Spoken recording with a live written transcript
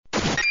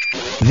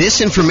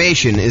This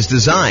information is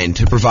designed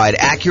to provide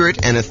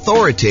accurate and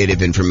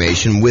authoritative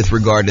information with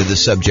regard to the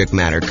subject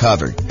matter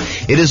covered.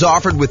 It is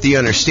offered with the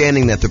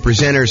understanding that the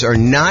presenters are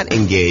not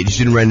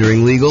engaged in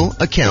rendering legal,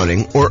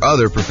 accounting, or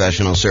other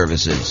professional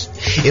services.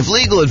 If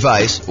legal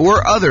advice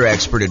or other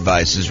expert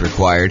advice is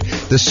required,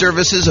 the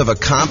services of a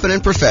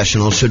competent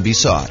professional should be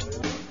sought.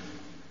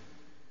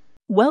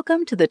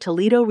 Welcome to the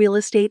Toledo Real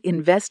Estate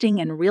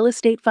Investing and Real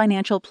Estate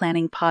Financial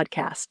Planning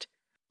Podcast.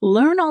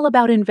 Learn all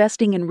about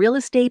investing in real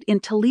estate in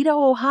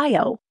Toledo,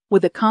 Ohio,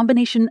 with a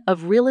combination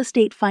of real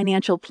estate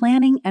financial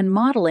planning and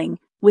modeling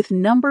with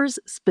numbers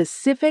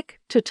specific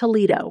to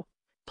Toledo,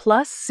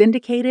 plus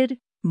syndicated,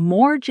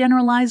 more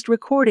generalized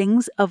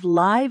recordings of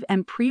live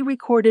and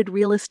pre-recorded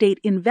real estate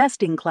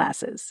investing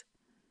classes.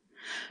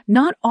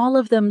 Not all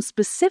of them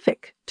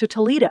specific to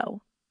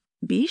Toledo.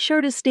 Be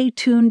sure to stay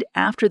tuned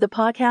after the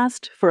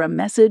podcast for a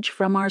message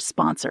from our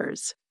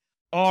sponsors.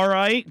 All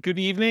right. Good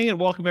evening and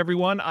welcome,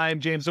 everyone. I'm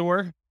James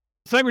Orr.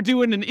 Tonight we're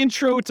doing an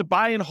intro to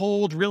buy and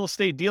hold real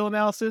estate deal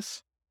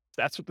analysis.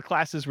 That's what the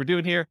class is we're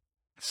doing here.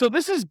 So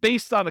this is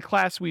based on a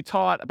class we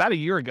taught about a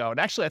year ago. And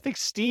actually, I think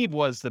Steve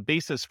was the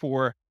basis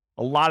for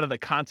a lot of the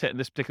content in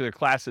this particular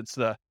class. It's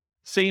the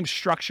same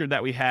structure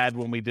that we had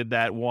when we did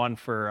that one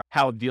for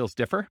how deals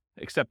differ,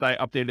 except I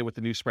updated it with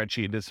the new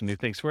spreadsheet and did some new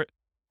things for it.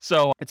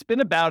 So it's been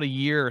about a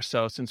year or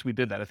so since we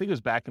did that. I think it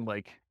was back in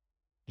like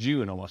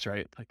June almost,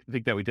 right? I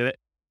think that we did it.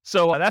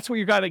 So that's what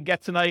you're going to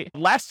get tonight.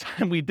 Last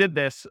time we did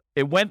this,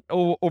 it went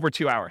over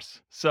 2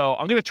 hours. So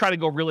I'm going to try to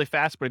go really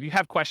fast, but if you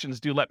have questions,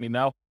 do let me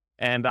know.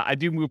 And I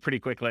do move pretty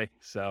quickly.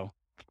 So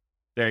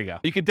there you go.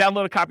 You can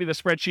download a copy of the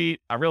spreadsheet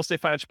on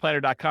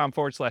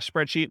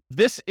realestatefinancialplanner.com/spreadsheet.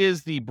 This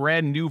is the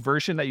brand new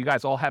version that you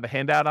guys all have a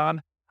handout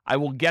on. I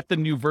will get the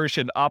new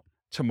version up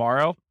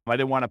tomorrow. I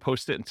didn't want to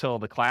post it until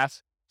the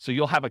class. So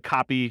you'll have a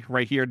copy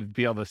right here to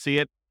be able to see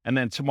it. And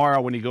then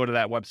tomorrow when you go to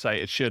that website,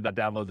 it should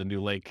download the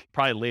new link,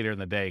 probably later in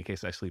the day in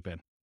case I sleep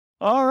in.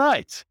 All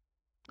right.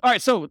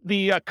 So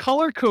the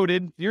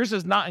color-coded, yours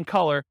is not in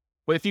color,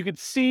 but if you could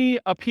see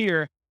up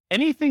here,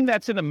 anything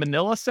that's in a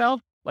manila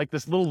cell, like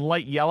this little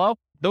light yellow,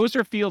 those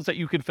are fields that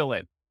you can fill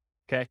in,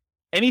 okay?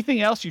 Anything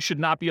else you should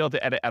not be able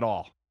to edit at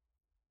all.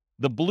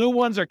 The blue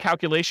ones are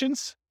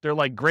calculations. They're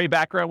like gray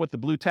background with the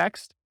blue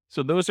text.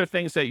 So those are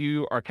things that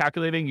you are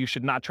calculating. You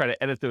should not try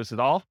to edit those at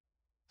all.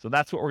 So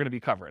that's what we're going to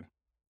be covering.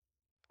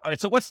 All right,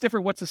 so what's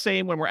different? What's the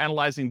same when we're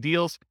analyzing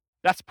deals?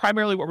 That's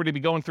primarily what we're going to be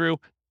going through.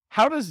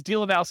 How does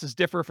deal analysis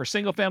differ for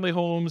single-family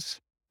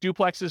homes,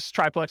 duplexes,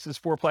 triplexes,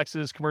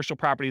 fourplexes, commercial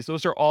properties?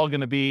 Those are all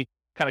going to be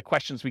kind of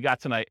questions we got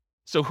tonight.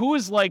 So who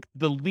is like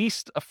the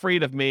least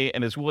afraid of me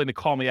and is willing to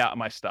call me out on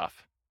my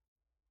stuff?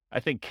 I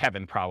think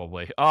Kevin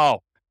probably. Oh,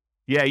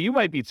 yeah, you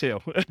might be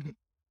too.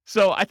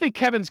 So I think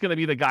Kevin's going to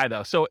be the guy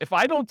though. So if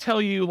I don't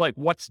tell you like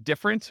what's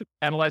different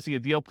analyzing a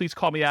deal, please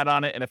call me out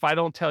on it. And if I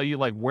don't tell you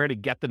like where to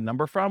get the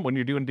number from when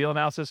you're doing deal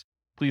analysis,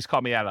 please call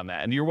me out on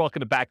that. And you're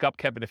welcome to back up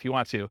Kevin if you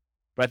want to,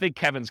 but I think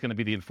Kevin's going to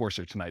be the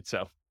enforcer tonight.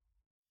 So,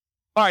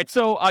 all right.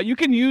 So you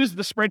can use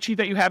the spreadsheet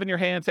that you have in your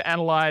hand to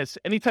analyze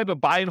any type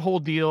of buy and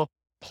hold deal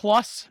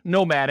plus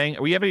nomading.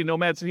 We have any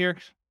nomads in here?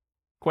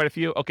 Quite a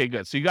few. Okay,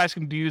 good. So you guys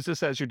can use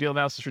this as your deal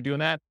analysis for doing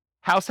that.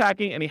 House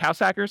hacking, any house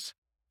hackers?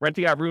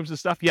 Renting out rooms and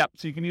stuff. Yep.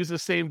 So you can use the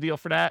same deal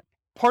for that.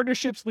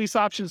 Partnerships, lease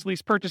options,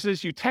 lease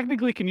purchases. You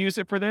technically can use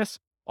it for this,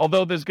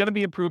 although there's going to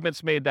be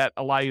improvements made that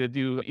allow you to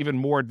do even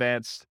more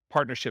advanced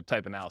partnership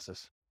type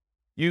analysis.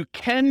 You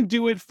can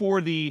do it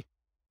for the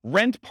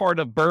rent part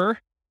of BRRRR,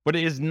 but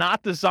it is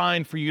not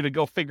designed for you to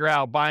go figure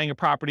out buying a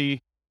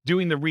property,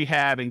 doing the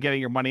rehab and getting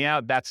your money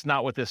out. That's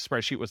not what this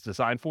spreadsheet was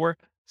designed for.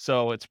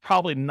 So it's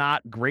probably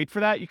not great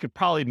for that. You could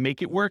probably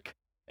make it work,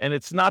 and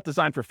it's not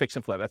designed for fix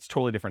and flip. That's a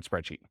totally different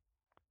spreadsheet.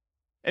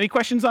 Any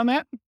questions on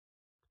that?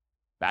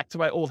 Back to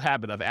my old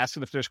habit of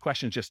asking if there's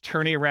questions, just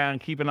turning around,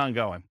 keeping on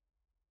going.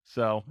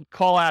 So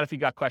call out if you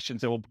got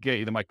questions and we'll get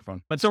you the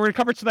microphone. And so we're going to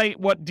cover tonight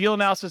what deal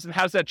analysis and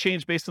how does that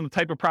change based on the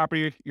type of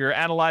property you're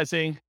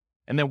analyzing,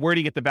 and then where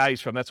do you get the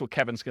values from? That's what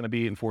Kevin's going to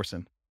be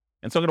enforcing.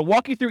 And so I'm going to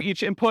walk you through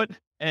each input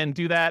and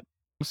do that.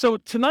 So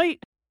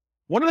tonight,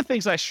 one of the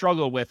things I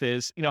struggle with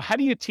is, how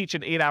do you teach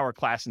an 8-hour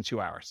class in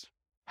 2 hours?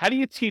 How do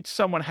you teach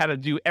someone how to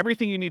do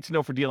everything you need to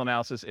know for deal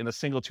analysis in a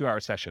single 2-hour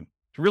session?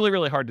 It's really,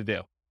 really hard to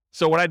do.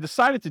 So what I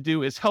decided to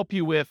do is help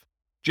you with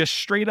just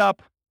straight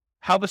up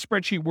how the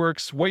spreadsheet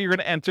works, what you're going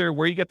to enter,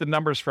 where you get the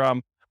numbers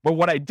from. But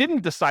what I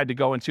didn't decide to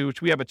go into,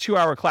 which we have a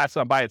 2-hour class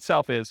on by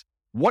itself, is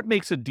what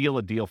makes a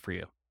deal for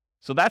you.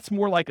 So that's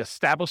more like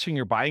establishing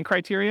your buying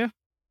criteria.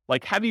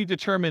 Like, how do you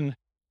determine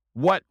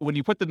when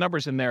you put the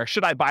numbers in there,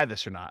 should I buy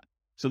this or not?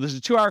 So there's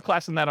a 2-hour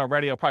class on that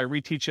already. I'll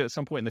probably reteach it at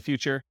some point in the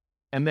future.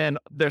 And then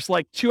there's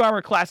like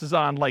 2-hour classes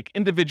on like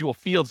individual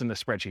fields in the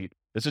spreadsheet.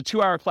 There's a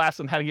 2-hour class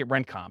on how to get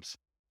rent comps.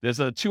 There's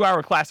a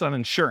 2-hour class on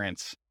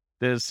insurance.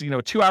 There's, a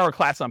 2-hour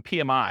class on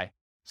PMI.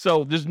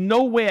 So there's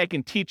no way I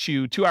can teach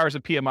you 2 hours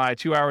of PMI,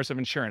 2 hours of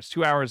insurance,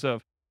 2 hours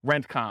of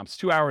rent comps,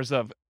 2 hours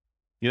of,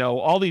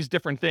 all these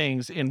different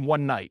things in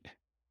one night.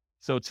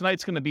 So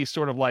tonight's going to be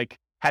sort of like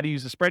how to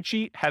use a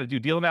spreadsheet, how to do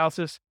deal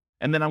analysis,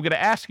 And then I'm going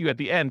to ask you at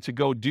the end to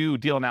go do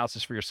deal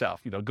analysis for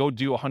yourself. Go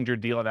do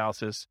 100 deal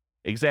analysis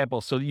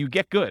examples so that you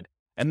get good.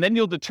 And then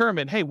you'll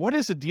determine, hey, what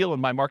is a deal in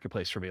my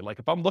marketplace for me? Like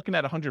if I'm looking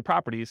at 100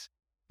 properties,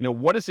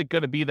 what is it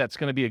going to be that's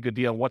going to be a good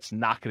deal? What's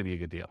not going to be a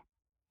good deal?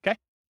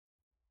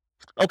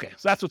 Okay,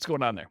 so that's what's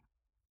going on there.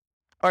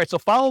 All right, so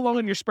follow along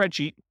in your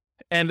spreadsheet.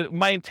 And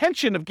my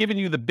intention of giving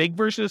you the big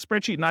version of the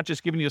spreadsheet, not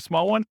just giving you a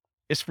small one,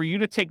 is for you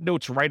to take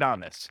notes right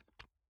on this.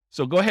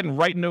 So go ahead and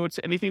write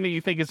notes. Anything that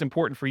you think is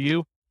important for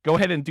you, go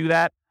ahead and do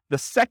that. The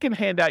second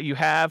handout you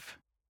have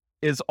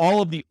is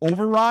all of the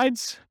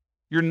overrides.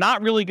 You're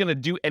not really going to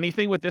do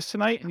anything with this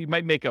tonight. You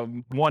might make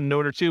one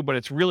note or two, but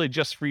it's really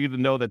just for you to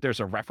know that there's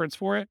a reference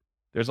for it.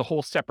 There's a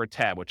whole separate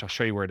tab, which I'll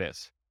show you where it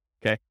is.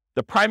 Okay.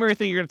 The primary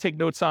thing you're going to take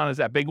notes on is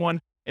that big one.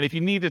 And if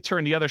you need to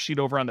turn the other sheet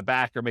over on the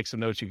back or make some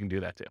notes, you can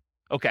do that too.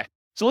 Okay.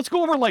 So let's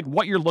go over like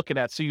what you're looking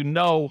at so you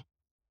know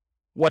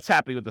what's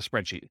happening with the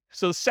spreadsheet.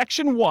 So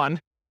section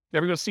 1,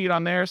 everyone see it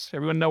on theirs?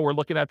 Everyone know we're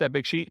looking at that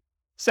big sheet?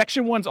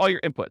 Section 1's all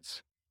your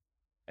inputs.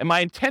 And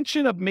my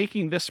intention of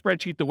making this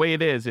spreadsheet the way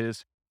it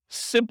is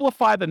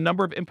simplify the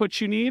number of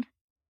inputs you need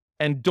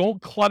and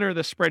don't clutter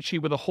the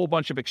spreadsheet with a whole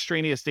bunch of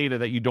extraneous data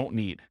that you don't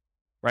need,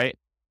 right?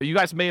 You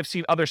guys may have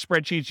seen other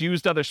spreadsheets,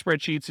 used other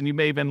spreadsheets, and you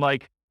may have been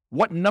like,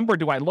 what number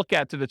do I look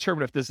at to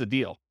determine if this is a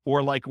deal?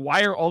 Or like,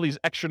 why are all these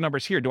extra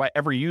numbers here? Do I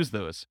ever use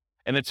those?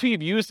 And until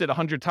you've used it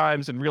 100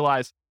 times and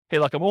realize, hey,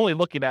 look, I'm only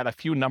looking at a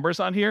few numbers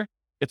on here,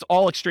 it's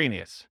all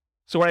extraneous.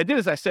 So what I did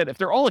is I said, if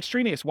they're all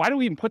extraneous, why do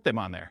we even put them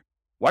on there?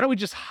 Why don't we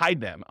just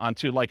hide them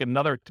onto like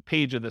another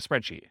page of the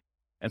spreadsheet?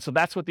 And so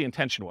that's what the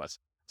intention was.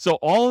 So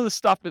all of the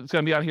stuff that's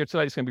going to be on here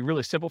tonight is going to be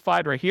really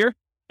simplified right here.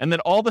 And then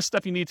all the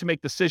stuff you need to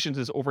make decisions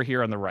is over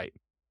here on the right.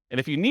 And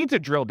if you need to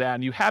drill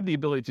down, you have the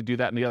ability to do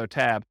that in the other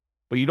tab,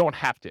 but you don't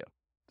have to.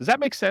 Does that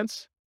make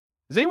sense?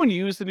 Does anyone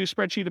use the new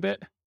spreadsheet a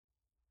bit?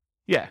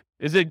 Yeah.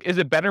 Is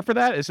it better for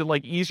that? Is it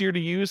like easier to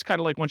use, kind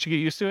of like once you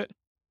get used to it?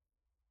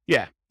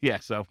 Yeah.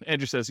 So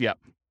Andrew says, yep.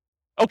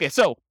 Okay,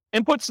 so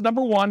inputs,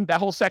 number 1, that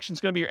whole section is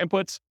going to be your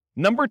inputs.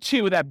 Number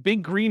 2, that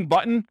big green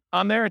button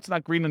on there, it's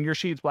not green on your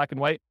sheet, it's black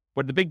and white,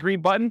 but the big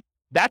green button,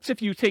 that's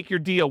if you take your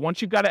deal.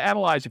 Once you've got to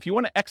analyze, if you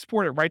want to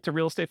export it right to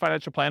Real Estate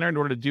Financial Planner in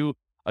order to do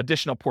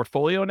additional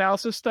portfolio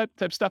analysis type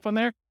stuff on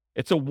there,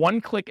 it's a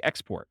one-click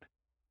export.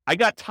 I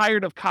got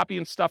tired of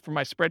copying stuff from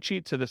my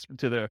spreadsheet to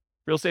the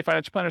Real Estate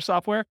Financial Planner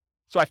software,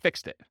 so I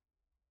fixed it.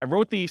 I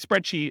wrote the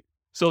spreadsheet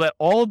so that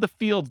all of the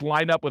fields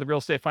line up with a Real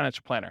Estate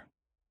Financial Planner.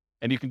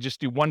 And you can just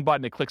do one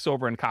button, it clicks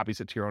over and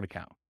copies it to your own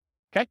account.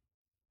 Okay?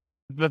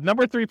 The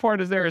number 3 part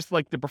is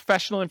like the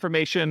professional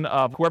information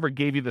of whoever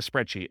gave you the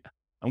spreadsheet.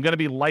 I'm going to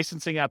be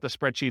licensing out the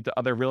spreadsheet to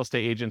other real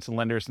estate agents and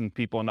lenders and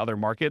people in other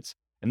markets,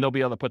 and they'll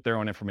be able to put their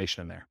own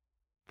information in there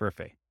for a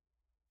fee.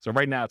 So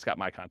right now it's got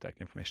my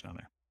contact information on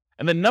there.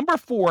 And then number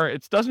 4,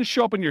 it doesn't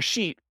show up in your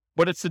sheet,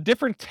 but it's the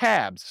different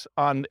tabs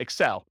on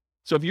Excel.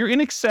 So if you're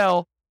in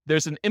Excel,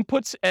 there's an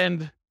inputs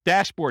and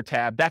dashboard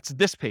tab. That's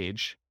this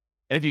page.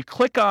 And if you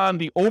click on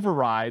the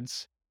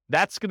overrides,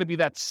 that's going to be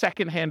that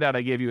second handout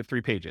I gave you of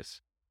 3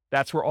 pages.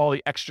 That's where all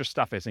the extra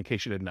stuff is, in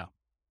case you didn't know.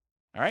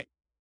 All right.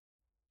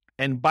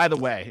 And by the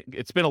way,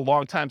 it's been a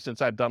long time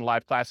since I've done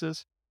live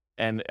classes,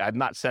 and I've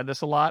not said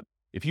this a lot.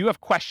 If you have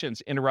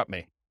questions, interrupt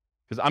me,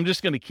 because I'm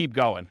just going to keep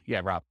going.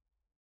 Yeah, Rob.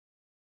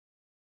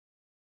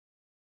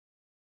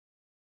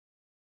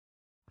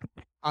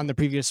 On the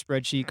previous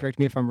spreadsheet, correct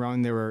me if I'm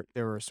wrong, there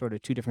were sort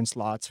of 2 different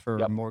slots for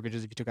Yep.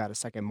 mortgages if you took out a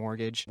second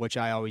mortgage, which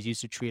I always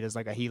used to treat as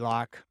like a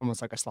HELOC,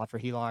 almost like a slot for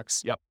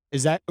HELOCs. Yep.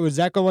 Does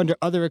that go under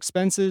other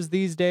expenses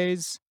these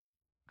days?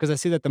 Because I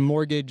see that the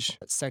mortgage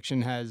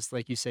section has,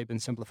 like you say, been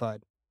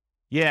simplified.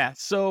 Yeah,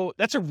 so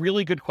that's a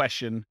really good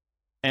question.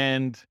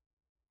 And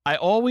I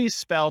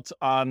always felt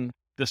on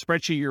the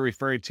spreadsheet you're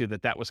referring to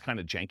that was kind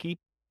of janky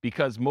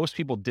because most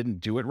people didn't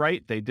do it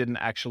right. They didn't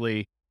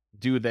actually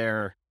do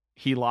their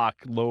HELOC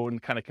loan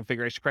kind of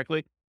configuration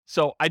correctly.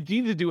 So I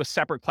need to do a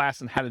separate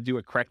class on how to do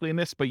it correctly in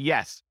this. But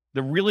yes,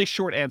 the really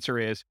short answer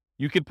is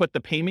you can put the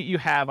payment you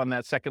have on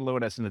that second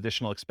loan as an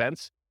additional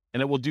expense,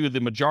 and it will do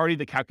the majority of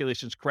the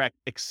calculations correct,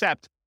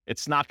 except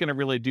it's not going to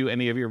really do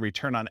any of your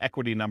return on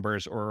equity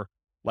numbers or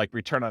like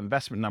return on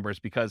investment numbers,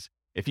 because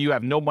if you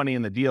have no money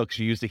in the deal because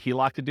you used a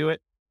HELOC to do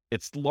it,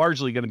 it's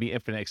largely going to be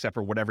infinite except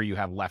for whatever you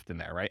have left in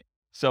there, right?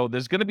 So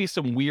there's going to be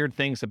some weird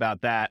things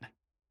about that.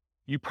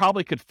 You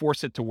probably could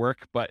force it to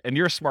work, and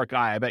you're a smart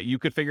guy. I bet you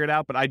could figure it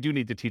out, but I do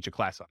need to teach a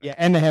class on it. Yeah,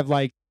 and they have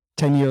like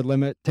 10-year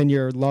limit,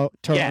 10-year low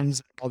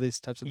terms, all these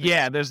types of things.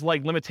 Yeah, there's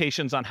like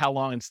limitations on how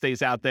long it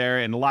stays out there,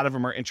 and a lot of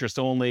them are interest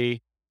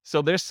only.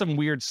 So there's some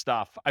weird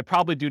stuff. I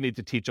probably do need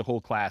to teach a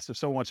whole class. If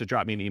someone wants to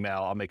drop me an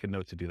email, I'll make a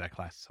note to do that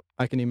class.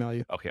 I can email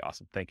you. Okay,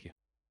 awesome. Thank you.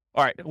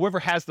 All right, whoever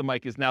has the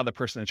mic is now the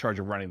person in charge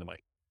of running the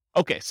mic.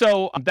 Okay,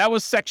 so that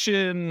was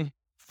section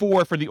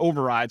 4 for the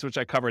overrides, which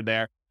I covered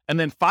there. And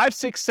then 5,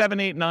 6, 7,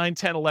 8, 9,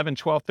 10, 11,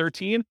 12,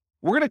 13,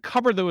 we're going to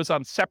cover those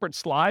on separate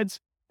slides,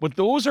 but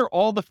those are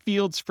all the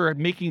fields for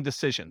making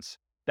decisions.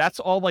 That's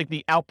all like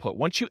the output.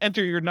 Once you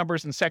enter your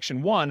numbers in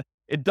section 1,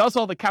 it does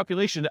all the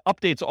calculation. It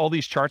updates all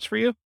these charts for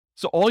you.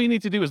 So all you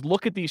need to do is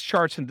look at these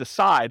charts and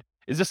decide,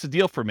 is this a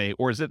deal for me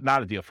or is it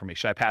not a deal for me?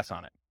 Should I pass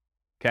on it?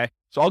 Okay.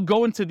 So I'll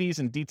go into these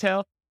in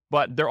detail,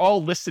 but they're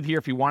all listed here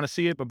if you want to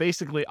see it. But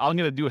basically, I'm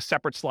going to do a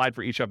separate slide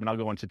for each of them and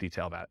I'll go into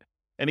detail about it.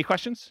 Any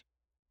questions?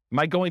 Am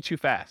I going too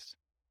fast?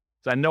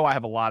 So I know I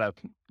have a lot of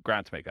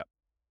ground to make up.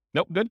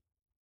 Nope. Good.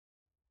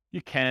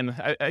 You can.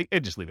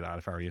 I'd just leave it on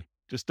if I were you.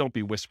 Just don't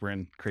be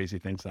whispering crazy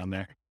things on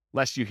there,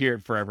 lest you hear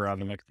it forever on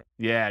the microphone.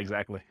 Yeah,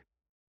 exactly.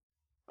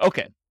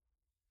 Okay.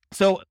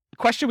 So the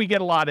question we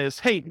get a lot is,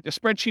 hey, the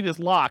spreadsheet is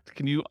locked.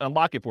 Can you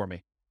unlock it for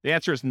me? The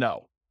answer is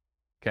no.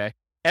 Okay.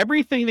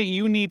 Everything that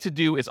you need to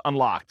do is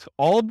unlocked.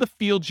 All of the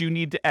fields you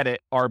need to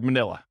edit are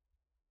Manila.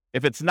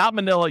 If it's not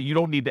Manila, you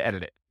don't need to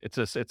edit it.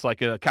 It's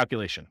like a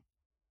calculation.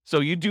 So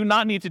you do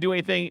not need to do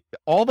anything.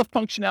 All the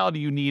functionality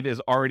you need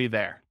is already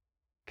there.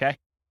 Okay.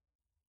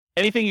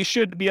 Anything you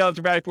should be able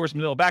to value for is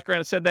Manila background.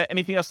 I said that.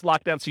 Anything else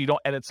locked down so you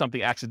don't edit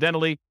something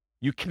accidentally.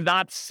 You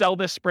cannot sell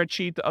this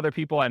spreadsheet to other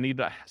people. I need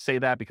to say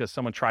that because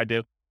someone tried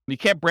to. You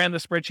can't brand the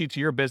spreadsheet to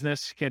your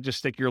business. You can't just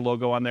stick your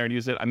logo on there and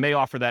use it. I may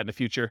offer that in the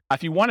future.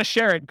 If you want to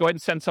share it, go ahead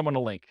and send someone a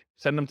link.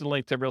 Send them to the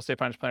link to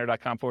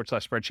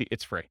realestatefinancialplanner.com/spreadsheet.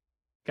 It's free.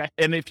 Okay.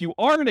 And if you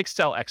are an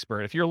Excel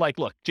expert, if you're like,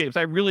 look, James,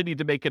 I really need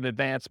to make an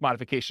advanced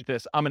modification to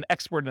this. I'm an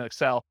expert in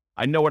Excel.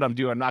 I know what I'm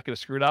doing. I'm not going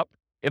to screw it up.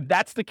 If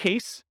that's the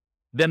case,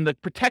 then the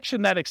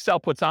protection that Excel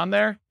puts on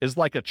there is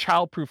like a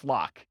childproof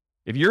lock.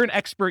 If you're an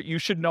expert, you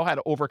should know how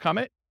to overcome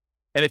it.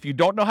 And if you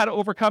don't know how to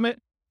overcome it,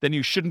 then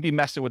you shouldn't be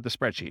messing with the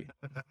spreadsheet.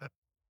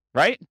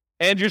 Right?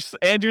 Andrew's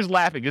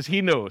laughing because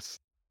he knows.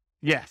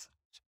 Yes.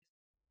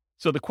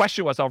 So the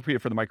question was, I'll repeat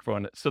it for the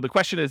microphone. So the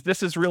question is,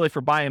 this is really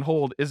for buy and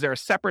hold. Is there a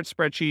separate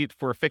spreadsheet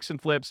for fix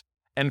and flips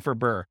and for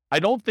BRRRR? I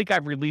don't think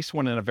I've released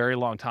one in a very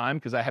long time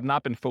because I have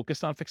not been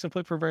focused on fix and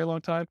flip for a very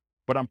long time,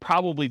 but I'm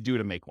probably due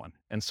to make one.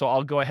 And so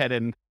I'll go ahead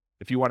and,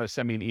 if you want to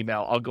send me an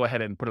email, I'll go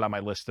ahead and put it on my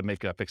list to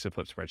make a fix and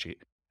flip spreadsheet.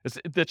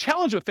 The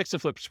challenge with fix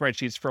and flip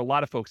spreadsheets for a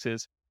lot of folks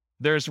is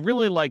there's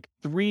really like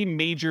 3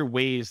 major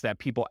ways that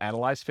people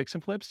analyze fix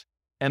and flips,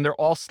 and they're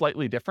all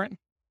slightly different.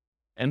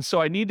 And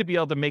so I need to be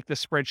able to make the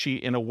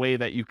spreadsheet in a way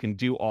that you can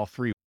do all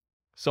 3.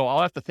 So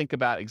I'll have to think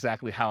about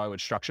exactly how I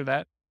would structure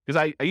that.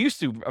 Because I used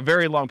to, a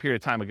very long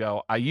period of time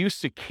ago, I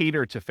used to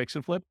cater to fix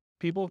and flip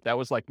people. That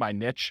was like my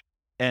niche.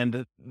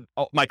 And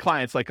my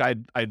clients, like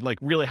I'd like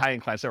really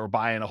high-end clients that were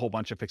buying a whole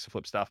bunch of fix and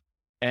flip stuff.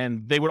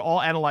 And they would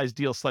all analyze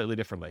deals slightly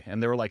differently.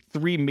 And there were like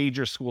 3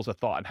 major schools of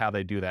thought on how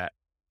they do that.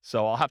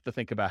 So I'll have to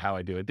think about how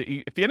I do it.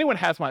 If anyone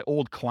has my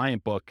old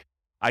client book,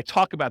 I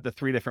talk about the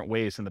 3 different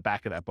ways in the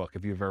back of that book,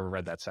 if you've ever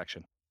read that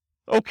section.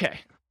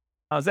 Okay.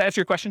 Does that answer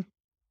your question?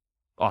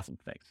 Awesome.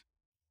 Thanks.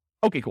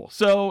 Okay, cool.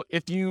 So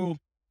if you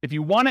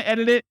want to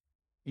edit it,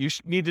 you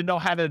need to know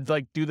how to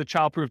like do the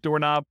childproof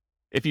doorknob.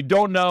 If you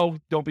don't know,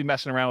 don't be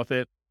messing around with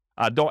it.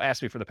 Don't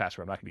ask me for the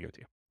password. I'm not going to give it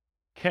to you.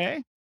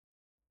 Okay.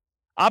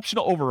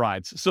 Optional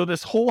overrides. So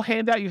this whole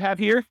handout you have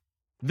here,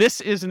 this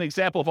is an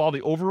example of all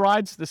the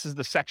overrides. This is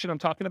the section I'm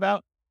talking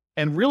about.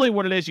 And really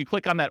what it is, you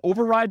click on that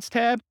overrides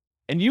tab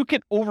and you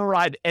can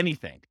override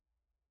anything.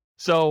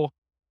 So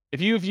if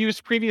you've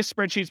used previous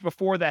spreadsheets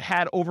before that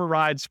had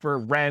overrides for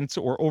rent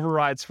or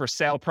overrides for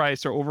sale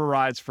price or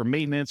overrides for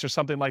maintenance or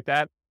something like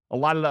that, a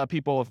lot of the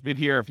people have been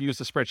here, have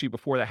used a spreadsheet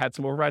before that had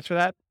some overrides for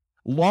that.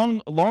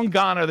 Long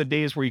gone are the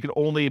days where you could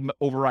only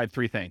override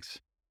 3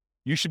 things.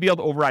 You should be able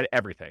to override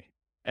everything.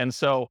 And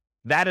so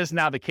that is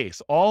now the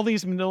case. All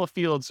these manila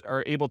fields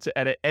are able to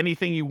edit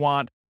anything you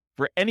want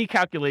for any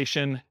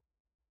calculation,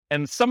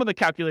 and some of the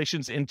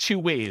calculations in 2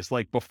 ways,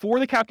 like before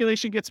the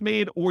calculation gets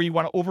made, or you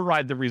want to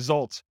override the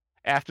results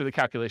after the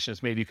calculation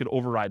is made, you could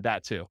override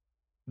that too.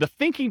 The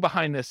thinking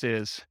behind this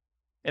is,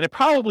 and it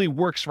probably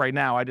works right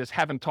now, I just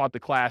haven't taught the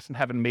class and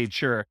haven't made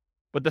sure,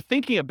 but the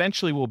thinking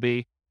eventually will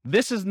be,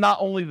 this is not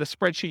only the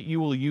spreadsheet you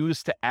will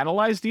use to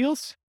analyze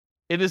deals,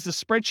 it is the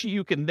spreadsheet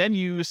you can then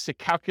use to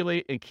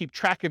calculate and keep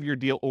track of your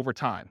deal over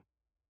time.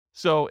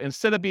 So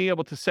instead of being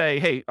able to say,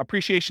 hey,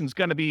 appreciation is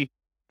going to be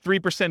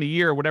 3% a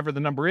year, or whatever the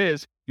number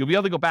is, you'll be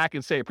able to go back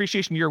and say,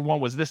 appreciation year 1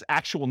 was this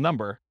actual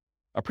number.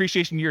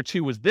 Appreciation year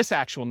 2 was this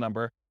actual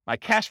number. My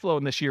cash flow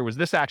in this year was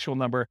this actual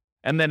number.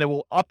 And then it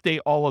will update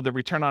all of the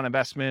return on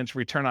investments,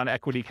 return on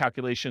equity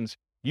calculations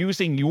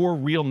using your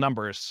real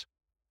numbers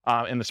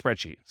in the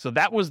spreadsheet. So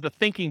that was the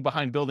thinking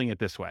behind building it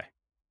this way.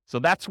 So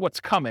that's what's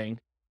coming.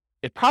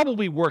 It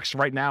probably works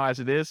right now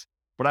as it is,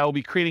 but I will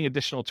be creating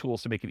additional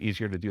tools to make it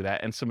easier to do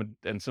that and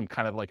some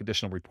kind of like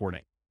additional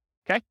reporting.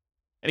 Okay.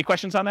 Any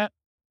questions on that?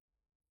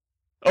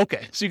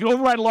 Okay. So you can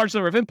override a large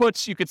number of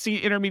inputs. You could see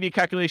intermediate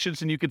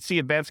calculations and you could see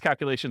advanced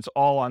calculations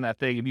all on that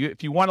thing.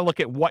 If you want to look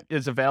at what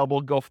is available,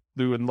 go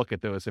through and look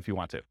at those if you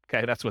want to.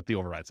 Okay. That's what the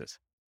overrides is.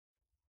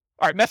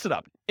 All right. Mess it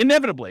up.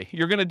 Inevitably,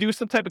 you're going to do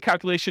some type of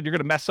calculation. You're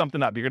going to mess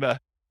something up. You're going to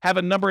have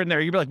a number in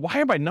there. You'll be like, why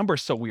are my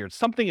numbers so weird?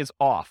 Something is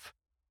off.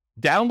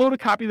 Download a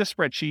copy of the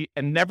spreadsheet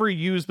and never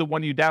use the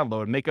one you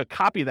download. Make a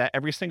copy of that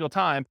every single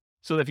time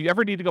so that if you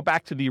ever need to go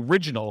back to the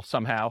original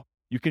somehow,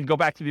 you can go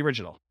back to the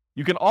original.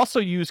 You can also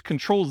use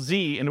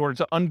Control-Z in order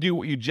to undo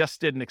what you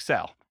just did in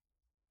Excel,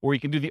 or you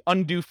can do the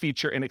undo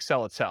feature in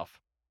Excel itself.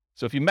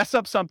 So if you mess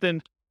up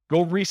something,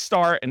 Go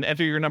restart and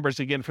enter your numbers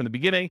again from the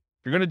beginning.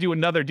 If you're going to do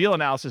another deal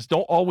analysis,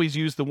 don't always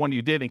use the one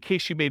you did in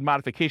case you made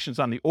modifications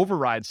on the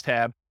overrides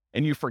tab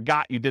and you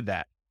forgot you did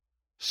that.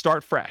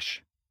 Start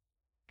fresh.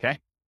 Okay?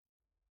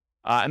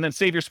 And then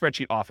save your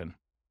spreadsheet often.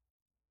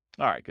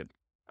 All right, good.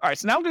 All right,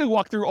 so now I'm going to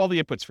walk through all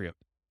the inputs for you.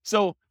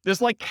 So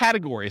there's like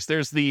categories.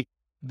 There's the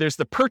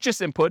purchase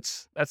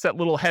inputs. That's that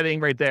little heading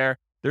right there.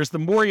 There's the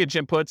mortgage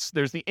inputs.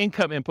 There's the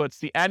income inputs,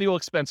 the annual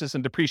expenses,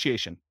 and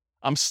depreciation.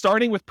 I'm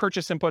starting with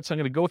purchase inputs. I'm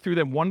going to go through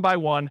them one by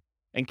one,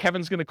 and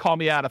Kevin's going to call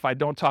me out if I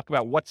don't talk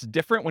about what's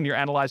different when you're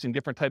analyzing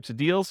different types of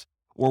deals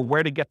or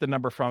where to get the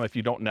number from if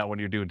you don't know when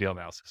you're doing deal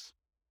analysis.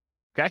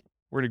 Okay?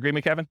 We're in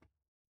agreement, Kevin?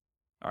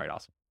 All right,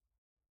 awesome.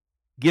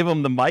 Give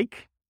him the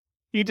mic.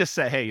 You just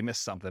say, hey, you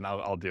missed something.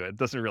 I'll do it.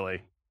 Doesn't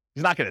really,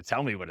 he's not going to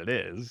tell me what it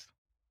is.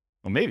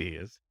 Well, maybe he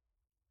is.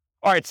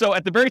 All right, so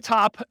at the very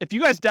top, if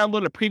you guys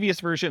downloaded a previous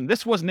version,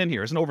 this wasn't in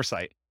here. It's an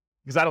oversight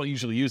because I don't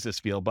usually use this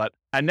field, but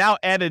I now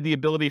added the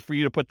ability for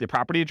you to put the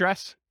property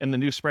address in the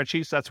new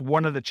spreadsheet. So that's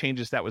one of the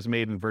changes that was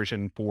made in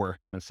version 4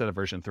 instead of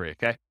version 3,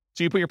 okay?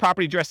 So you put your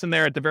property address in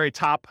there at the very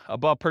top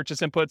above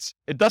purchase inputs.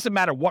 It doesn't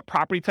matter what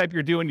property type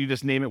you're doing. You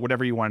just name it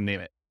whatever you want to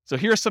name it. So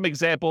here's some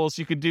examples.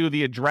 You could do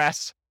the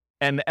address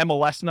and the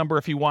MLS number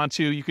if you want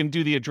to. You can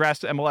do the address,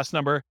 MLS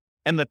number,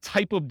 and the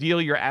type of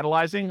deal you're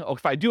analyzing. Oh,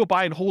 if I do a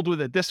buy and hold with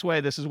it this way,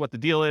 this is what the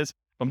deal is.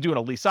 If I'm doing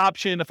a lease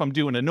option, if I'm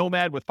doing a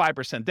Nomad with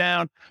 5%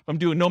 down, if I'm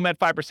doing Nomad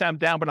 5%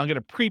 down, but I'm going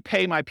to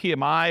prepay my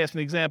PMI as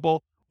an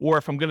example, or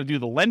if I'm going to do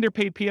the lender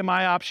paid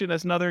PMI option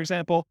as another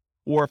example,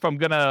 or if I'm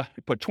going to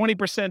put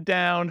 20%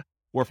 down,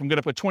 or if I'm going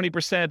to put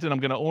 20% and I'm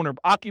going to own or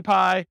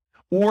occupy,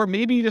 or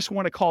maybe you just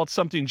want to call it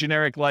something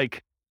generic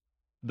like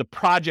the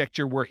project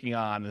you're working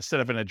on instead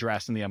of an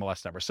address and the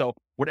MLS number. So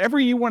whatever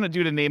you want to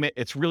do to name it,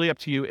 it's really up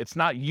to you. It's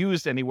not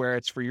used anywhere.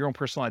 It's for your own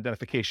personal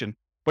identification,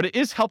 but it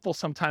is helpful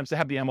sometimes to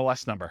have the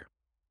MLS number.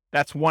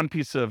 That's one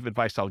piece of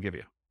advice I'll give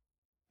you.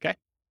 Okay.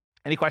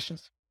 Any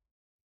questions?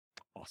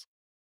 Awesome.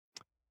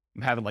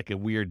 I'm having like a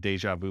weird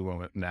deja vu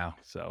moment now.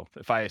 So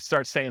if I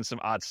start saying some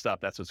odd stuff,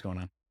 that's what's going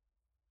on.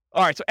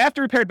 All right. So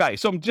after repaired value.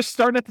 So I'm just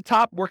starting at the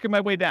top, working my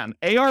way down.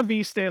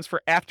 ARV stands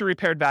for after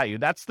repaired value.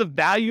 That's the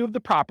value of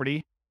the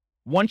property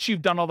once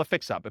you've done all the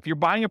fix up. If you're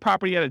buying a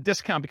property at a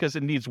discount because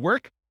it needs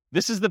work,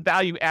 this is the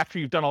value after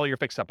you've done all your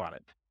fix up on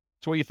it.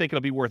 It's what you think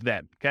it'll be worth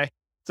then. Okay.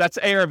 So that's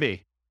ARV.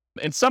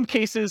 In some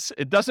cases,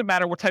 it doesn't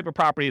matter what type of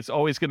property, it's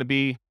always going to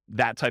be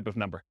that type of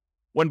number.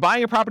 When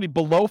buying a property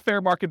below fair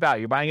market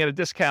value, buying at a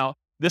discount,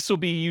 this will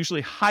be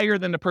usually higher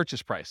than the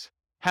purchase price.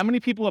 How many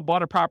people have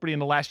bought a property in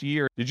the last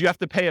year? Did you have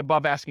to pay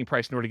above asking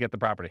price in order to get the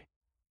property?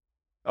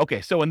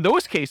 Okay, so in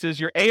those cases,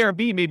 your ARV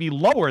may be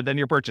lower than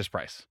your purchase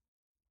price.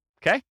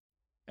 Okay?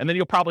 And then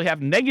you'll probably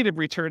have negative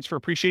returns for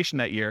appreciation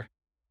that year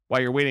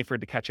while you're waiting for it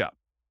to catch up.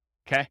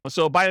 Okay?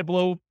 So buy it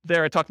below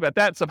there, I talked about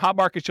that. Some hot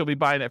markets, you'll be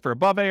buying it for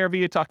above ARV,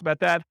 I talked about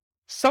that.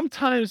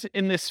 Sometimes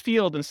in this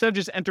field, instead of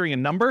just entering a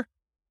number,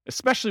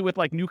 especially with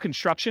like new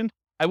construction,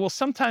 I will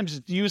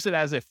sometimes use it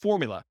as a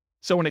formula.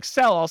 So in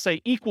Excel, I'll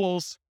say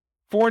equals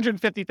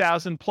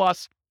 450,000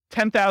 plus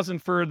 10,000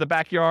 for the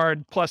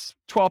backyard, plus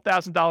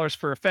 $12,000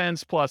 for a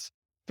fence, plus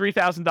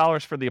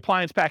 $3,000 for the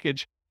appliance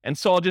package. And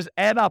so I'll just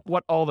add up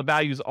what all the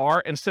values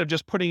are instead of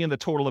just putting in the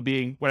total of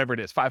being whatever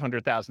it is,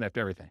 500,000 after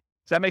everything.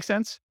 Does that make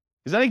sense?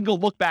 Because then I can go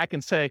look back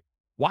and say,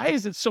 why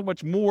is it so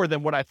much more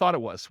than what I thought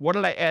it was? What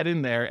did I add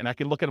in there? And I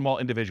can look at them all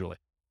individually.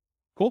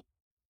 Cool?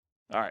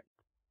 All right.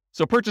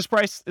 So purchase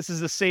price, this is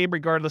the same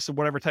regardless of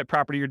whatever type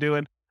property you're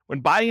doing.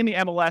 When buying in the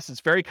MLS, it's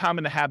very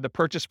common to have the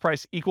purchase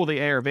price equal the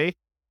ARV.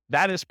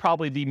 That is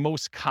probably the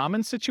most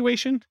common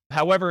situation.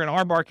 However, in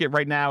our market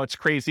right now, it's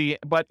crazy.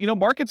 But,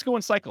 markets go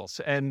in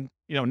cycles. And,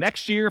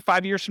 next year,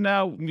 5 years from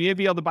now, we may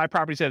be able to buy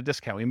properties at a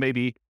discount. We may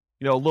be,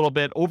 a little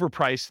bit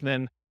overpriced, and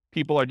then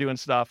people are doing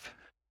stuff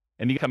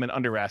and you come in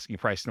under asking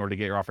price in order to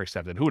get your offer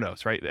accepted. Who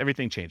knows, right?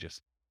 Everything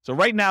changes. So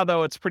right now,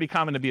 though, it's pretty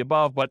common to be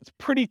above, but it's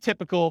pretty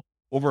typical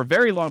over a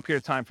very long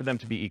period of time for them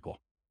to be equal.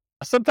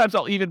 Sometimes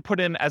I'll even put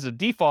in as a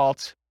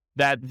default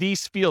that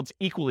these fields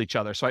equal each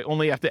other. So I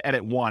only have to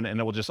edit one and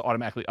it will just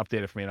automatically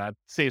update it for me. And that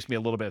saves me a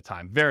little bit of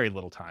time, very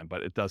little time,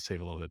 but it does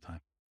save a little bit of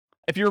time.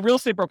 If you're a real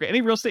estate broker,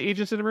 any real estate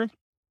agents in the room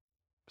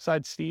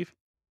besides Steve?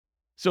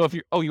 So if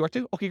you are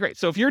too? Okay, great.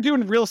 So if you're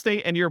doing real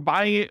estate and you're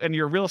buying it and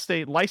your real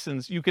estate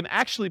license, you can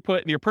actually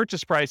put in your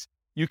purchase price,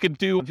 you can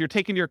do, if you're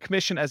taking your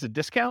commission as a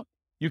discount,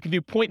 you can do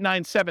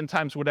 0.97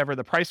 times whatever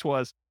the price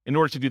was in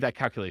order to do that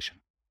calculation.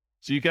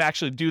 So you can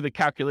actually do the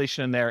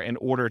calculation in there in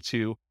order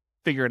to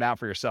figure it out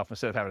for yourself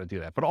instead of having to do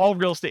that. But all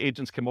real estate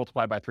agents can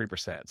multiply by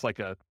 3%. It's like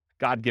a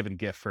God-given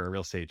gift for a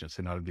real estate agent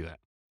to know how to do that.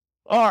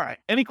 All right.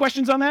 Any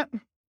questions on that?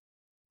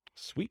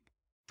 Sweet.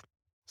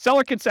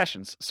 Seller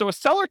concessions. So a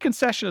seller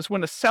concession is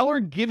when a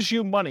seller gives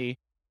you money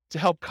to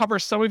help cover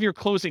some of your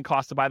closing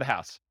costs to buy the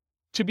house.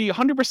 To be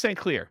 100%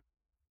 clear,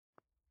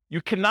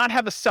 you cannot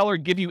have a seller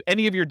give you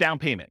any of your down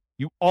payment.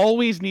 You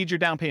always need your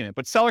down payment,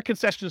 but seller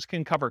concessions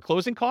can cover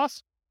closing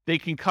costs. They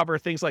can cover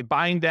things like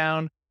buying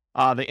down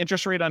the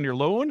interest rate on your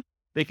loan.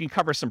 They can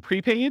cover some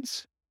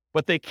prepaids.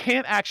 but they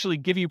can't actually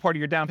give you part of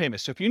your down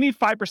payment. So if you need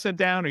 5%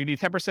 down or you need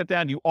 10%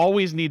 down, you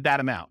always need that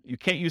amount. You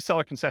can't use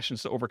seller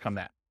concessions to overcome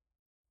that.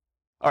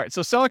 All right,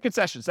 so seller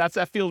concessions, that's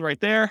that field right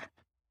there.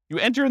 You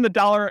enter in the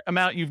dollar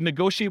amount you've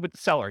negotiated with the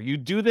seller. You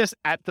do this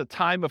at the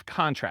time of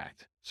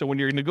contract. So when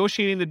you're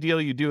negotiating the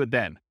deal, you do it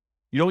then.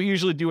 You don't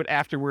usually do it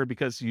afterward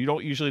because you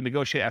don't usually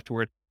negotiate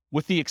afterward,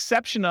 with the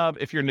exception of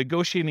if you're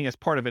negotiating as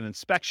part of an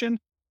inspection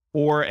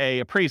or a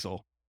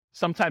appraisal.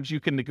 Sometimes you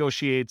can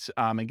negotiate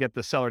and get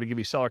the seller to give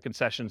you seller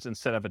concessions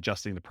instead of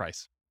adjusting the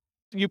price.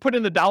 You put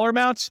in the dollar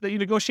amounts that you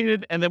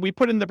negotiated, and then we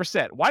put in the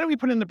percent. Why do we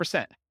put in the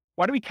percent?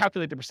 Why do we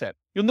calculate the percent?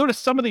 You'll notice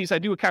some of these, I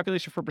do a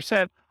calculation for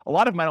percent. A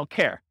lot of them I don't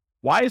care.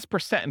 Why is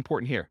percent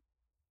important here?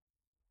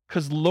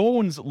 Because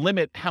loans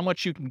limit how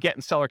much you can get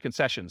in seller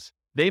concessions.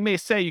 They may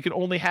say you can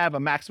only have a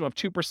maximum of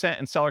 2%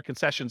 in seller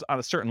concessions on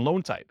a certain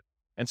loan type.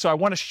 And so I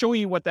want to show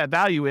you what that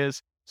value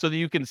is so that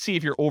you can see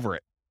if you're over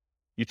it.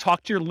 You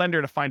talk to your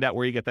lender to find out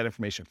where you get that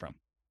information from.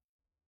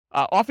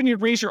 Often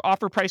you'd raise your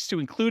offer price to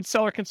include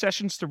seller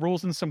concessions to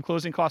rules and some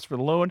closing costs for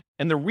the loan.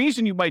 And the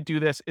reason you might do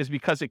this is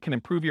because it can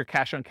improve your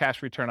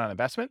cash-on-cash return on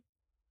investment.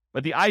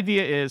 But the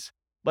idea is,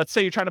 let's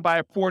say you're trying to buy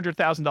a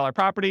 $400,000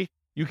 property.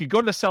 You could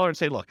go to the seller and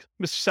say, look,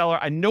 Mr. Seller,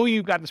 I know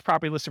you've got this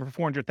property listed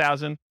for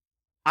 $400,000.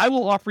 I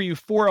will offer you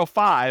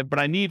 $405,000, but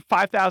I need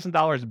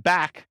 $5,000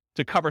 back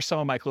to cover some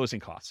of my closing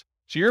costs.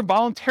 So you're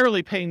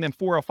voluntarily paying them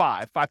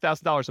 $405,000,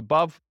 $5,000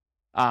 above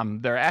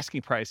their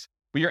asking price,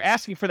 but you're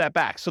asking for that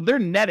back. So they're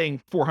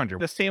netting $400,000,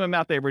 the same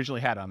amount they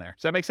originally had on there.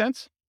 Does that make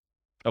sense?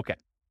 Okay.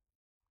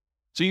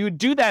 So you would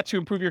do that to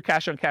improve your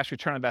cash-on-cash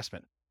return on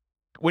investment.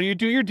 When you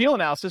do your deal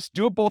analysis,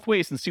 do it both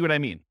ways and see what I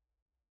mean.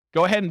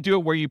 Go ahead and do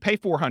it where you pay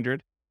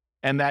 $400,000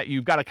 and that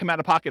you've got to come out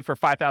of pocket for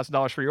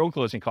 $5,000 for your own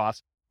closing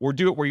costs, or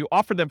do it where you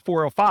offer them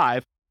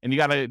 $405,000 and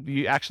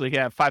you actually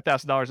have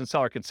 $5,000 in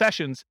seller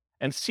concessions,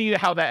 and see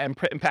how that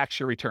impacts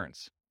your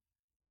returns.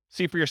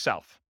 See for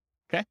yourself.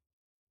 Okay.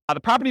 The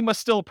property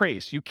must still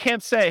appraise. You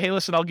can't say, hey,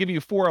 listen, I'll give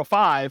you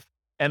 $405,000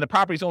 and the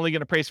property's only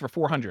going to appraise for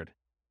 $400,000,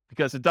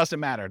 because it doesn't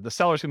matter. The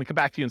seller's going to come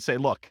back to you and say,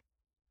 look,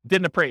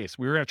 didn't appraise.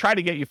 We were going to try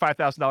to get you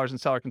 $5,000 in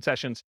seller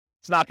concessions.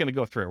 It's not going to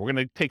go through. We're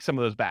going to take some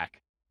of those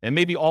back. And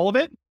maybe all of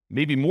it,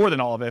 maybe more than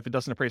all of it if it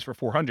doesn't appraise for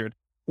 $400,000,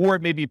 or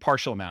it may be a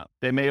partial amount.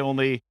 They may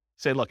only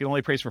say, look, it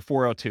only appraised for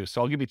 $402,000.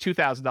 So I'll give you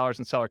 $2,000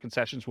 in seller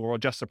concessions. We'll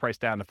adjust the price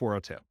down to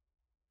 $402,000.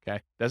 Okay.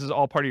 This is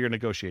all part of your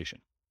negotiation.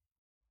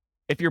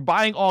 If you're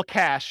buying all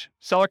cash,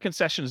 seller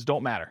concessions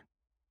don't matter.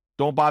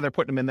 Don't bother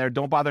putting them in there.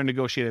 Don't bother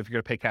negotiating if you're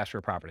going to pay cash for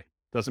a property.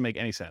 Doesn't make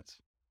any sense.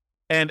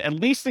 And at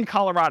least in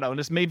Colorado, and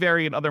this may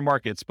vary in other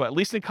markets, but at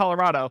least in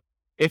Colorado,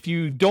 if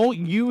you don't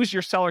use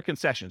your seller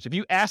concessions, if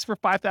you ask for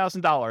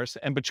 $5,000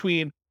 and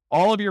between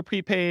all of your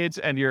prepaids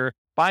and your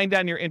buying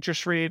down your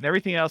interest rate and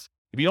everything else,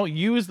 if you don't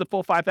use the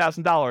full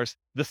 $5,000,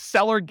 the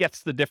seller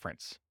gets the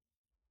difference.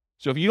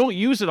 So if you don't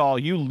use it all,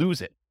 you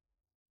lose it.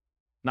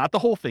 Not the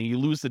whole thing, you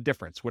lose the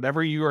difference,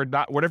 whatever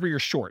you're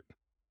short.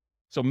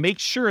 So make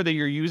sure that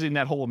you're using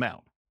that whole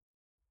amount.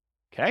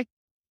 Okay?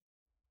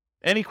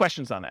 Any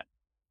questions on that?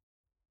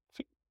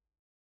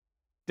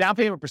 Down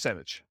payment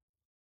percentage.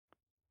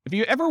 If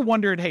you ever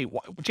wondered, hey,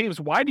 James,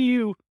 why do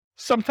you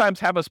sometimes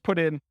have us put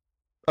in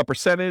a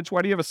percentage?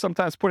 Why do you have us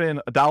sometimes put in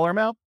a dollar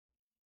amount?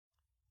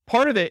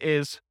 Part of it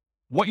is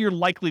what you're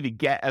likely to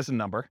get as a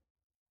number.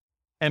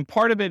 And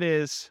part of it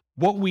is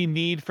what we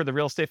need for the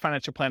real estate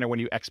financial planner when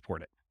you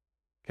export it.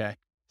 Okay.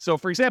 So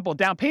for example,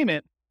 down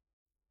payment,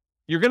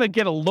 you're going to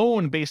get a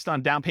loan based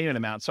on down payment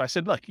amount. So I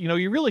said, look,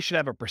 you really should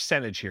have a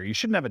percentage here. You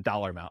shouldn't have a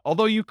dollar amount.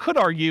 Although you could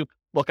argue,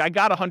 look, I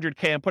got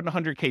 $100K, I'm putting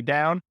 $100K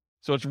down.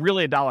 So it's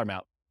really a dollar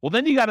amount. Well,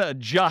 then you got to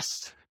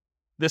adjust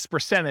this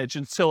percentage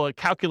until it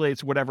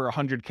calculates whatever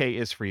 $100K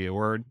is for you,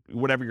 or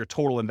whatever your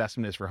total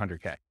investment is for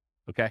 $100K.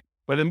 Okay.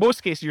 But in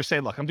most cases, you're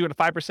saying, look, I'm doing a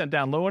 5%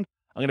 down loan.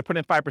 I'm going to put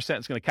in 5%.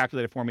 It's going to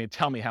calculate it for me and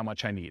tell me how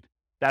much I need.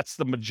 That's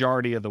the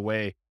majority of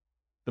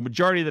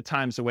the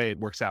times the way it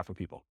works out for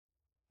people.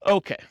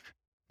 Okay.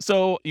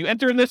 So you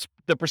enter in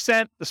the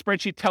percent, the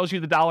spreadsheet tells you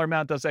the dollar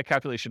amount, does that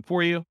calculation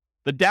for you.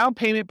 The down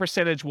payment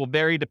percentage will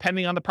vary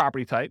depending on the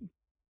property type.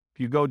 If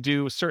you go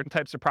do certain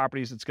types of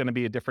properties, it's going to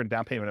be a different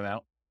down payment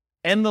amount.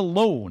 And the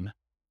loan.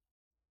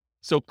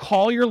 So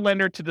call your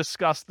lender to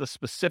discuss the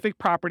specific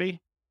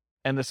property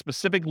and the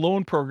specific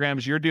loan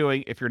programs you're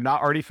doing if you're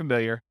not already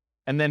familiar.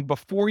 And then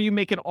before you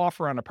make an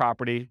offer on a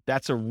property,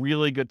 that's a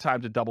really good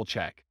time to double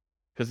check.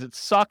 Because it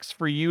sucks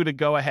for you to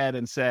go ahead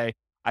and say,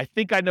 I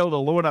think I know the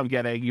loan I'm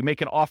getting. You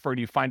make an offer and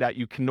you find out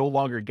you can no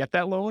longer get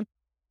that loan,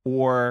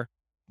 or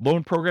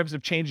loan programs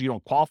have changed. You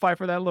don't qualify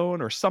for that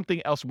loan, or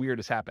something else weird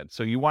has happened.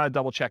 So you want to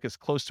double check as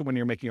close to when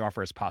you're making your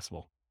offer as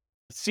possible.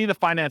 See the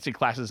financing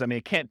classes. I mean,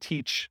 I can't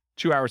teach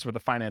 2 hours worth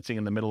of financing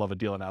in the middle of a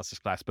deal analysis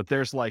class, but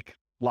there's like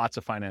lots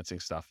of financing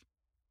stuff.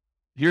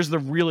 Here's the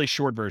really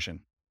short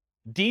version.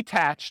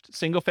 Detached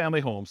single family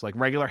homes, like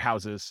regular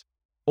houses,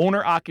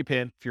 owner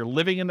occupant, if you're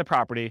living in the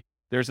property,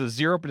 there's a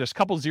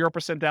couple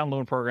 0% down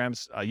loan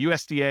programs.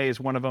 USDA is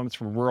one of them. It's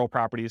for rural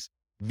properties.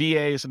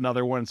 VA is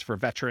another one. It's for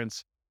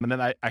veterans. And then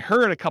I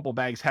heard a couple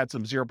banks had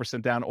some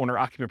 0% down owner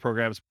occupant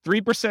programs.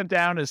 3%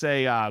 down is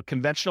a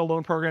conventional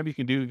loan program you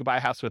can do. You can buy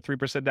a house with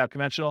 3% down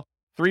conventional.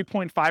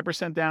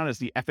 3.5% down is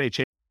the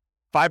FHA.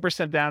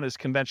 5% down is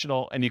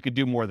conventional, and you could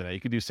do more than that. You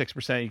could do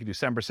 6%, you could do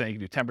 7%, you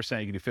could do 10%,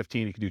 you could do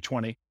 15%, you could do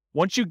 20%.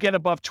 Once you get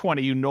above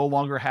 20%, you no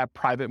longer have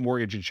private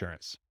mortgage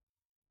insurance.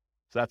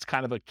 So that's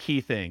kind of a key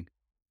thing.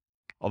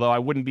 Although I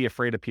wouldn't be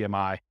afraid of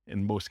PMI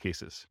in most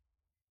cases.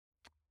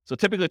 So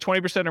typically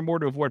 20% or more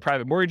to avoid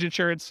private mortgage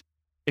insurance.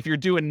 If you're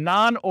doing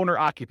non-owner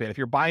occupant, if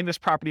you're buying this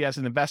property as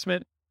an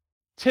investment,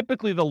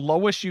 typically the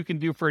lowest you can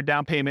do for a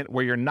down payment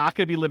where you're not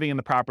going to be living in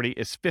the property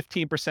is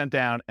 15%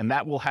 down, and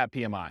that will have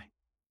PMI.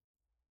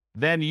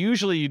 Then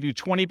usually you do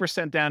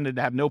 20% down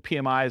to have no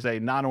PMI as a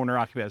non-owner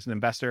occupant as an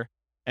investor,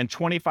 and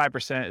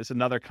 25% is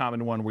another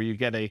common one where you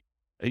get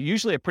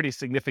usually a pretty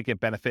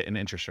significant benefit in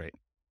interest rate.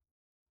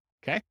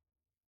 Okay?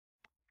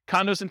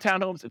 Condos and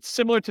townhomes, it's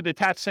similar to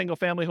detached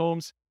single-family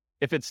homes.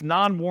 If it's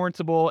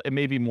non-warrantable, it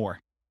may be more.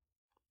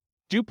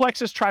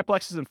 Duplexes,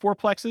 triplexes, and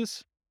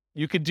fourplexes,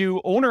 you could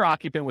do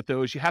owner-occupant with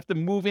those. You have to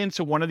move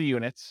into one of the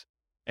units,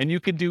 and you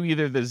could do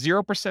either the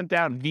 0%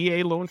 down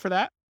VA loan for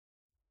that.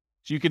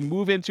 So you can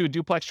move into a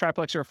duplex,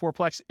 triplex, or a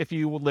fourplex if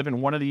you would live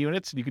in one of the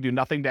units, and you can do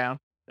nothing down.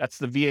 That's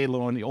the VA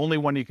loan, the only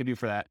one you can do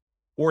for that.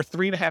 Or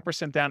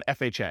 3.5% down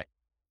FHA.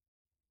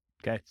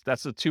 Okay, so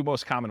that's the two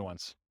most common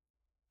ones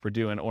for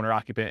doing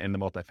owner-occupant in the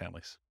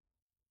multifamilies.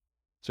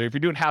 So if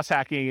you're doing house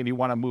hacking and you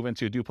want to move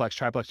into a duplex,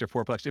 triplex, or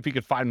fourplex, if you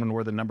could find one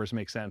where the numbers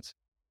make sense,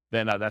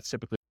 then that's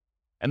typically.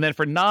 And then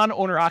for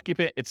non-owner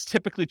occupant, it's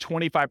typically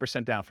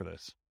 25% down for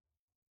this.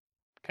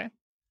 Okay.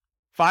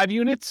 5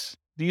 units,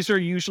 these are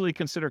usually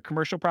considered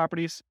commercial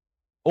properties.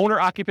 Owner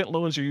occupant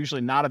loans are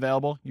usually not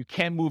available. You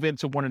can move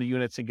into one of the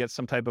units and get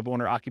some type of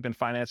owner occupant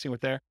financing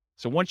with there.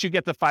 So once you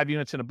get the 5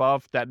 units and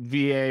above, that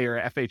VA or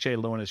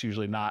FHA loan is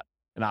usually not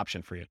an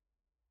option for you.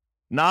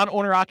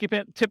 Non-owner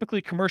occupant,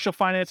 typically commercial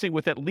financing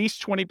with at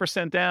least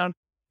 20% down.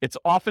 It's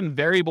often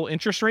variable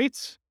interest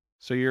rates.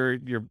 So you're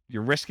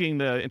risking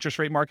the interest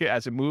rate market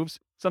as it moves.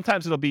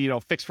 Sometimes it'll be,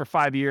 fixed for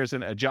 5 years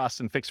and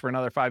adjust, and fixed for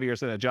another 5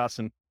 years and adjust,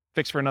 and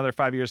fixed for another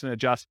 5 years and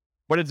adjust.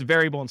 But it's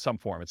variable in some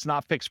form. It's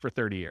not fixed for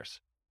 30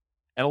 years.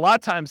 And a lot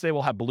of times they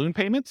will have balloon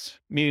payments,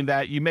 meaning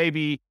that you may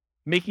be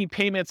making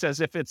payments as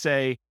if it's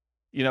a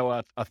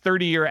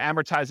 30-year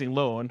amortizing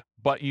loan,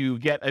 but you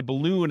get a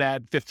balloon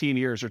at 15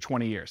 years or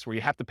 20 years where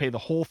you have to pay the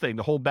whole thing,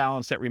 the whole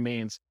balance that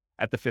remains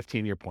at the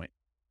 15-year point.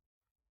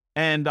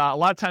 And a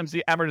lot of times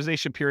the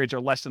amortization periods are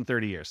less than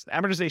 30 years. The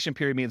amortization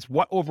period means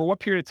over what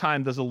period of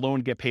time does a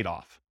loan get paid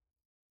off?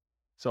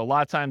 So a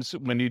lot of times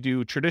when you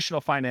do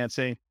traditional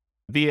financing,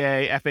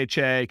 VA,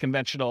 FHA,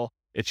 conventional,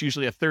 it's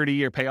usually a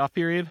 30-year payoff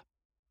period.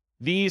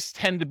 These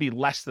tend to be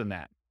less than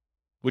that,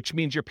 which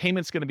means your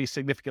payment's going to be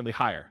significantly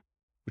higher,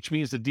 which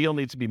means the deal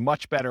needs to be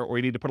much better, or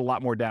you need to put a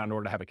lot more down in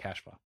order to have a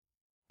cash flow.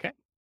 Okay.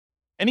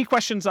 Any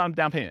questions on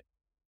down payment?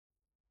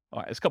 All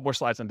right, there's a couple more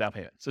slides on down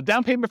payment. So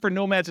down payment for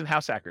nomads and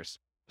house hackers.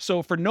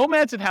 So for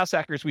nomads and house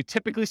hackers, we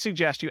typically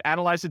suggest you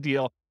analyze the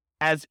deal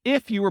as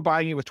if you were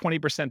buying it with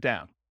 20%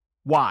 down.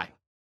 Why?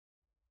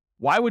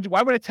 Why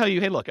would I tell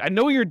you, hey, look, I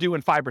know you're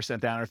doing 5%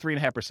 down or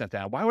 3.5%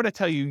 down. Why would I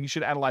tell you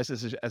should analyze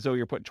this as though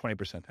you're putting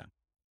 20% down?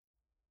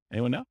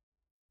 Anyone know?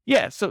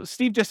 Yeah, so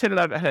Steve just hit it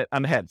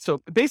on the head.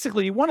 So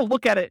basically, you want to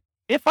look at it,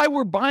 if I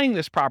were buying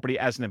this property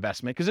as an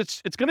investment, because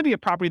it's going to be a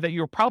property that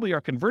you probably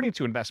are converting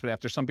to investment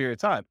after some period of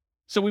time.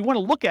 So we want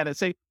to look at it and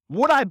say,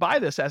 would I buy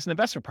this as an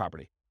investment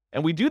property?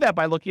 And we do that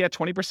by looking at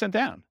 20%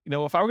 down.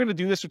 If I were going to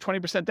do this with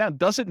 20% down,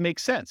 does it make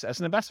sense as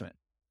an investment?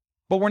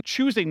 But we're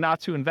choosing not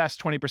to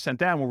invest 20%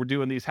 down when we're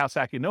doing these house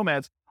hacking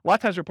nomads. A lot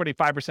of times we're putting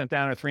 5%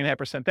 down or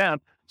 3.5%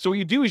 down. So what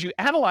you do is you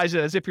analyze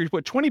it as if you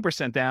put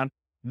 20% down.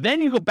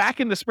 Then you go back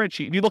in the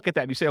spreadsheet and you look at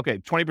that and you say, okay,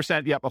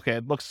 20%, yep, okay,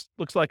 it looks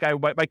like I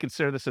might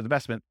consider this an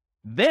investment.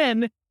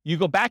 Then you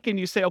go back and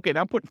you say, okay,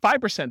 now I'm putting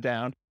 5%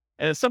 down.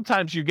 And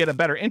sometimes you get a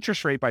better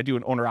interest rate by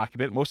doing owner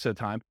occupant most of the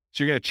time.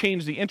 So you're going to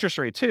change the interest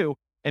rate too,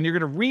 and you're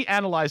going to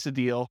reanalyze the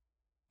deal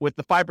with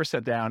the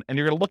 5% down, and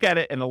you're going to look at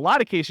it. In a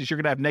lot of cases, you're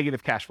going to have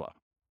negative cash flow.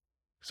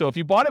 So if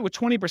you bought it with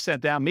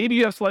 20% down, maybe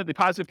you have slightly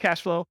positive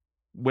cash flow.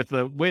 With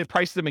the way the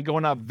prices have been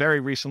going up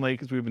very recently,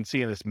 because we've been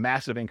seeing this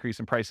massive increase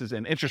in prices,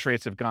 and interest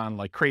rates have gone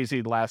like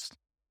crazy the last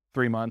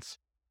 3 months.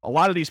 A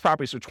lot of these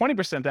properties with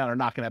 20% down are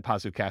not going to have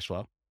positive cash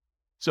flow.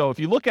 So if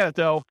you look at it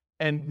though,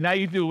 and now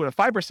you do it with a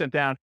 5%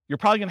 down, you're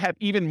probably going to have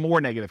even more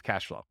negative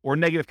cash flow, or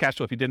negative cash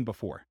flow if you didn't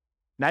before.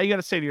 Now you got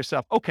to say to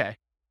yourself, okay,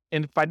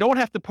 and if I don't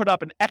have to put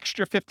up an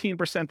extra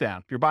 15% down,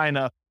 if you're buying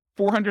a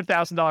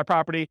 $400,000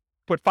 property,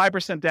 put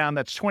 5% down,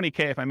 that's $20K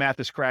if my math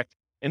is correct,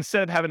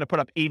 instead of having to put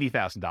up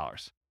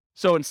 $80,000.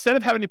 So instead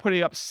of having to put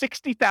up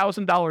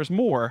 $60,000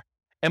 more,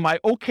 am I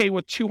okay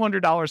with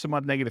 $200 a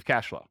month negative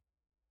cash flow?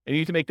 And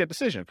you need to make that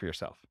decision for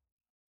yourself.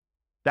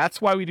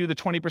 That's why we do the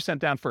 20%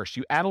 down first.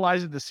 You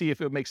analyze it to see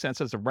if it makes sense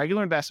as a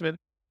regular investment.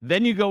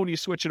 Then you go and you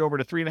switch it over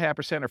to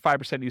 3.5% or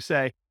 5%. And you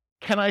say,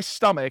 can I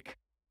stomach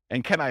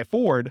and can I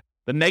afford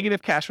the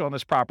negative cash flow on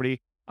this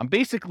property? I'm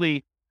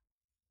basically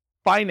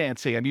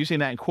financing, I'm using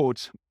that in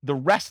quotes, the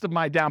rest of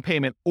my down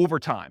payment over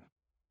time.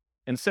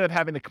 instead of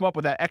having to come up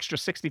with that extra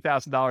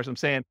 $60,000, I'm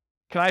saying,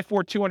 can I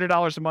afford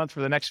 $200 a month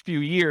for the next few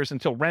years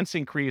until rents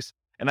increase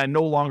and I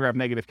no longer have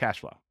negative cash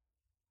flow?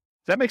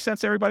 Does that make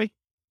sense to everybody?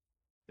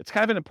 It's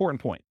kind of an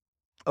important point.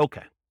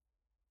 Okay.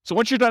 So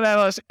once you're done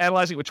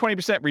analyzing with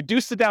 20%,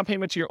 reduce the down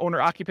payment to your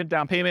owner-occupant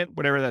down payment,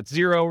 whatever that's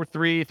 0,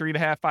 3,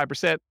 3.5%,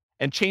 5%,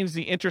 and change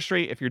the interest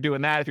rate if you're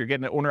doing that, if you're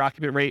getting an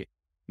owner-occupant rate.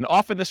 And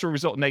often this will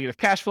result in negative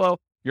cash flow.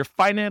 You're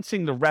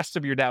financing the rest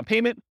of your down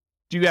payment.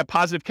 Do you have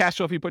positive cash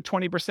flow if you put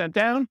 20%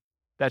 down?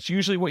 That's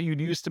usually what you'd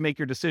use to make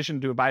your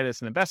decision to buy it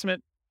as an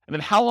investment. And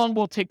then how long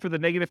will it take for the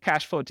negative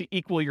cash flow to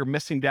equal your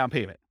missing down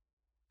payment?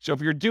 So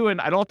if you're doing,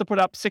 I don't have to put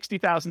up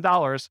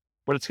 $60,000,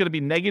 but it's going to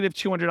be negative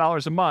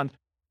 $200 a month.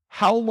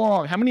 How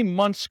many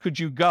months could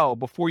you go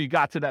before you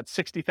got to that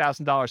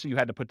 $60,000 that you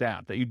had to put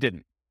down, that you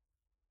didn't?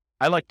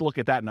 I like to look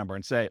at that number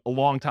and say a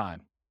long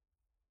time.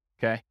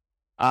 Okay.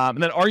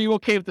 And then are you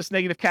okay with this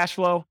negative cash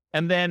flow?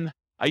 And then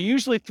I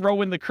usually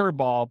throw in the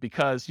curveball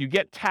because you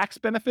get tax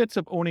benefits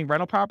of owning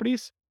rental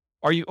properties.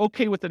 Are you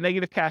okay with the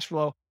negative cash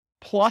flow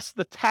plus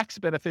the tax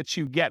benefits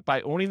you get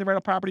by owning the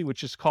rental property,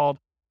 which is called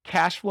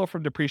cash flow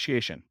from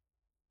depreciation?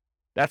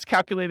 That's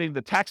calculating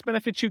the tax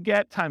benefits you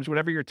get times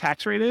whatever your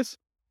tax rate is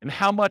and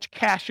how much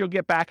cash you'll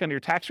get back on your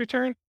tax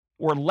return,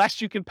 or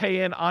less you can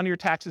pay in on your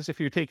taxes if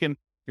you're taking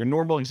your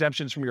normal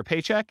exemptions from your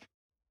paycheck.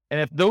 And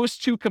if those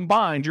two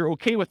combined, you're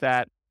okay with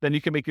that, then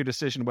you can make your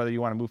decision whether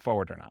you want to move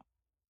forward or not.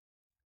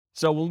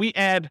 So when we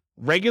add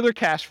regular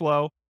cash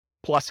flow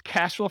plus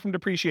cash flow from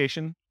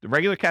depreciation, the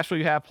regular cash flow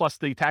you have plus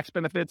the tax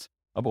benefits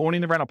of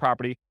owning the rental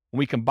property, when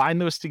we combine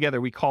those together,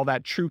 we call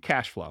that true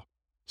cash flow.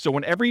 So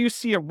whenever you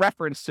see a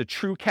reference to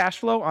true cash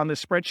flow on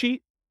this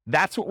spreadsheet,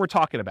 that's what we're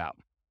talking about.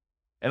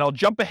 And I'll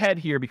jump ahead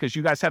here because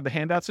you guys have the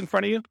handouts in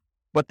front of you.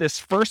 But this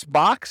first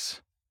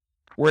box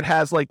where it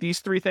has like these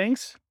three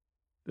things,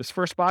 this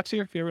first box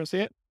here, if you ever want to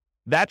see it,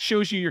 that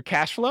shows you your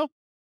cash flow.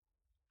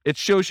 It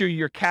shows you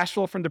your cash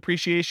flow from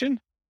depreciation.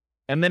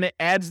 And then it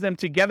adds them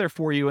together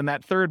for you in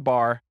that third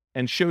bar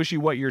and shows you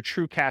what your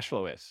true cash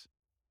flow is.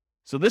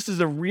 So this is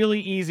a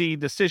really easy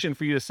decision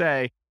for you to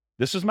say,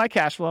 this is my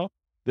cash flow.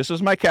 This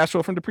is my cash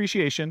flow from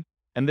depreciation.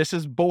 And this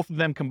is both of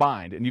them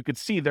combined. And you could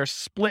see they're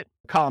split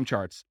column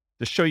charts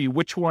to show you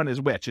which one is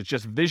which. It's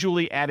just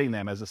visually adding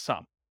them as a sum.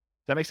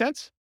 Does that make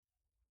sense?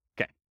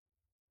 Okay.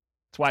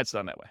 That's why it's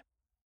done that way.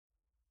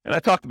 And I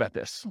talked about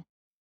this.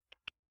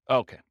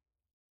 Okay.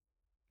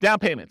 Down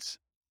payments.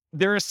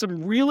 There are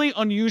some really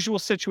unusual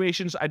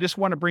situations. I just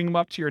want to bring them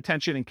up to your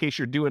attention in case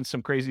you're doing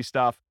some crazy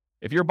stuff.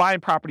 If you're buying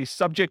property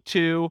subject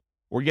to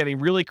or getting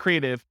really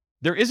creative,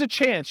 there is a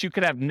chance you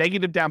could have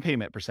negative down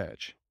payment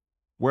percentage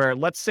where,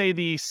 let's say,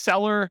 the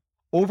seller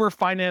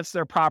overfinanced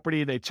their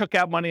property. They took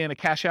out money in a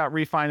cash out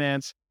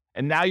refinance.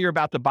 And now you're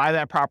about to buy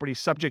that property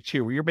subject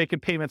to where you're making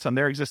payments on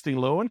their existing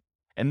loan.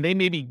 And they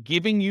may be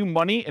giving you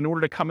money in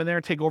order to come in there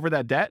and take over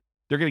that debt.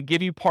 They're going to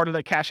give you part of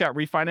the cash out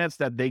refinance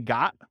that they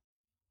got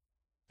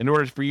in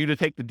order for you to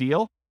take the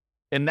deal.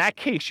 In that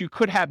case, you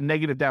could have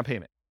negative down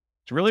payment.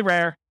 It's really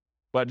rare,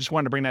 but I just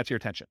wanted to bring that to your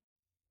attention.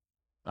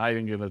 I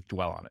didn't going to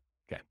dwell on it.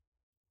 Okay.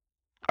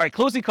 All right,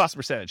 closing cost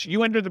percentage.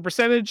 You enter the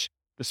percentage.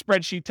 The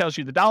spreadsheet tells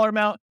you the dollar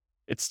amount.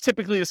 It's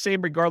typically the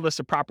same regardless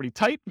of property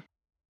type,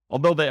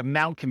 although the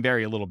amount can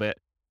vary a little bit.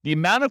 The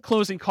amount of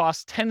closing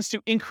costs tends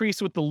to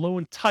increase with the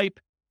loan type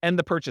and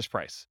the purchase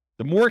price.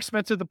 The more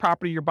expensive the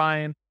property you're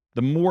buying,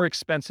 the more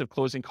expensive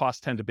closing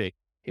costs tend to be.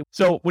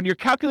 So when you're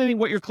calculating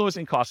what your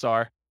closing costs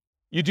are,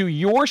 you do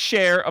your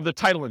share of the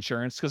title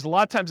insurance, because a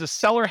lot of times the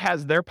seller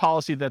has their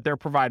policy that they're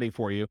providing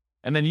for you,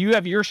 and then you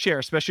have your share,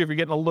 especially if you're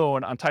getting a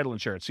loan on title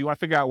insurance. So you want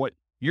to figure out what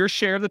your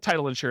share of the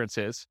title insurance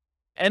is,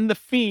 and the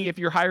fee if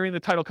you're hiring the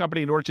title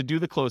company in order to do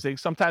the closing.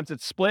 Sometimes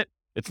it's split.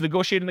 It's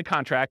negotiated in the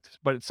contract,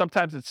 but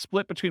sometimes it's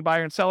split between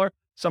buyer and seller.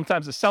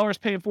 Sometimes the seller's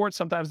paying for it.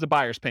 Sometimes the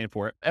buyer's paying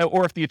for it,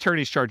 or if the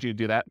attorneys charge you to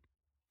do that.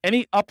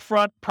 Any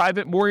upfront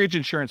private mortgage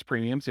insurance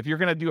premiums, if you're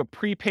going to do a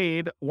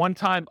prepaid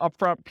one-time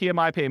upfront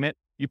PMI payment,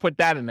 you put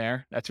that in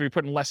there. That's where you're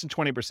putting less than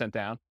 20%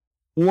 down.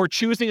 Or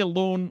choosing a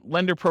loan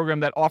lender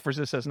program that offers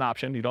this as an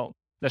option. You don't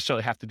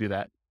necessarily have to do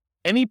that.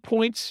 Any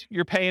points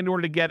you're paying in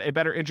order to get a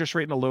better interest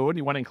rate in a loan,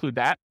 you want to include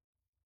that.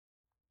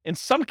 In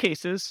some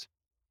cases,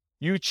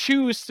 you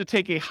choose to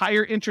take a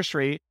higher interest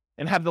rate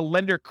and have the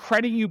lender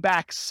credit you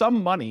back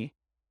some money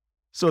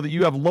so that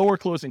you have lower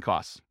closing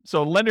costs.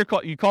 So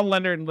you call the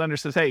lender and the lender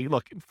says, hey,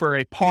 look, for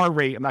a par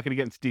rate, I'm not going to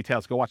get into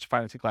details, go watch the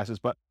financing classes,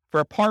 but for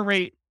a par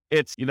rate,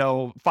 it's,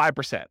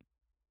 5%.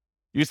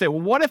 You say, well,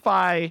 what if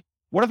I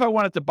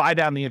wanted to buy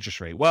down the interest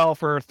rate? Well,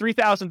 for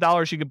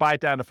 $3,000, you could buy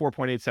it down to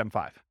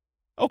 4.875.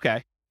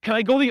 Okay. Can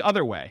I go the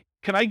other way?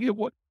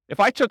 If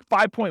I took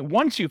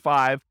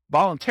 5.125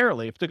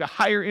 voluntarily, if I took a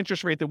higher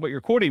interest rate than what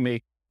you're quoting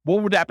me,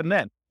 what would happen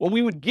then? Well,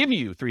 we would give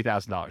you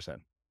 $3,000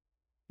 then.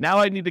 Now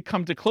I need to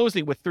come to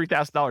closing with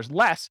 $3,000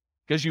 less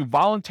because you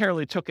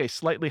voluntarily took a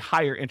slightly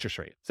higher interest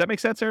rate. Does that make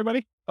sense,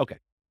 everybody? Okay.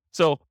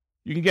 So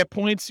you can get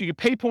points, you can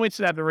pay points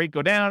to have the rate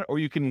go down, or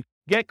you can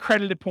get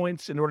credited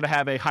points in order to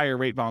have a higher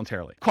rate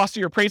voluntarily. Cost of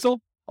your appraisal.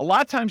 A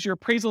lot of times your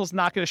appraisal is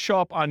not going to show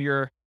up on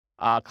your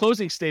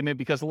closing statement,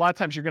 because a lot of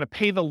times you're going to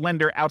pay the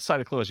lender outside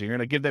of closing. You're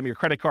going to give them your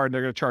credit card and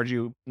they're going to charge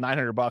you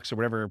 $900 or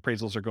whatever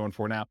appraisals are going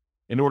for now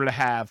in order to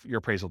have your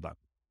appraisal done.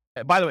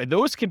 By the way,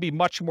 those can be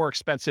much more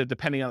expensive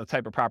depending on the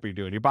type of property you're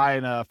doing. You're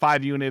buying a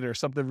 5-unit or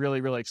something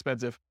really, really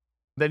expensive,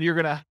 then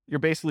you're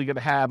basically going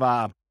to have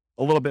a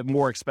little bit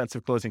more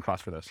expensive closing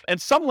costs for those.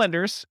 And some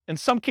lenders, in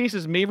some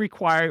cases, may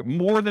require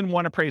more than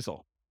one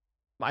appraisal.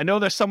 I know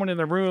there's someone in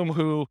the room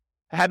who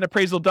had an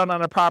appraisal done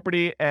on a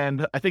property,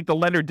 and I think the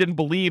lender didn't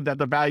believe that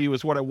the value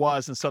was what it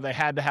was, and so they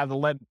had to have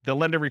the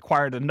lender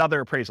required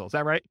another appraisal. Is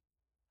that right?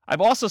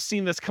 I've also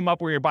seen this come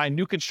up where you're buying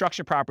new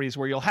construction properties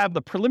where you'll have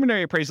the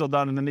preliminary appraisal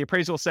done, and then the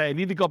appraisal will say, I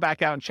need to go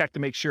back out and check to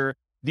make sure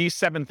these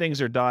 7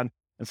 things are done.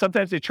 And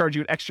sometimes they charge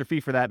you an extra fee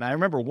for that. And I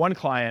remember one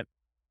client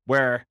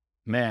where,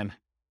 man,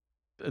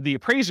 the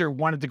appraiser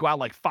wanted to go out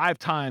like 5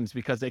 times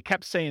because they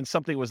kept saying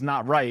something was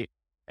not right.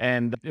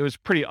 And it was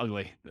pretty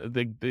ugly.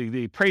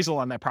 The appraisal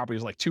on that property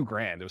was like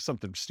 $2,000. It was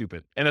something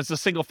stupid. And it's a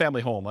single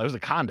family home. It was a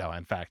condo,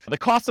 in fact. The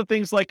cost of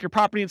things like your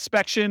property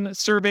inspection,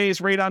 surveys,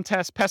 radon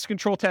tests, pest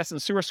control tests,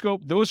 and sewer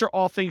scope, those are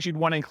all things you'd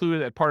want to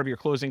include as part of your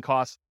closing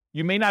costs.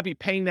 You may not be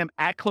paying them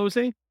at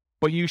closing,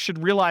 but you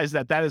should realize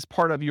that that is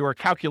part of your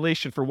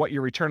calculation for what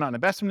your return on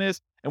investment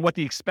is and what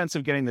the expense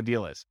of getting the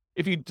deal is.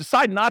 If you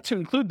decide not to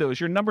include those,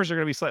 your numbers are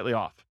going to be slightly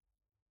off,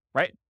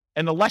 right?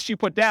 And the less you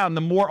put down,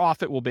 the more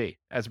off it will be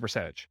as a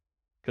percentage.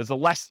 Because the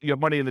less you have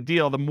money in the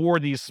deal, the more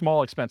these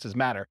small expenses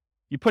matter.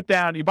 You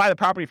buy the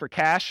property for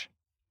cash,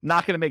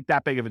 not going to make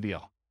that big of a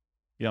deal.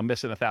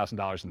 Missing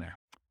 $1,000 in there.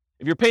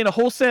 If you're paying a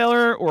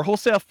wholesaler or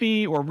wholesale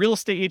fee or real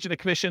estate agent a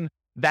commission,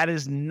 that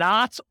is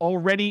not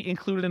already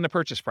included in the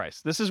purchase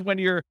price. This is when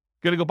you're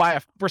going to go buy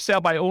a for sale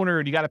by owner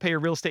and you got to pay your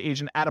real estate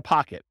agent out of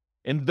pocket.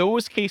 In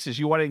those cases,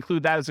 you want to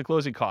include that as a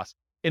closing cost.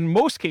 In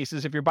most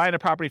cases, if you're buying a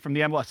property from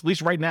the MLS, at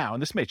least right now,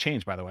 and this may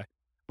change, by the way,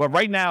 but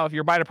right now, if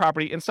you're buying a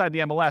property inside the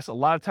MLS, a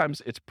lot of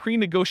times it's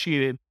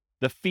pre-negotiated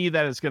the fee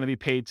that is going to be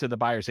paid to the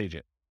buyer's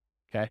agent,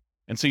 okay?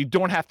 And so you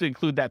don't have to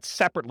include that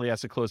separately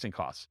as a closing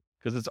cost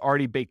because it's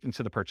already baked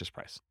into the purchase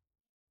price.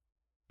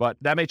 But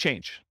that may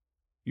change.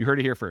 You heard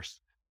it here first.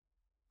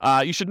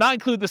 You should not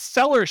include the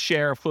seller's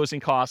share of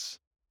closing costs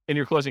in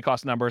your closing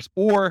cost numbers,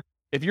 or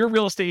if your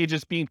real estate agent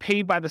is being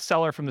paid by the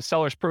seller from the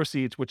seller's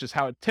proceeds, which is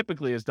how it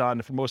typically is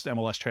done for most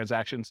MLS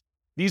transactions,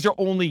 these are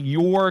only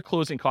your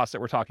closing costs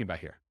that we're talking about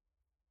here.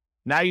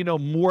 Now you know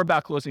more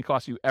about closing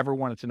costs you ever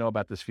wanted to know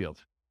about this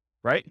field,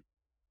 right?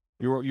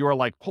 You were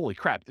like, holy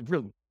crap,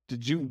 really,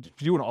 did you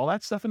doing all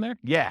that stuff in there?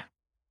 Yeah.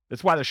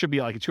 That's why there should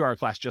be like a 2-hour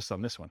class just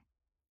on this one.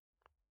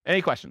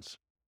 Any questions?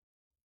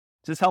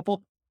 Is this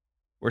helpful?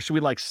 Or should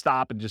we like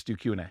stop and just do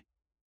Q&A?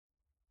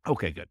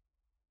 Okay, good.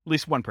 At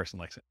least one person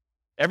likes it.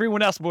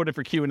 Everyone else voted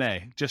for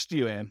Q&A. Just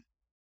you, Ann.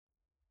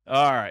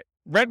 All right.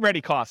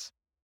 Rent-ready costs.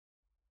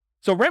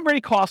 So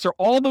rent-ready costs are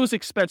all those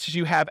expenses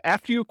you have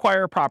after you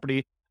acquire a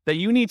property that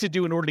you need to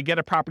do in order to get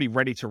a property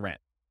ready to rent.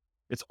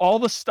 It's all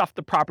the stuff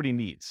the property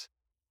needs.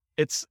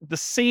 It's the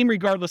same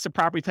regardless of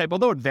property type,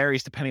 although it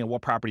varies depending on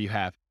what property you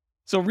have.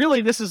 So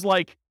really, this is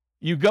like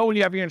you go and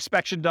you have your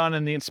inspection done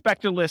and the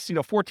inspector lists,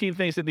 14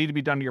 things that need to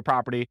be done to your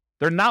property.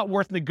 They're not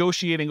worth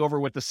negotiating over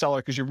with the seller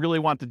because you really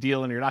want the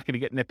deal and you're not going to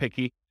get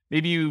nitpicky.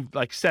 Maybe you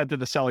said to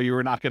the seller you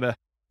were not going to,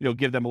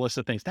 give them a list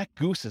of things. That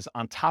goose is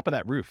on top of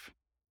that roof.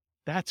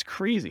 That's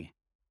crazy.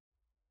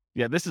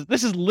 Yeah, this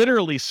is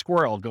literally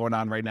squirrel going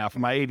on right now for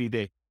my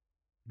ADD.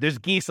 There's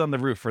geese on the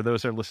roof for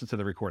those that listen to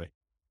the recording.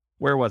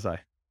 Where was I?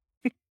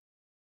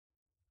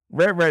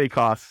 Rent-ready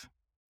costs.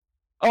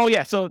 Oh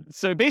yeah, so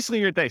basically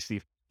you're thanks,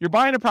 Steve. You're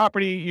buying a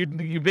property,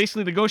 you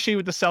basically negotiate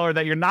with the seller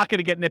that you're not going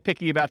to get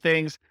nitpicky about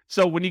things.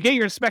 So when you get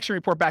your inspection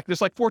report back,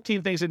 there's like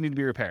 14 things that need to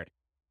be repaired.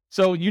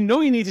 So you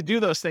need to do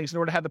those things in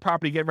order to have the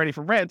property get ready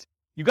for rent.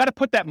 You got to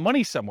put that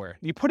money somewhere.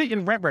 You put it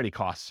in rent-ready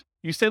costs.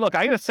 You say, look,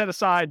 I got to set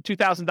aside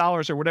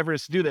 $2,000 or whatever it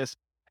is to do this.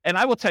 And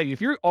I will tell you,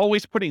 if you're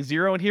always putting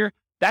zero in here,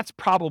 that's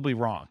probably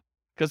wrong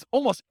because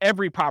almost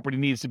every property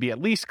needs to be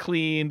at least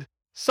cleaned.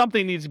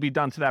 Something needs to be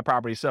done to that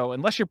property. So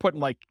unless you're putting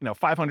 $500 or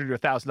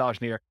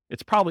 $1,000 in here,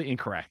 it's probably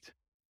incorrect.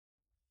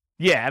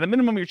 Yeah, at a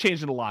minimum, you're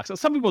changing the lock. So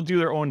some people do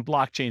their own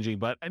block changing,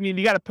 but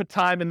you got to put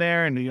time in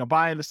there and,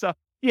 buying the stuff.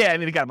 Yeah,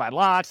 you got to buy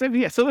locks.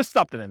 Yeah, so there's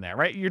something in there,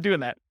 right? You're doing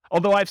that.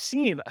 Although I've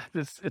seen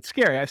this, it's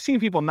scary. I've seen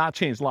people not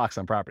change locks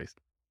on properties.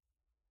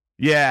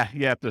 Yeah,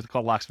 you have to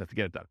call locksmith to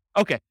get it done.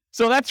 Okay,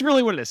 so that's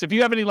really what it is. If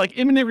you have any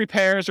imminent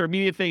repairs or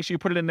immediate things, you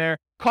put it in there.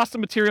 Cost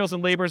of materials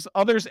and labors,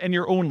 others, and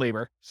your own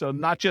labor. So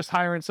not just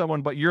hiring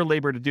someone, but your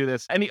labor to do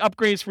this. Any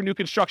upgrades for new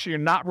construction you're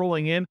not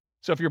rolling in.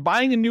 So if you're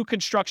buying a new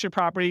construction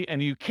property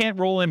and you can't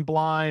roll in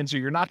blinds or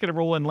you're not going to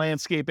roll in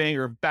landscaping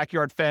or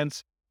backyard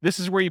fence, this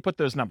is where you put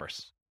those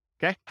numbers.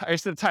 Okay, I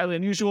said it's highly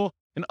unusual.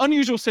 An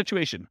unusual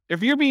situation.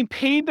 If you're being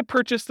paid to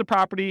purchase the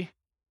property,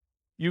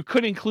 you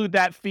could include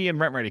that fee in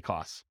rent-ready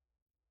costs.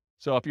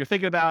 So if you're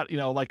thinking about,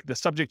 like the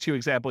subject to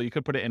example, you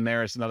could put it in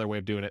there as another way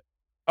of doing it.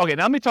 Okay,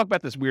 now let me talk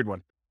about this weird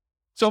one.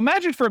 So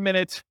imagine for a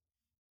minute,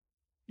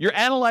 you're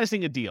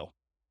analyzing a deal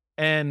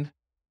and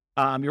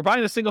you're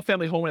buying a single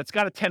family home and it's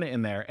got a tenant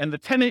in there. And the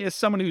tenant is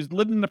someone who's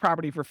lived in the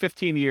property for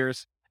 15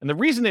 years And the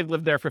reason they've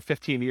lived there for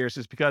 15 years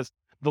is because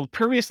the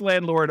previous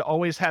landlord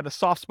always had a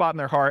soft spot in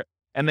their heart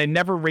and they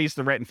never raised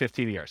the rent in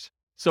 15 years.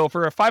 So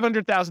for a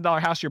 $500,000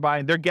 house you're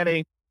buying,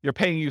 you're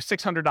paying you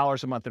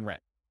 $600 a month in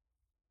rent.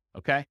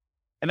 Okay.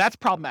 And that's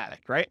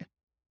problematic, right?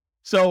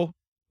 So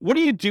what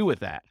do you do with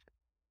that?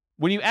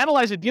 When you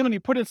analyze a deal and you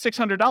put in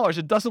 $600,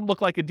 it doesn't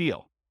look like a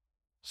deal.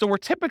 So we're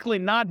typically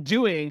not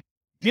doing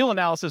deal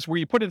analysis where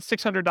you put in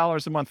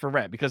 $600 a month for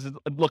rent because it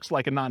looks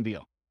like a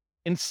non-deal.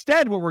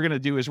 Instead, what we're going to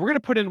do is we're going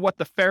to put in what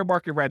the fair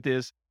market rent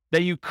is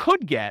that you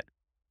could get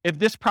if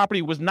this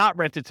property was not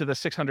rented to the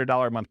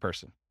 $600 a month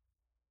person.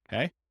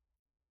 Okay.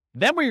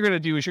 Then what you're going to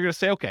do is you're going to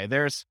say, okay,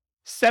 there's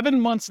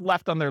 7 months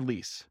left on their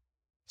lease.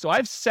 So I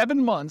have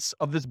 7 months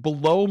of this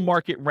below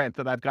market rent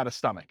that I've got to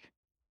stomach.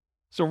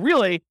 So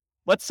really,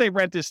 let's say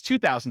rent is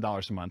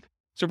 $2,000 a month.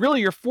 So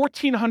really you're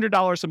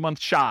 $1,400 a month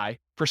shy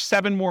for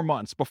 7 more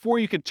months before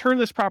you can turn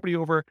this property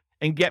over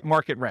and get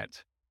market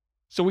rent.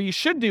 So what you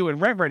should do in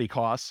rent ready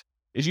costs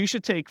is you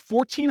should take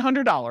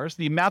 $1,400,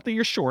 the amount that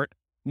you're short,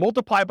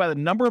 multiply by the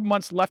number of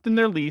months left in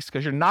their lease,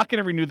 because you're not going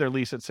to renew their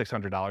lease at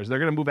 $600. They're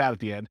going to move out at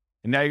the end.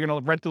 And now you're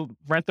going to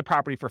rent the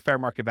property for fair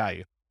market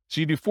value. So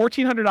you do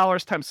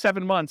 $1,400 times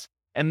 7 months,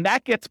 and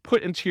that gets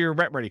put into your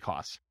rent ready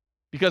costs.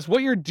 Because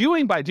what you're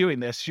doing by doing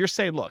this, you're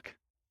saying, look,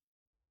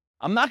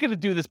 I'm not going to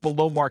do this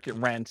below market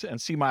rent and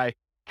see my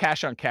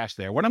cash on cash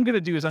there. What I'm going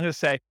to do is I'm going to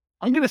say,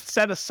 I'm going to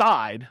set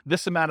aside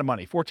this amount of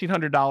money,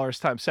 $1,400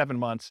 times 7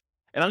 months,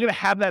 and I'm going to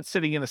have that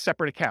sitting in a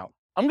separate account.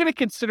 I'm going to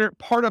consider it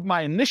part of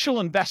my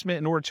initial investment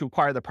in order to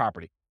acquire the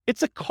property.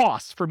 It's a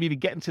cost for me to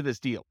get into this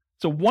deal.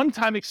 It's a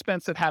one-time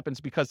expense that happens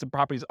because the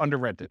property is under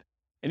rented.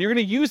 And you're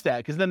going to use that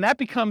because then that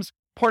becomes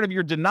part of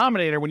your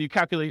denominator when you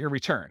calculate your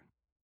return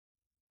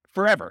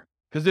forever,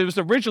 because it was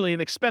originally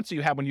an expense that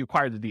you had when you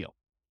acquired the deal.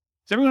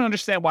 Does everyone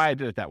understand why I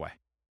did it that way?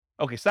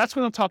 Okay, so that's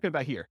what I'm talking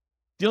about here.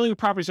 Dealing with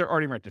properties that are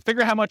already rented.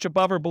 Figure out how much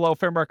above or below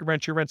fair market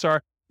rent your rents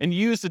are and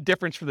use the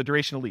difference for the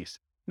duration of lease.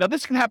 Now,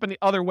 this can happen the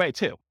other way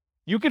too.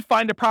 You could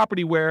find a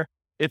property where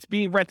it's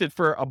being rented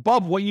for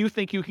above what you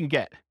think you can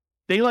get.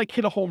 They like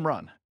hit a home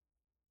run.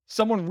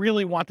 Someone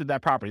really wanted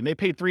that property and they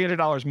paid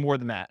 $300 more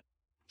than that.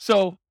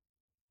 So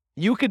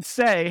you could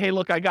say, hey,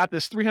 look, I got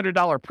this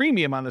 $300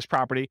 premium on this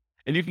property,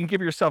 and you can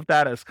give yourself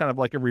that as kind of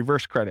like a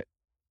reverse credit.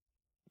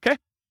 Okay.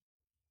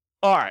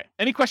 All right.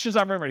 Any questions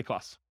on rent ready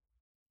costs?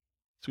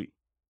 Sweet.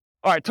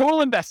 All right.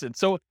 Total invested.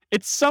 So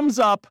it sums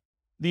up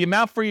the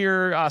amount for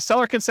your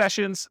seller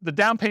concessions, the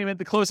down payment,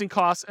 the closing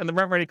costs, and the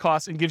rent ready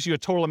costs, and gives you a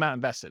total amount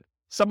invested.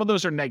 Some of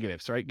those are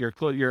negatives, right?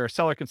 Your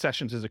seller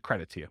concessions is a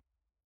credit to you.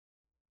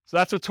 So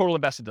that's what total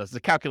invested does. It's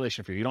a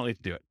calculation for you. You don't need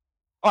to do it.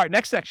 All right,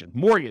 next section,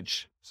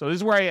 mortgage. So this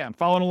is where I am.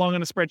 Following along on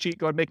the spreadsheet.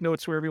 Go ahead and make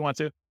notes wherever you want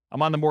to.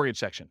 I'm on the mortgage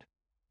section.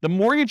 The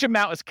mortgage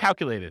amount is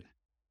calculated.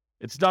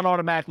 It's done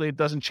automatically. It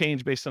doesn't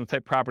change based on the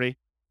type of property.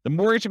 The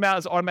mortgage amount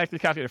is automatically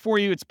calculated for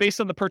you. It's based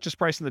on the purchase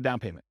price and the down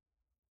payment.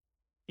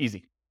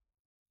 Easy.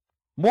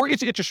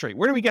 Mortgage interest rate.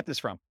 Where do we get this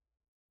from?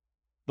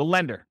 The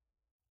lender.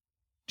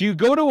 Do you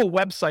go to a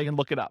website and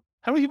look it up?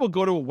 How many people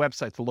go to a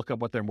website to look up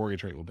what their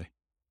mortgage rate will be?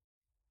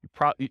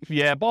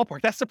 Yeah,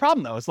 ballpark. That's the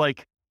problem, though. It's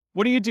like,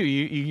 what do?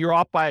 You're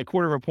off by a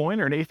quarter of a point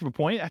or an eighth of a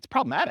point. That's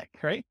problematic,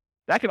 right?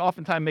 That can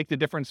oftentimes make the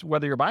difference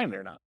whether you're buying it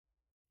or not.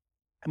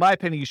 In my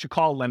opinion, you should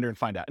call a lender and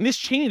find out. And this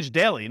changes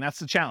daily, and that's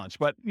the challenge.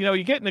 But,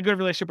 you get in a good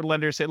relationship with a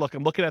lender, say, look,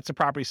 I'm looking at some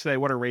properties today.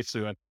 What are rates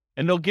doing?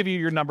 And they'll give you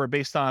your number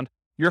based on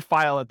your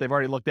file that they've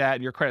already looked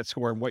at, your credit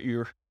score, and what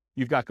you've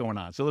got going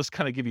on. So let's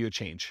kind of give you a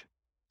change.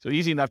 So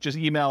easy enough, just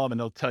email them and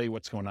they'll tell you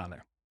what's going on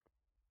there.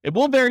 It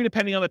will vary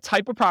depending on the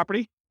type of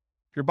property.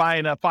 If you're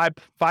buying a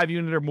five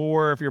unit or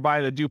more, if you're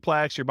buying a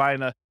duplex, you're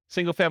buying a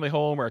single family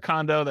home or a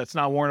condo that's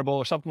not warrantable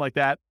or something like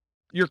that.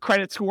 Your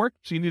credit score,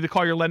 so you need to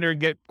call your lender and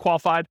get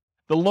qualified.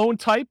 The loan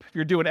type, if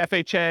you're doing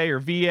FHA or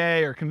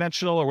VA or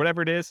conventional or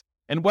whatever it is,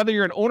 and whether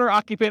you're an owner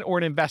occupant or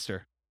an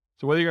investor.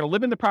 So whether you're going to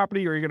live in the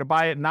property or you're going to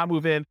buy it and not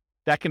move in,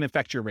 that can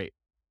affect your rate.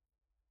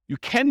 You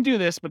can do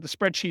this, but the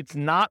spreadsheet's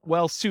not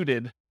well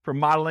suited for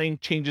modeling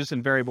changes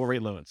in variable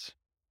rate loans.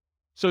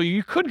 So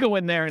you could go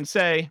in there and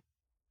say,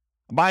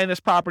 I'm buying this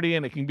property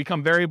and it can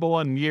become variable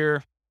in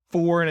year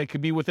 4 and it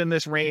could be within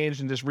this range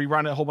and just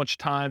rerun it a whole bunch of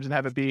times and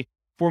have it be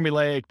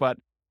formulaic, but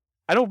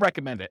I don't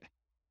recommend it.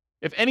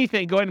 If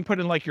anything, go ahead and put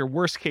in like your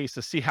worst case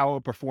to see how it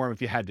would perform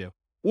if you had to.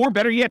 Or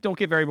better yet, don't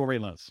get variable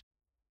rate loans.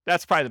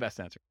 That's probably the best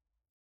answer.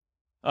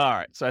 All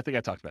right, so I think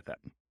I talked about that.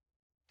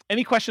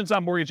 Any questions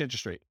on mortgage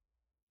interest rate?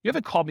 You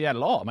haven't called me out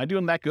at all. Am I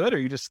doing that good or are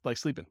you just like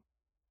sleeping?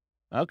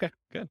 Okay,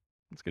 good.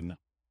 That's good enough.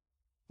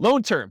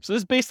 Loan term. So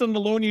this is based on the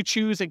loan you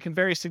choose and can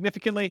vary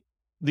significantly.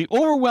 The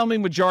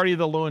overwhelming majority of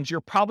the loans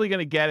you're probably going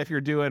to get if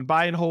you're doing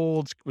buy and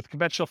holds with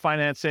conventional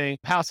financing,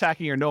 house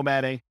hacking or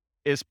nomading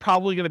is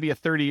probably going to be a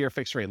 30-year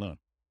fixed rate loan.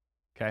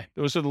 Okay.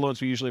 Those are the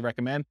loans we usually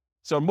recommend.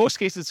 So in most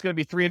cases, it's going to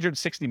be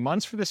 360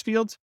 months for this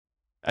field.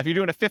 If you're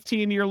doing a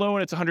 15-year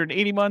loan, it's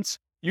 180 months.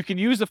 You can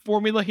use the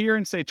formula here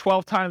and say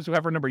 12 times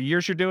whatever number of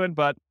years you're doing,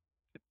 but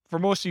for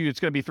most of you, it's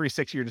going to be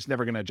 360. You're just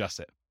never going to adjust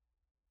it.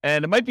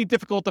 And it might be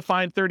difficult to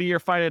find 30-year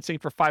financing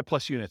for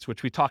 5+ units,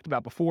 which we talked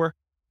about before.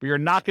 but you're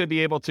not going to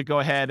be able to go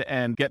ahead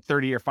and get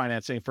 30-year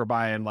financing for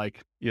buying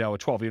like, a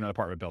 12-unit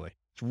apartment building.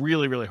 It's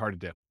really, really hard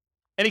to do.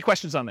 Any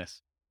questions on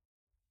this?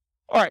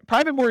 All right,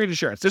 private mortgage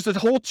insurance. There's a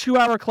whole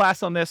 2-hour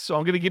class on this, so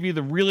I'm going to give you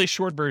the really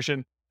short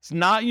version. It's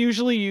not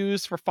usually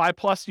used for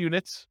 5+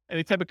 units,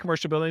 any type of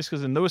commercial buildings,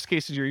 because in those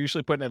cases, you're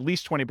usually putting at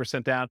least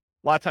 20% down.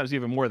 A lot of times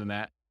even more than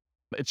that.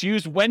 It's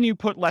used when you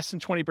put less than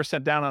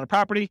 20% down on a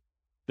property.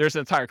 There's an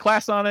entire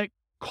class on it.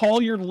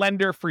 Call your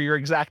lender for your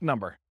exact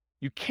number.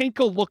 You can't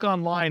go look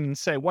online and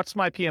say, what's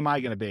my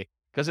PMI going to be?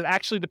 Because it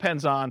actually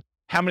depends on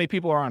how many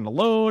people are on the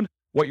loan,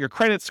 what your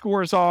credit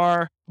scores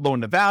are,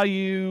 loan to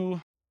value,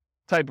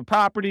 type of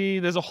property.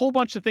 There's a whole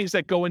bunch of things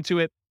that go into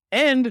it,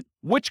 and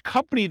which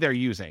company they're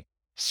using.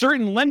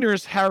 Certain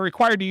lenders are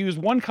required to use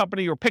one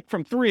company or pick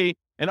from 3,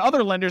 and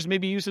other lenders may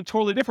be using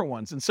totally different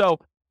ones. And so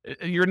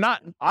you're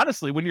not,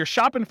 honestly, when you're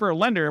shopping for a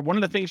lender, one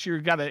of the things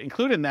you've got to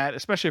include in that,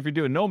 especially if you're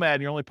doing Nomad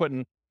and you're only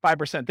putting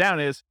 5% down,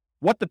 is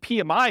what the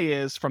PMI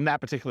is from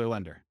that particular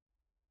lender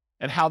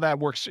and how that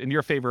works in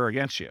your favor or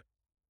against you.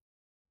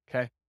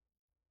 Okay.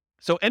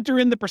 So enter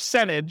in the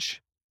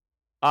percentage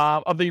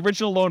of the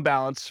original loan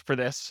balance for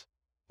this,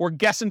 or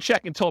guess and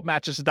check until it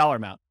matches the dollar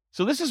amount.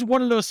 So this is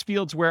one of those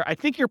fields where I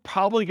think you're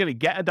probably going to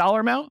get a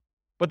dollar amount,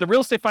 but the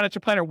real estate financial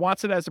planner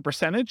wants it as a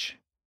percentage,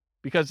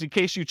 because in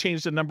case you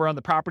change the number on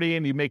the property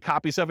and you make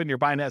copies of it and you're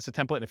buying it as a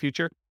template in the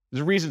future,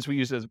 there's reasons we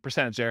use it as a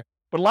percentage there.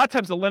 But a lot of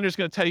times the lender's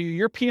going to tell you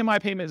your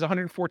PMI payment is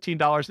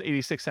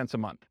 $114.86 a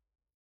month.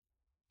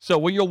 So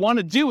what you'll want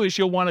to do is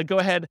you'll want to go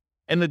ahead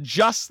and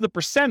adjust the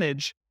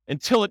percentage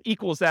until it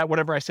equals that,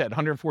 whatever I said,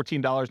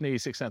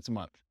 $114.86 a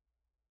month.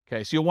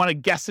 Okay, so you'll want to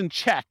guess and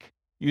check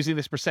using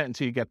this percent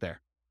until you get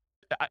there.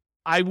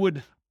 I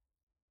would,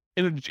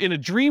 in a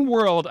dream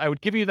world, I would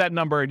give you that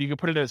number and you can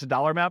put it as a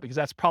dollar amount, because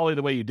that's probably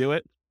the way you do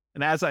it.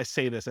 And as I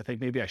say this, I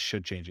think maybe I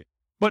should change it.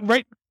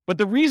 But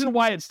the reason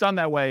why it's done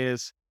that way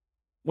is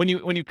when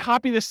you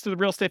copy this to the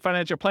real estate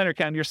financial planner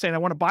account, you're saying, I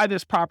want to buy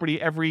this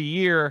property every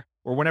year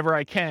or whenever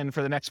I can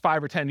for the next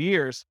 5 or 10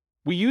 years.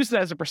 We use it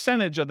as a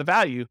percentage of the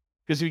value,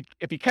 because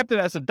if you kept it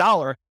as a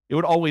dollar, it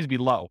would always be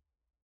low.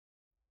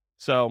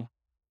 So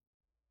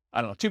I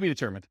don't know, to be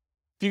determined.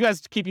 If you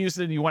guys keep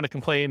using it and you want to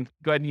complain,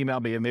 go ahead and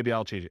email me and maybe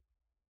I'll change it.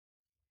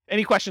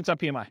 Any questions on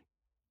PMI?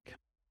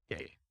 Yeah.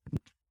 You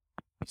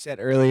said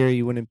earlier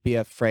you wouldn't be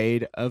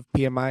afraid of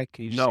PMI.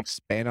 Can you just No.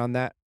 expand on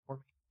that for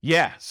me?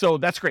 Yeah, so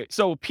that's great.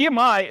 So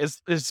PMI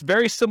is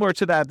very similar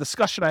to that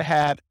discussion I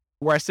had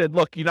where I said,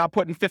 look, you're not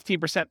putting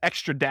 15%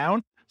 extra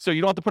down, so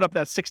you don't have to put up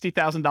that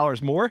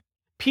 $60,000 more.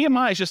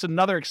 PMI is just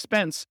another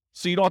expense,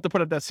 so you don't have to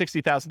put up that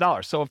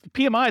 $60,000. So if the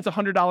PMI is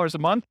 $100 a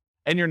month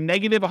and you're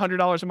negative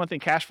 $100 a month in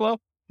cash flow,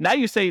 now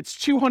you say it's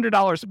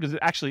 $200 because it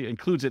actually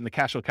includes it in the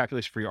cash flow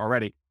calculation for you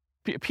already.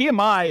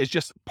 PMI is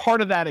just part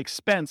of that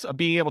expense of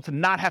being able to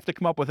not have to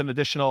come up with an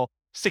additional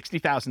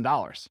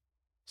 $60,000.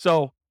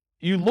 So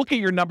you look at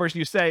your numbers and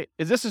you say,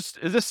 is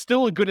this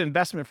still a good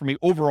investment for me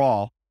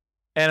overall?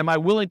 And am I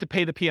willing to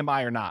pay the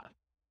PMI or not?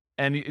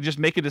 And you just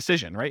make a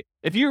decision, right?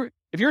 If you're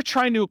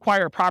trying to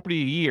acquire a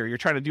property a year, you're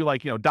trying to do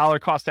like, dollar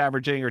cost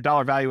averaging or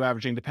dollar value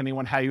averaging, depending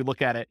on how you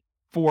look at it,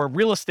 for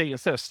real estate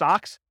instead of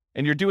stocks,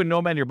 and you're doing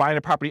Nomad, you're buying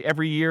a property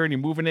every year and you're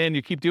moving in,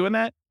 you keep doing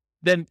that,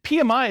 then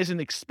PMI is an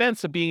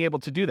expense of being able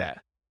to do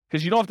that,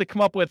 because you don't have to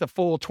come up with a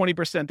full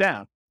 20%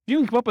 down. If you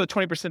can come up with a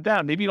 20%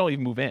 down, maybe you don't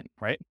even move in,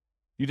 right?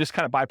 You just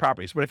kind of buy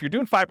properties. But if you're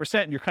doing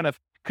 5% and you're kind of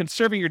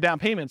conserving your down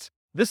payments,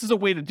 this is a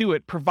way to do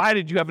it,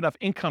 provided you have enough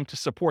income to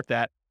support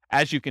that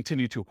as you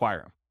continue to acquire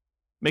them.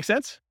 Make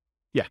sense?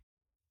 Yeah.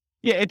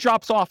 Yeah, it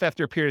drops off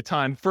after a period of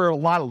time for a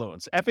lot of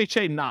loans.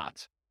 FHA,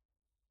 not.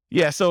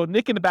 Yeah, so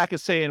Nick in the back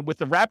is saying, with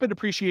the rapid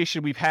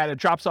appreciation we've had, it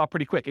drops off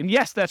pretty quick. And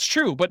yes, that's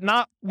true, but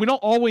we don't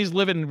always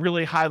live in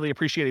really highly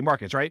appreciating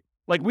markets, right?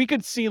 Like we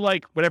could see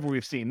like whatever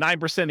we've seen,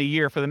 9% a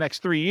year for the next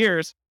 3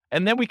 years,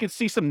 and then we could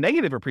see some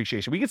negative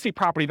appreciation. We could see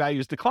property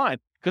values decline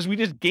because we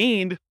just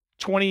gained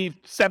 27%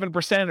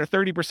 or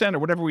 30% or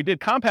whatever we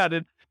did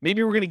compounded.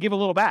 Maybe we're going to give a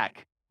little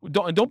back.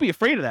 Don't be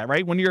afraid of that,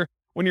 right? When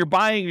you're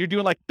buying, you're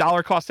doing like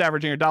dollar cost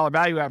averaging or dollar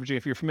value averaging.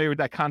 If you're familiar with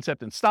that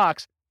concept in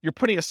stocks, you're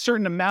putting a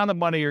certain amount of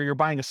money or you're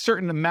buying a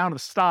certain amount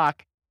of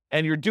stock,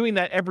 and you're doing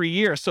that every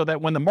year so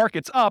that when the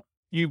market's up,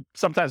 you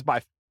sometimes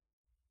buy.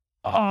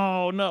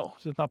 Oh no,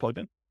 it's not plugged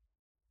in.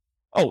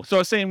 Oh, so I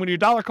was saying when you're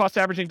dollar cost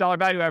averaging, dollar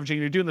value averaging,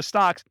 you're doing the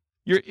stocks,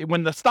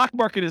 when the stock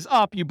market is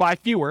up, you buy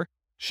fewer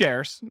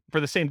shares for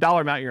the same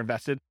dollar amount you're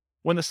invested.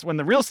 When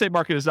the real estate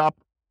market is up,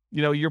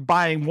 you're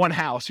buying one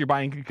house, you're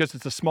buying because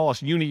it's the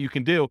smallest unit you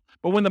can do.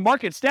 But when the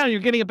market's down, you're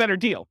getting a better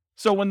deal.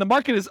 So when the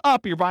market is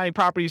up, you're buying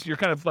properties, you're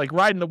kind of like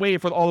riding the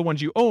wave for all the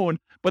ones you own,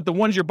 but the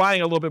ones you're buying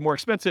are a little bit more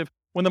expensive.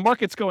 When the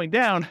market's going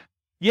down,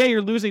 yeah,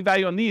 you're losing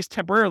value on these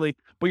temporarily,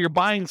 but you're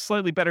buying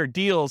slightly better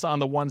deals on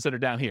the ones that are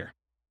down here.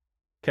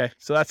 Okay,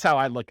 so that's how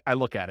I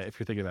look at it, if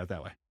you're thinking about it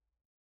that way.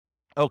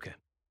 Okay.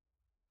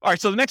 All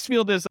right, so the next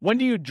field is, when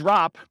do you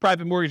drop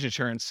private mortgage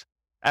insurance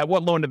at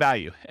what loan to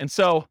value? And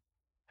so,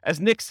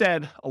 as Nick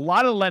said, a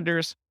lot of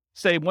lenders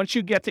say once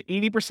you get to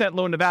 80%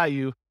 loan to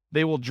value,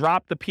 they will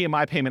drop the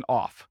PMI payment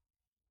off.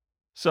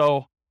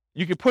 So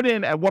you can put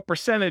in at what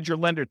percentage your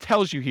lender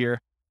tells you here.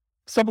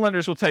 Some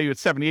lenders will tell you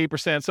it's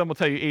 78%. Some will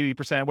tell you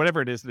 80%,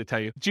 whatever it is they tell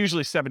you. It's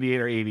usually 78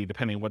 or 80,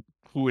 depending on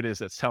who it is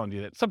that's telling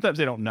you that. Sometimes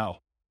they don't know,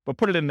 but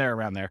put it in there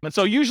around there. And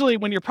so usually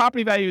when your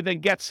property value then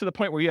gets to the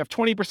point where you have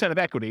 20% of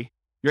equity,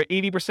 you're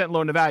 80%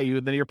 loan to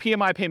value, then your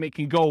PMI payment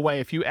can go away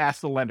if you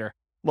ask the lender,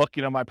 look,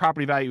 my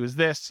property value is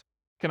this.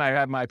 Can I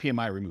have my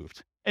PMI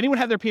removed? Anyone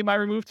have their PMI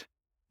removed?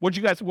 What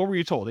were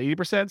you told?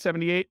 80%,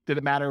 78? Did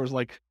it matter? It was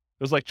like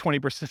 20%,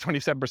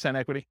 27%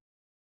 equity.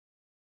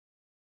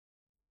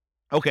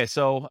 Okay,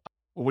 so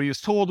what he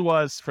was told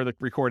was, for the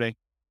recording,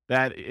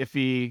 that if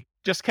he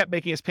just kept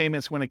making his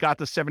payments, when it got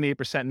to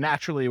 78%,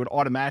 naturally it would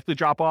automatically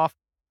drop off.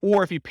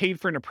 Or if he paid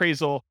for an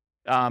appraisal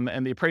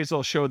and the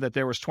appraisal showed that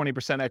there was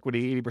 20%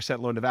 equity,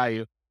 80% loan to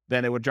value,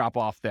 then it would drop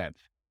off then.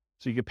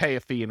 So you could pay a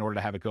fee in order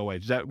to have it go away.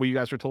 Is that what you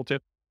guys were told too?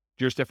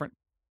 Yours different?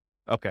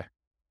 Okay.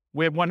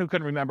 We had one who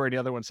couldn't remember and the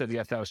other one said,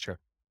 yes, that was true.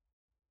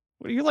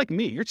 Well, you're like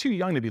me. You're too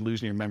young to be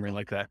losing your memory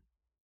like that.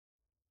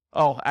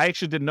 Oh, I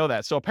actually didn't know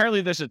that. So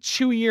apparently there's a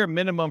 2-year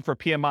minimum for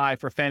PMI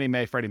for Fannie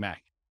Mae, Freddie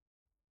Mac.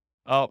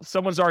 Oh,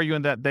 someone's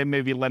arguing that they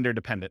may be lender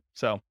dependent.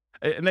 So,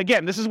 and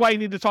again, this is why you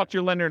need to talk to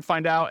your lender and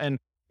find out, and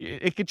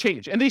it could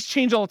change. And these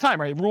change all the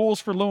time, right? Rules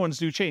for loans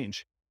do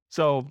change.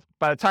 So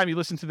by the time you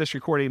listen to this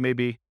recording, it may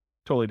be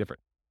totally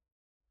different.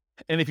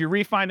 And if you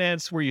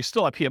refinance where you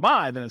still have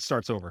PMI, then it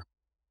starts over.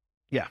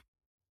 Yeah.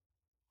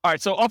 All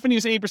right, so often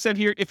use 80%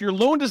 here. If your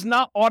loan does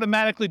not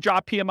automatically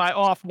drop PMI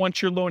off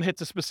once your loan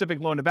hits a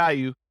specific loan to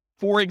value,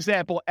 for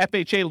example,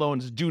 FHA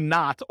loans do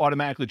not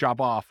automatically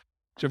drop off.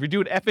 So if you're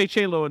doing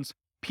FHA loans,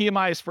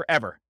 PMI is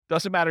forever.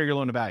 Doesn't matter your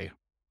loan to value.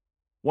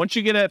 Once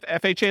you get an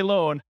FHA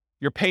loan,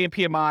 you're paying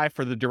PMI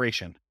for the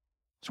duration.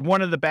 It's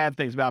one of the bad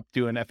things about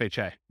doing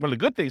FHA. One of the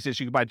good things is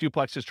you can buy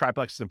duplexes,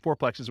 triplexes, and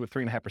fourplexes with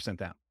 3.5%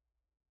 down.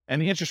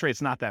 And the interest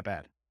rate's not that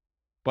bad.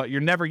 But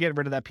you're never getting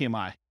rid of that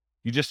PMI.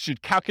 You just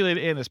should calculate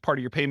it in as part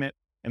of your payment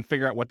and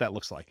figure out what that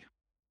looks like.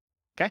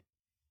 Okay?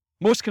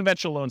 Most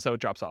conventional loans, though, it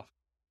drops off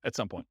at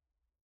some point.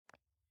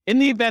 In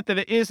the event that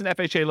it is an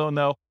FHA loan,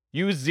 though,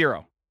 use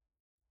 0.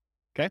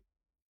 Okay?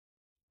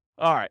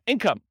 All right.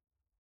 Income.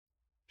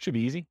 Should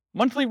be easy.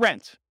 Monthly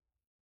rent.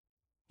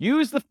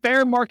 Use the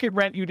fair market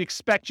rent you'd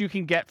expect you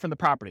can get from the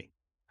property.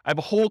 I have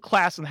a whole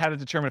class on how to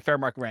determine fair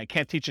market rent. I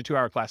can't teach a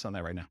 2-hour class on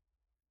that right now.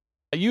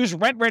 I use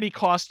rent-ready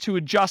costs to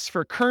adjust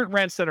for current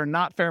rents that are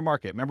not fair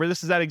market. Remember,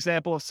 this is that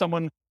example of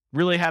someone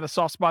really had a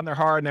soft spot in their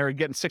heart and they were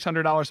getting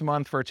 $600 a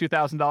month for a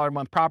 $2,000 a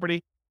month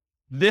property.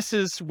 This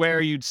is where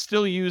you'd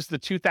still use the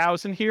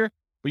 $2,000 here,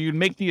 but you'd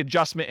make the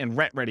adjustment in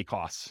rent-ready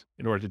costs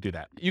in order to do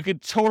that. You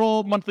could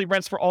total monthly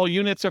rents for all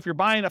units. So if you're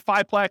buying a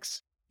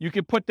 5-plex, you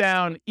could put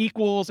down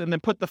equals and then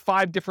put the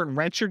 5 different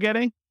rents you're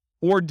getting,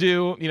 or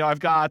do, I've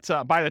got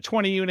buy the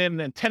 20 unit and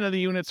then 10 of the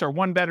units are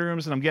 1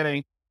 bedrooms and I'm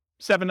getting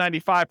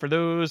 $795 for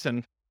those.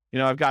 And,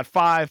 I've got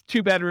 5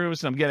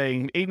 2-bedrooms and I'm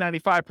getting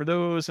 $895 for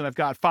those. And I've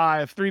got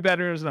 5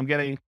 3-bedrooms and I'm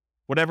getting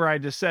whatever I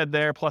just said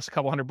there, plus a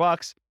couple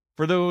 $100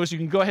 for those. You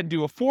can go ahead and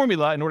do a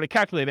formula in order to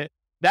calculate it.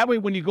 That way,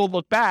 when you go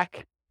look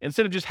back,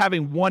 instead of just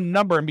having one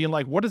number and being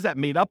like, what is that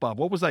made up of?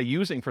 What was I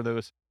using for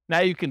those?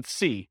 Now you can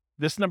see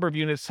this number of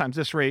units times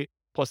this rate,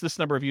 plus this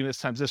number of units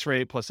times this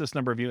rate, plus this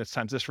number of units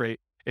times this rate,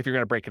 if you're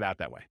going to break it out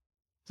that way.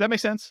 Does that make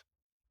sense?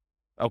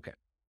 Okay.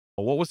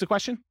 Well, what was the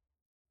question?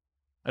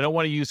 I don't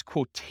want to use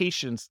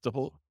quotations to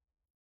hold.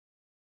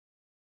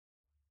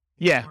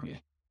 Yeah.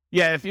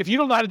 If you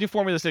don't know how to do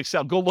formulas in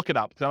Excel, go look it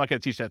up. I'm not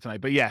going to teach that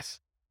tonight, but yes,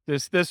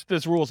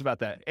 there's rules about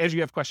that. Andrew,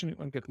 you have a question? You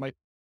want to get the mic?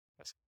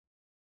 Yes.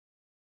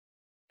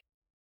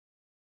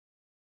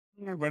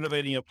 You're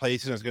renovating a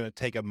place and it's going to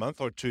take a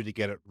month or 2 to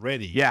get it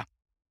ready. Yeah.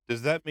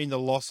 Does that mean the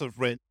loss of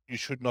rent, you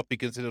should not be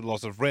considered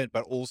loss of rent,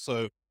 but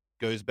also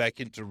goes back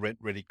into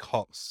rent-ready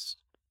costs?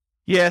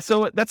 Yeah,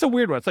 so that's a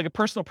weird one. It's like a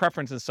personal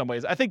preference in some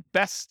ways. I think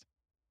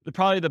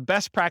probably the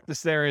best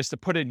practice there is to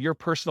put in your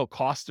personal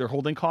costs or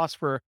holding costs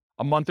for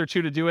a month or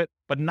 2 to do it,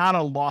 but not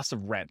a loss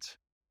of rent.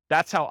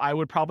 That's how I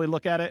would probably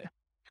look at it.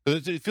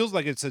 It feels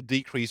like it's a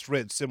decreased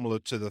rent, similar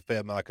to the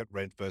fair market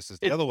rent versus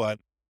the other one.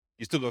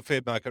 You still got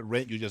fair market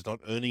rent, you're just not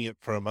earning it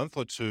for a month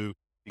or 2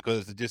 because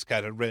it's a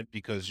discounted rent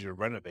because you're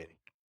renovating.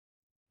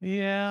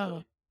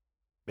 Yeah.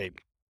 Maybe.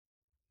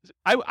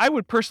 I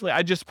would personally,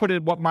 I just put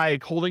in what my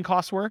holding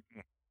costs were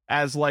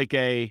as like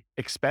a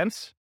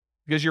expense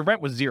because your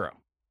rent was 0.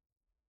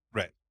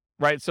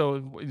 Right.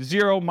 So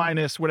 0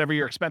 minus whatever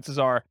your expenses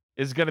are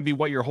is going to be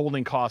what your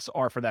holding costs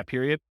are for that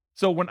period.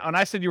 So when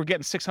I said you were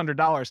getting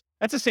 $600,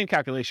 that's the same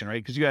calculation,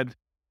 right? Because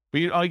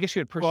I guess you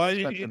had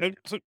personal expenses.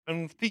 So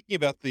I'm thinking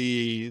about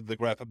the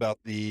graph about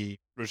the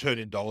return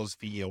in dollars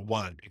for year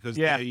 1, because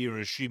Yeah. there you're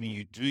assuming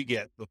you do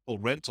get the full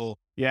rental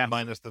Yeah.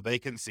 minus the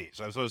vacancy.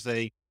 So I was sort of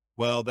saying,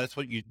 well, that's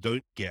what you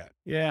don't get.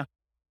 Yeah.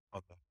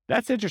 Okay.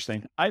 That's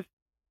interesting.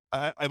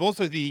 I'm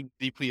also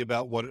deeply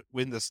about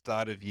when the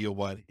start of year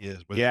 1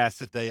 is, whether Yes. it's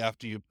the day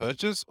after you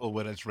purchase or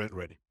when it's rent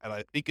ready. And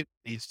I think it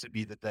needs to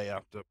be the day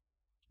after.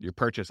 Your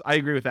purchase. I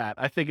agree with that.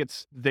 I think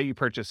it's the day you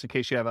purchase in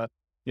case you have a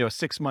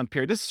 6-month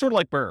period. This is sort of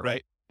like Burr,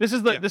 right? This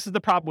is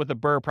the problem with the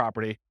Burr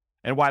property.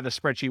 and why the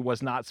spreadsheet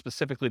was not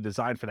specifically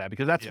designed for that,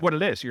 because that's Yeah. what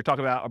it is. You're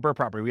talking about a BRRRR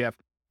property. We have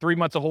 3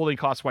 months of holding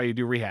costs while you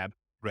do rehab,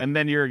 Right. and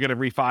then you're going to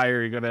refi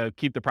or you're going to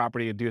keep the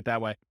property and do it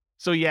that way.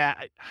 So yeah,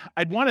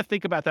 I'd want to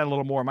think about that a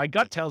little more. My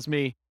gut tells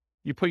me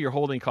you put your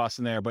holding costs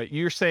in there, but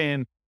you're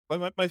saying,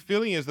 My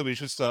feeling is that we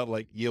should start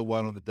like year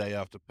one on the day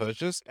after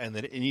purchase, and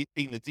then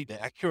anything that's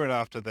inaccurate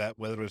after that,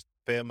 whether it's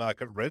fair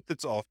market rent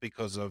that's off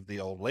because of the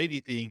old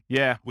lady thing,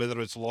 yeah, whether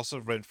it's loss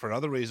of rent for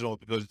another reason or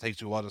because it takes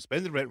too long to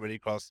spend the rent ready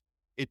costs,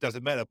 it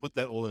doesn't matter. Put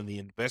that all in the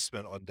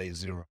investment on day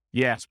 0.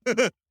 yeah,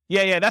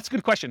 yeah. That's a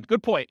good question.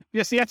 Good point.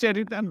 Yeah, see,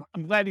 actually, I'm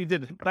glad you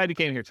did. Glad you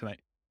came here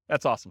tonight.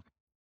 That's awesome.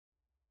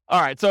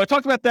 All right, so I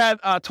talked about that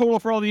total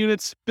for all the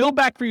units. Bill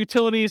back for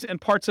utilities and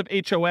parts of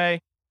HOA.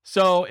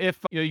 So if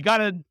you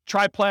got a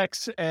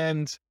triplex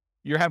and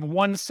you have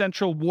one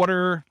central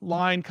water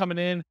line coming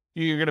in,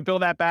 you're going to bill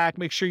that back.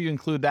 Make sure you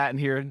include that in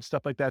here and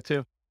stuff like that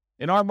too.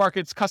 In our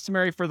market, it's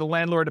customary for the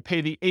landlord to pay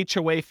the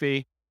HOA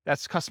fee.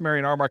 That's customary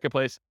in our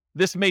marketplace.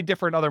 This may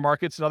differ in other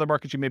markets. In other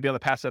markets, you may be able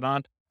to pass that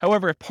on.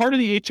 However, if part of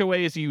the HOA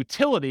is a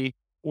utility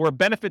or a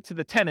benefit to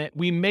the tenant,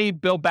 we may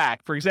bill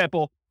back. For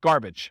example,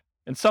 garbage.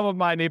 In some of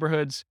my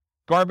neighborhoods,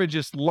 garbage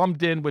is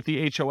lumped in with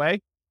the HOA.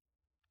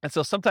 And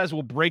so sometimes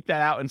we'll break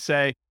that out and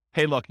say,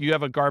 hey, look, you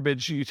have a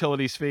garbage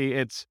utilities fee.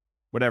 It's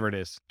whatever it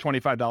is,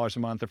 $25 a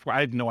month.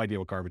 I have no idea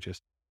what garbage is.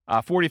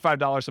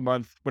 $45 a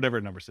month, whatever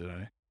the number is.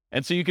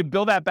 And so you can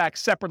bill that back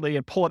separately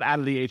and pull it out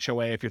of the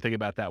HOA if you're thinking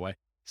about it that way.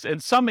 So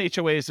in some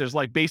HOAs, there's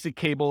like basic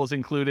cables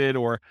included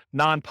or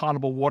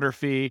non-potable water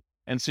fee.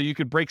 And so you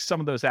could break some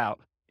of those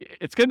out.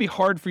 It's going to be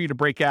hard for you to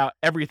break out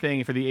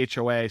everything for the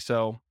HOA.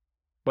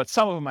 But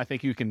some of them, I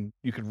think you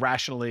could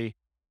rationally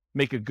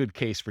make a good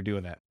case for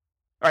doing that.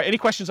 All right, any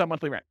questions on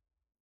monthly rent?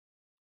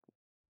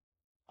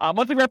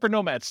 Monthly rent for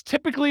nomads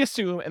typically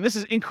assume, and this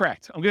is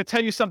incorrect. I'm going to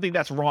tell you something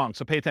that's wrong,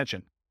 so pay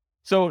attention.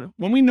 So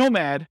when we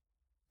nomad,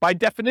 by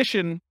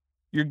definition,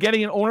 you're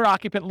getting an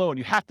owner-occupant loan.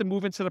 You have to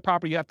move into the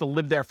property. You have to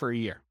live there for a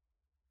year.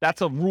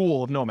 That's a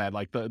rule of nomad.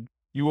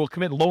 You will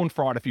commit loan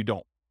fraud if you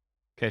don't.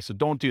 Okay, so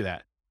don't do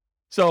that.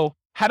 So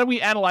how do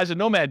we analyze a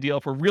nomad deal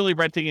if we're really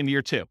renting in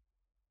year 2?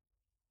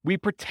 We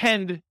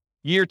pretend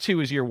year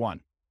 2 is year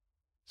 1.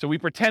 So we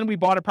pretend we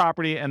bought a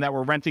property and that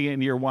we're renting it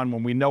in year 1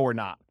 when we know we're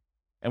not.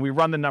 And we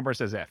run the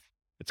numbers as if.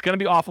 It's going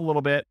to be off a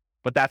little bit,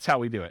 but that's how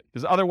we do it.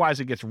 Because otherwise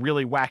it gets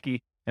really wacky.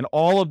 And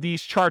all of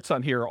these charts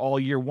on here are all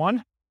year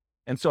 1.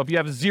 And so if you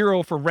have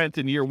 0 for rent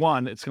in year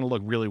 1, it's going to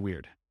look really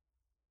weird.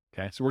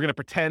 Okay, so we're going to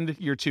pretend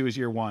year 2 is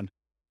year 1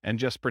 and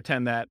just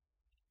pretend that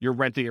you're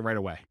renting it right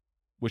away,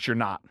 which you're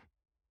not.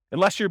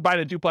 Unless you're buying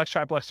a duplex,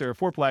 triplex, or a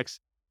fourplex,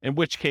 in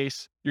which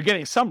case you're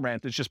getting some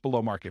rent. It's just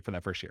below market for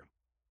that first year.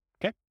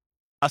 Okay,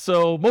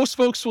 so most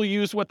folks will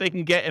use what they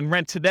can get in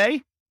rent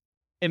today.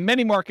 In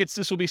many markets,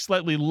 this will be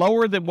slightly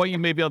lower than what you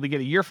may be able to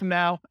get a year from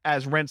now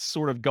as rents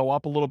sort of go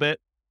up a little bit,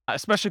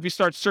 especially if you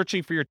start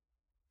searching for your.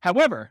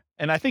 However,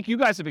 and I think you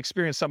guys have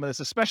experienced some of this,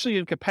 especially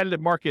in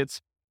competitive markets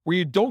where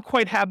you don't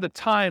quite have the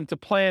time to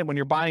plan when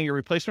you're buying your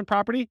replacement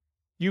property,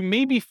 you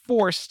may be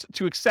forced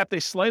to accept a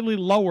slightly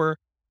lower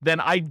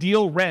than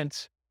ideal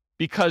rent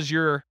because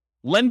your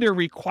lender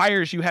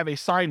requires you have a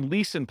signed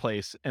lease in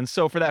place. And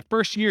so for that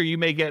first year, you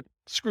may get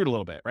screwed a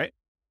little bit, right?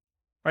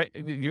 Right?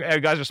 You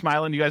guys are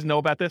smiling. You guys know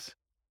about this?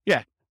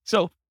 Yeah.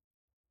 So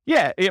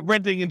yeah,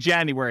 renting in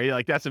January,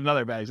 like that's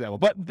another bad example,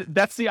 but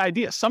that's the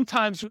idea.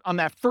 Sometimes on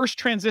that first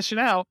transition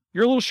out,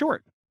 you're a little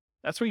short.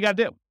 That's what you got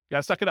to do. You got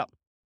to suck it up.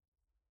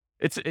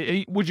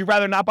 Would you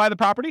rather not buy the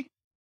property?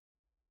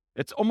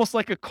 It's almost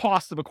like a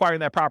cost of acquiring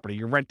that property,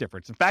 your rent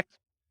difference. In fact,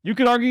 you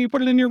could argue you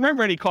put it in your rent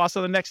ready cost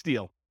on the next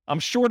deal. I'm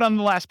short on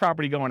the last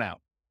property going out.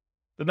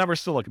 The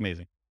numbers still look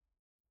amazing.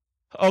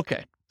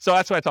 Okay. So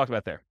that's what I talked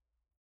about there.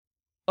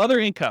 Other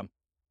income.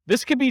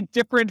 This could be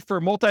different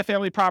for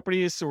multifamily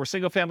properties or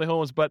single family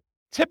homes, but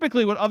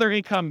typically what other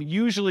income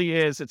usually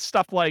is, it's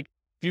stuff like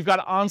if you've got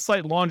an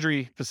on-site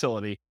laundry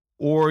facility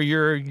or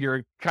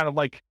you're kind of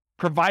like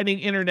providing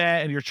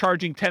internet and you're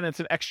charging tenants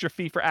an extra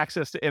fee for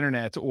access to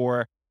internet,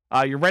 or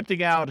you're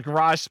renting out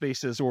garage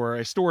spaces or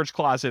a storage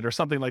closet or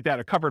something like that,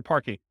 or covered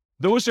parking.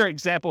 Those are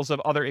examples of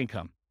other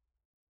income.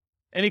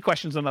 Any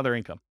questions on other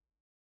income?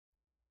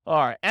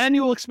 All right,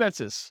 annual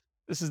expenses.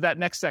 This is that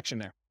next section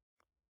there.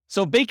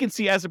 So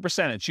vacancy as a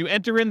percentage. You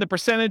enter in the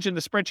percentage and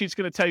the spreadsheet's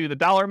going to tell you the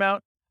dollar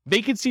amount.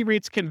 Vacancy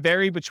rates can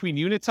vary between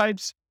unit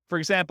types. For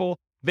example,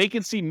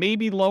 vacancy may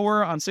be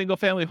lower on single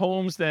family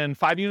homes than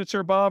 5 units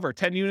or above or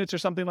 10 units or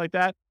something like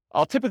that.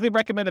 I'll typically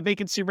recommend a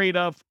vacancy rate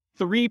of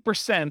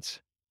 3%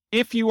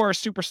 if you are a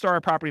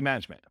superstar property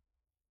management.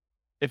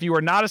 If you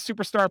are not a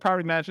superstar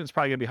property management, it's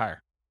probably going to be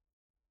higher.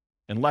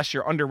 Unless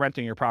you're under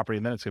renting your property,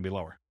 and then it's going to be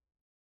lower.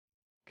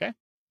 Okay?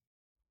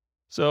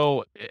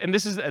 So, and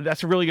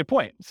that's a really good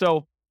point.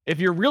 So if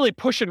you're really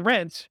pushing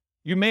rent,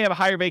 you may have a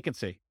higher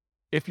vacancy.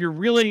 If you're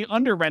really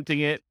under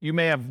renting it, you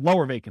may have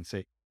lower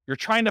vacancy. You're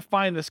trying to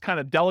find this kind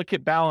of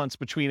delicate balance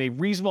between a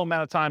reasonable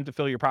amount of time to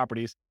fill your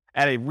properties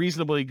at a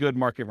reasonably good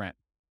market rent.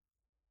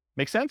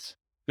 Make sense?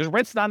 Because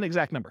rent's not an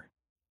exact number.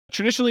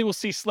 Traditionally, we'll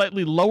see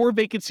slightly lower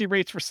vacancy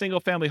rates for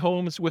single-family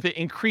homes, with it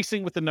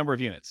increasing with the number of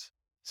units.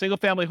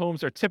 Single-family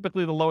homes are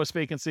typically the lowest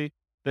vacancy,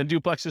 then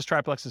duplexes,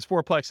 triplexes,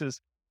 fourplexes,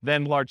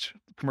 then large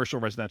commercial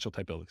residential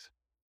type buildings.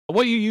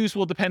 What you use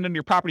will depend on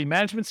your property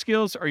management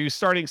skills. Are you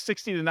starting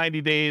 60 to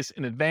 90 days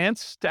in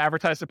advance to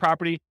advertise the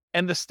property,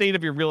 and the state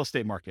of your real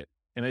estate market?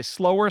 In a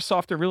slower,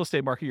 softer real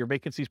estate market, your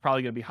vacancy is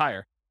probably going to be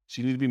higher.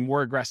 So you need to be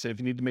more aggressive.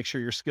 You need to make sure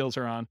your skills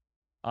are on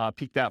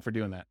peaked out for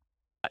doing that.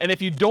 And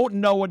if you don't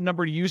know what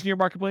number to use in your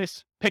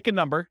marketplace, pick a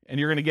number, and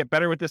you're going to get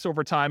better with this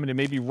over time, and it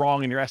may be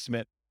wrong in your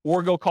estimate,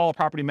 or go call a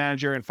property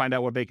manager and find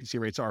out what vacancy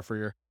rates are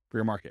for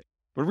your market.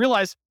 But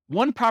realize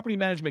one property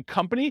management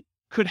company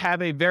could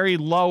have a very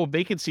low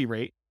vacancy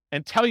rate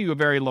and tell you a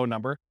very low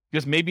number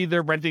because maybe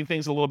they're renting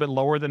things a little bit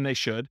lower than they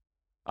should,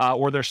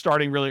 or they're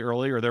starting really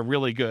early, or they're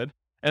really good.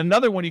 And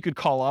another one you could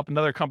call up,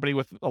 another company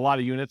with a lot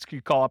of units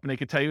could call up and they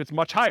could tell you it's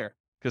much higher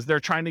because they're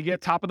trying to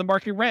get top of the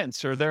market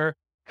rents, or they're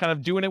kind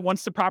of doing it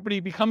once the property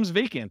becomes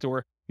vacant,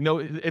 or,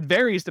 it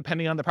varies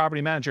depending on the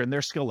property manager and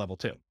their skill level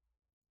too,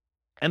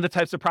 and the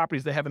types of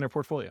properties they have in their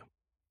portfolio.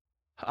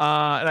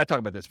 And I talk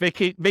about this.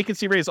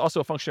 Vacancy rate is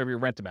also a function of your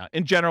rent amount.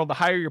 In general, the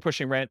higher you're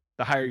pushing rent,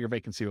 the higher your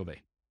vacancy will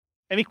be.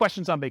 Any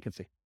questions on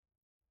vacancy?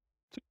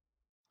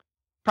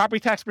 Property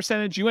tax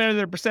percentage, you enter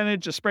the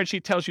percentage, a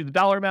spreadsheet tells you the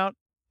dollar amount.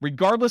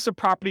 Regardless of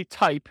property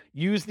type,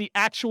 use the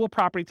actual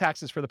property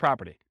taxes for the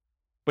property.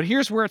 But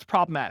here's where it's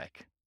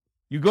problematic.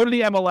 You go to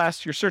the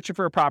MLS, you're searching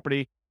for a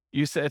property,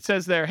 it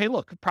says there, hey,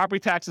 look, property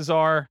taxes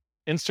are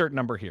insert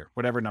number here,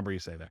 whatever number you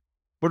say there.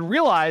 But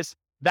realize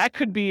that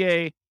could be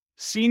a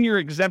senior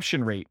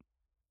exemption rate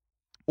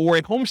or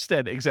a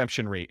homestead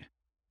exemption rate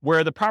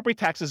where the property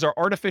taxes are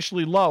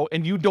artificially low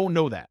and you don't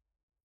know that.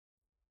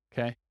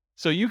 Okay.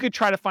 So you could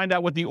try to find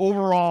out what the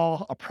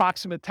overall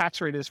approximate tax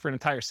rate is for an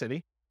entire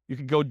city. You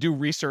could go do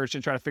research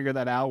and try to figure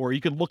that out, or you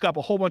could look up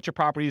a whole bunch of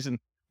properties and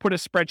put a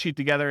spreadsheet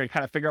together and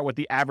kind of figure out what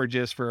the average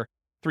is for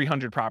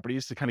 300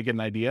 properties to kind of get an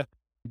idea,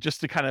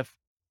 just to kind of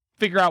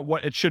figure out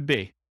what it should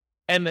be.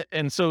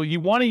 And so you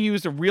want to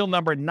use a real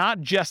number, not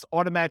just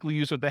automatically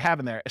use what they have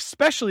in there,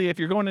 especially if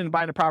you're going in and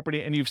buying a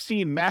property and you've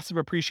seen massive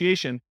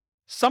appreciation.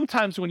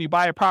 Sometimes when you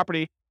buy a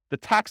property, the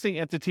taxing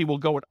entity will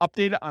go and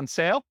update it on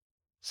sale.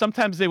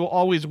 Sometimes they will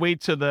always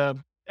wait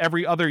to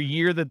every other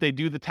year that they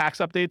do the tax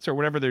updates or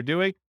whatever they're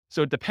doing.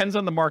 So it depends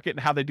on the market and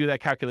how they do that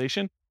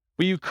calculation.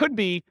 But you could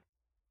be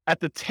at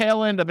the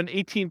tail end of an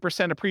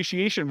 18%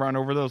 appreciation run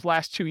over those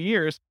last 2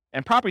 years,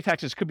 and property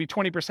taxes could be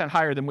 20%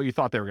 higher than what you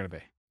thought they were going to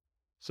be.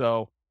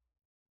 So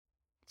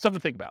something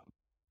to think about.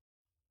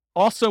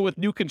 Also, with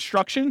new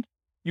construction,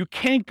 you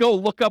can't go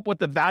look up what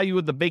the value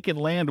of the vacant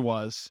land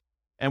was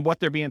and what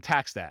they're being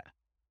taxed at,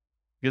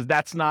 because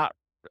that's not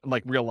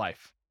like real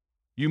life.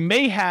 You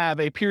may have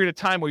a period of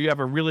time where you have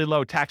a really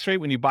low tax rate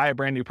when you buy a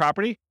brand new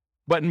property,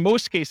 but in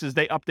most cases,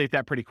 they update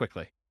that pretty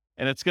quickly.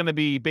 And it's going to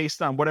be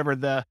based on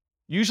whatever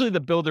usually the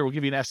builder will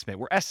give you an estimate.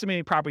 We're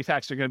estimating property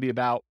taxes are going to be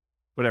about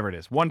whatever it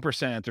is,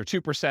 1% or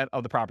 2%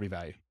 of the property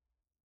value.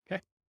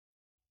 Okay.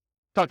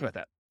 Talked about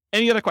that.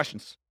 Any other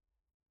questions?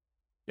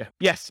 Yeah.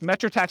 Yes,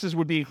 metro taxes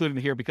would be included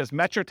in here because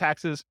metro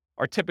taxes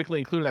are typically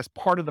included as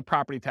part of the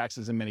property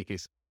taxes in many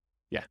cases.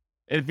 Yeah.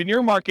 If in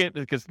your market,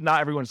 because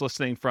not everyone's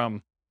listening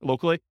from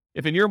locally,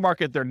 if in your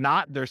market they're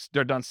not,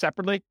 they're done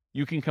separately,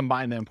 you can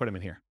combine them and put them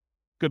in here.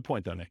 Good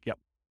point though, Nick. Yep.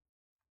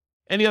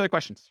 Any other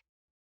questions?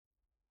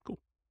 Cool.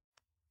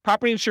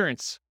 Property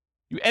insurance.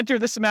 You enter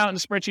this amount and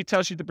the spreadsheet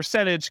tells you the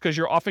percentage because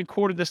you're often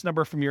quoted this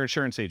number from your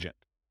insurance agent.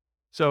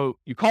 So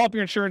you call up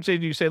your insurance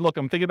agent, you say, look,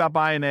 I'm thinking about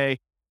buying a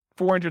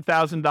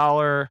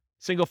 $400,000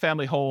 single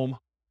family home.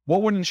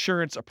 What would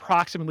insurance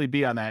approximately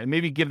be on that? And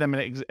maybe give them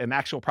an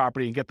actual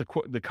property and get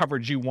the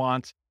coverage you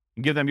want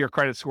and give them your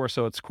credit score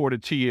so it's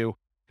quoted to you,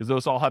 because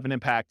those all have an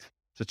impact.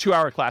 It's a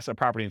 2-hour class on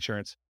property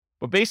insurance.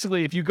 But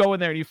basically, if you go in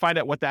there and you find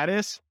out what that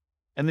is,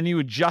 and then you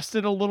adjust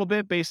it a little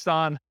bit based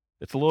on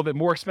it's a little bit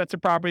more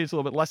expensive property, it's a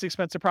little bit less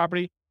expensive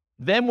property,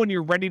 then when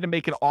you're ready to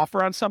make an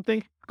offer on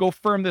something, go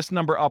firm this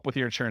number up with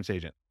your insurance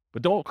agent.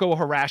 But don't go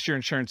harass your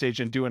insurance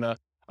agent doing an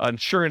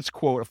insurance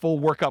quote, a full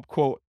workup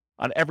quote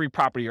on every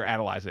property you're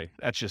analyzing.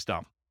 That's just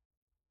dumb.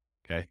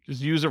 Okay.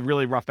 Just use a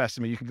really rough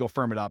estimate. You can go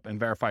firm it up and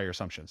verify your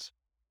assumptions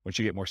once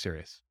you get more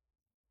serious.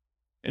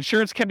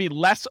 Insurance can be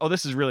less. Oh,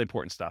 this is really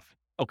important stuff.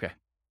 Okay.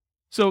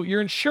 So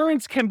your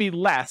insurance can be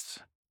less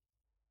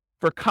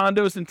for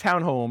condos and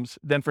townhomes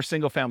than for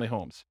single family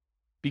homes,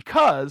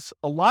 because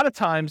a lot of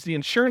times the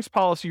insurance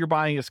policy you're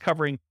buying is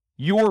covering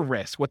your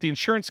risk, what the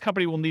insurance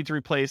company will need to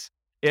replace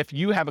if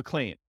you have a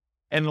claim.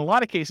 And in a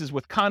lot of cases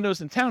with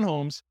condos and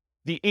townhomes,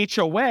 the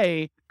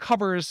HOA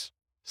covers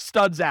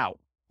studs out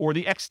or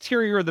the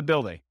exterior of the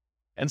building.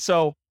 And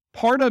so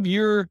part of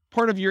your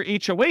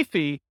HOA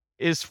fee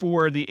is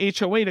for the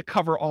HOA to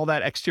cover all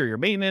that exterior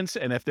maintenance,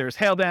 and if there's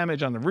hail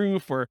damage on the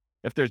roof or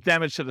if there's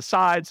damage to the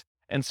sides.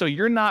 And so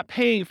you're not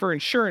paying for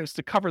insurance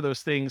to cover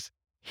those things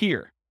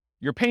here.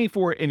 You're paying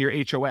for it in your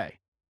HOA.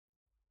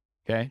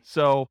 Okay.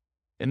 So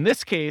in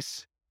this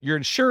case, your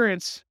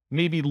insurance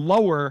may be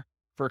lower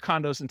for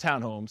condos and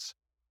townhomes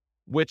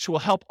which will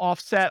help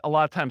offset a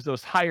lot of times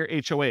those higher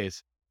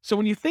HOAs. So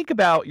when you think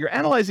about, you're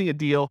analyzing a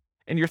deal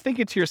and you're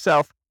thinking to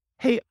yourself,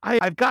 hey,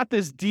 I've got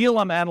this deal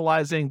I'm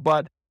analyzing,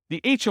 but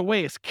the HOA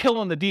is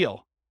killing the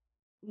deal.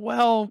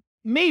 Well,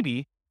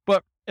 maybe,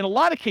 but in a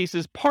lot of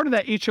cases, part of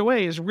that HOA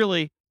is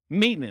really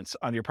maintenance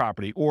on your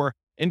property or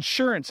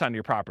insurance on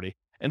your property.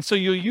 And so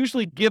you'll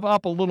usually give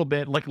up a little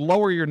bit, like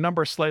lower your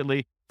number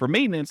slightly for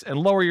maintenance and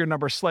lower your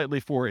number slightly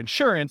for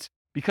insurance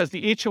because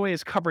the HOA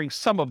is covering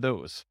some of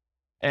those.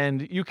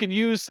 And you can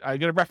use, I'm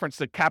going to reference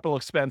the capital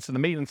expense and the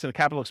maintenance and the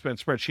capital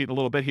expense spreadsheet a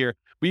little bit here,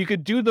 but you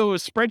could do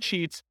those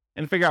spreadsheets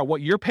and figure out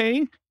what you're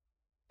paying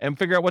and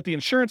figure out what the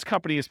insurance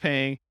company is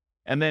paying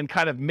and then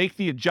kind of make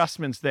the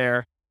adjustments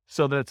there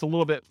so that it's a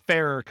little bit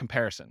fairer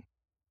comparison.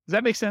 Does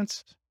that make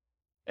sense?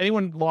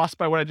 Anyone lost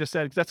by what I just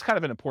said? Because that's kind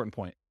of an important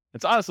point.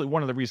 It's honestly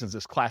one of the reasons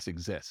this class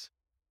exists.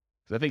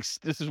 Because I think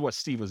this is what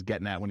Steve was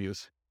getting at when he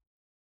was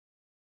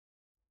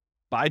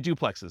buy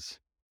duplexes.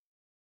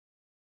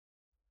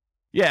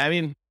 Yeah, I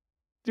mean,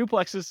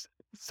 duplexes,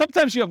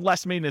 sometimes you have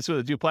less maintenance with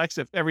a duplex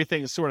if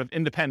everything is sort of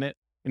independent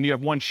and you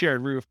have one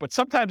shared roof. But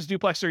sometimes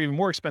duplexes are even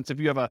more expensive.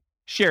 You have a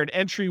shared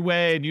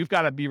entryway and you've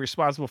got to be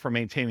responsible for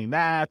maintaining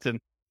that. And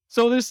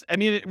so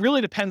it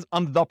really depends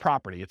on the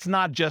property. It's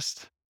not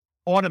just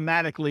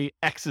automatically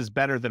X is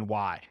better than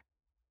Y.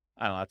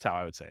 I don't know, that's how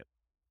I would say it.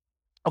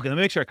 Okay, let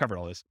me make sure I covered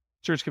all this.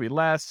 Insurance could be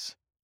less.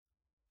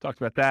 Talked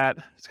about that.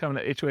 It's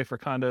coming to HOA for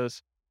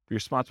condos. Be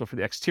responsible for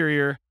the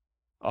exterior.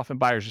 Often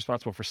buyers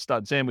responsible for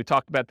studs in. We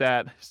talked about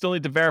that. Still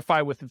need to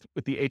verify with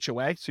the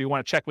HOA. So you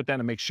want to check with them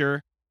to make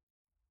sure.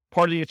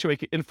 Part of the HOA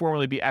can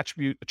informally be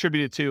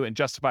attributed to and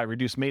justify a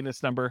reduced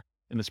maintenance number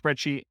in the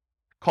spreadsheet.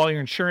 Call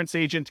your insurance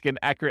agent to get an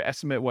accurate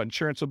estimate of what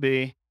insurance will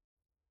be.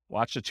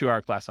 Watch the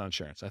 2-hour class on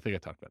insurance. I think I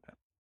talked about that.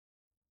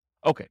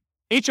 Okay,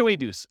 HOA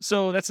dues.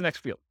 So that's the next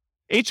field.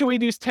 HOA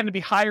dues tend to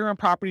be higher on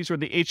properties where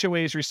the HOA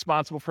is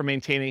responsible for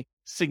maintaining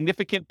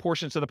significant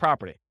portions of the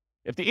property.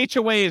 If the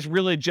HOA is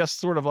really just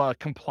sort of a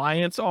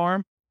compliance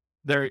arm,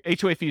 their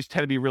HOA fees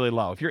tend to be really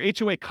low. If your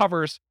HOA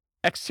covers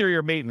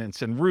exterior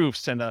maintenance and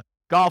roofs and a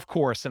golf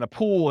course and a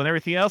pool and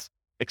everything else,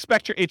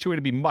 expect your HOA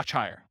to be much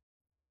higher,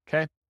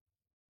 okay?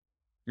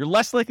 You're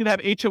less likely to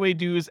have HOA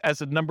dues as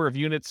the number of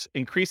units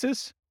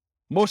increases,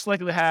 most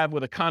likely to have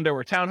with a condo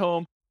or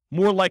townhome,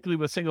 more likely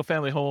with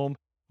single-family home,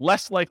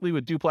 less likely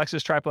with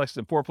duplexes, triplexes,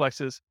 and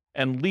fourplexes,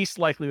 and least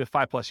likely with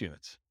 5+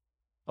 units.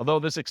 Although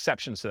there's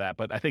exceptions to that,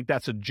 but I think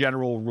that's a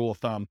general rule of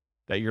thumb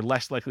that you're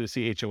less likely to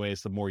see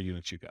HOAs the more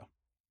units you go.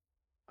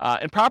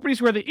 And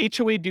properties where the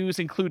HOA dues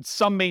include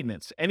some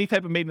maintenance, any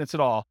type of maintenance at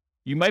all,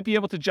 you might be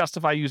able to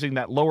justify using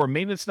that lower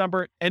maintenance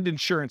number and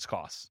insurance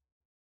costs.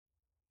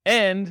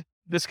 And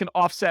this can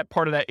offset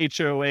part of that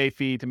HOA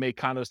fee to make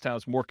condos,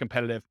 towns more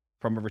competitive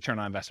from a return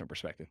on investment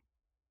perspective.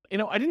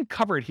 I didn't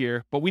cover it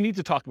here, but we need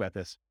to talk about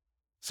this.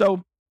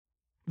 So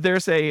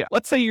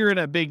let's say you're in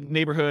a big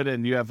neighborhood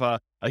and you have a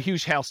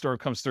huge hailstorm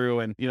comes through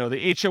and,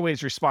 the HOA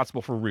is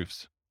responsible for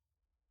roofs.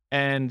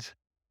 And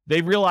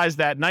they realize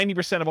that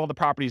 90% of all the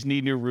properties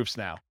need new roofs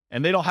now.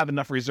 And they don't have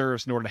enough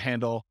reserves in order to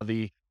handle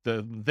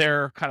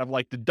their kind of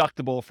like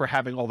deductible for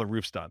having all the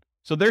roofs done.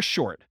 So they're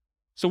short.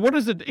 So what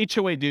does the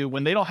HOA do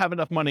when they don't have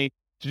enough money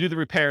to do the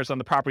repairs on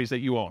the properties that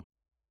you own?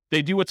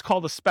 They do what's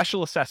called a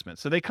special assessment.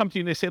 So they come to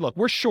you and they say, look,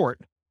 we're short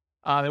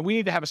and we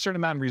need to have a certain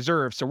amount of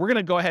reserves. So we're going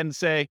to go ahead and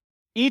say,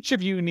 each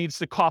of you needs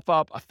to cough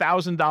up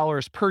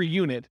 $1,000 per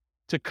unit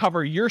to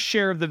cover your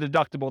share of the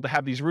deductible to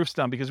have these roofs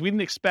done because we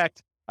didn't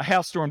expect a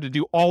hailstorm to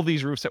do all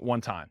these roofs at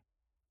one time.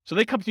 So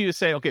they come to you to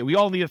say, okay, we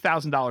all need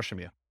 $1,000 from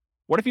you.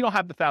 What if you don't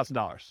have the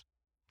 $1,000?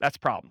 That's a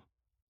problem.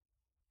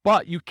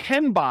 But you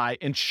can buy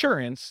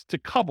insurance to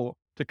cover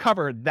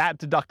that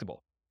deductible.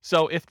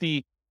 So if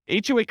the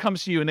HOA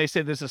comes to you and they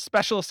say there's a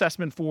special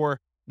assessment for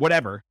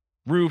whatever,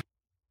 roof,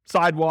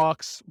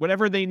 sidewalks,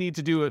 whatever they need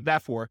to do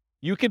that for,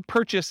 you can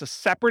purchase a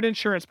separate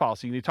insurance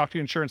policy. You need to talk to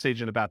your insurance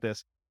agent about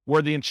this,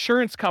 where the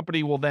insurance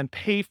company will then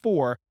pay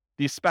for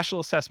the special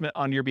assessment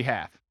on your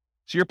behalf.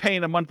 So you're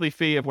paying a monthly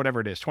fee of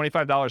whatever it is,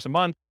 $25 a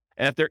month.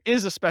 And if there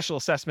is a special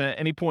assessment at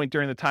any point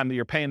during the time that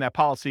you're paying that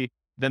policy,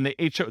 then the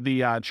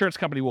insurance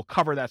company will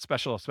cover that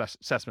special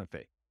assessment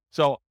fee.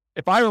 So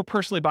if I were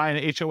personally buying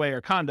an HOA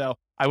or condo,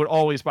 I would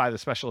always buy the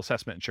special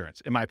assessment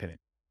insurance, in my opinion.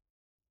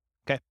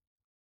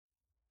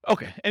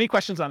 Okay. Any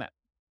questions on that?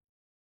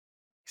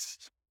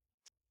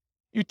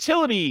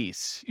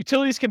 Utilities.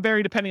 Utilities can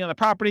vary depending on the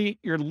property.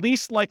 You're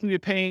least likely to be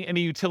paying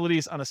any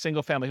utilities on a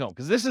single family home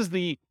because this is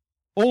the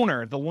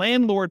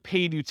landlord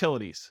paid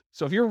utilities.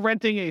 So if you're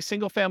renting a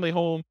single family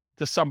home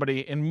to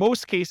somebody, in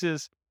most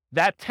cases,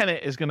 that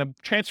tenant is going to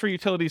transfer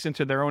utilities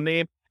into their own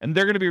name and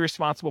they're going to be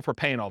responsible for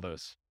paying all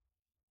those.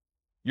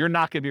 You're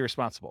not going to be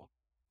responsible.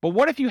 But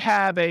what if you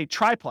have a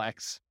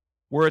triplex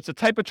where it's a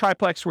type of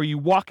triplex where you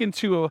walk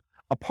into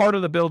a part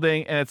of the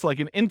building and it's like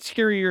an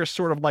interior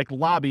sort of like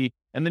lobby,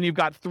 and then you've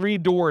got 3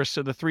 doors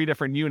to the 3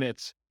 different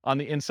units on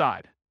the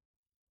inside?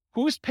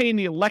 Who's paying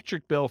the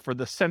electric bill for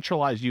the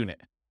centralized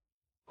unit?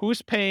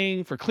 Who's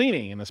paying for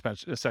cleaning in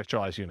the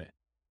centralized unit?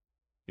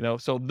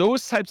 So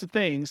those types of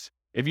things,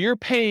 If you're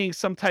paying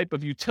some type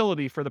of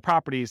utility for the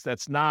properties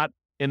that's not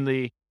in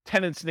the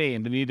tenant's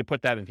name, then you need to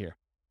put that in here.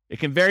 It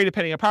can vary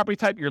depending on property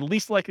type. You're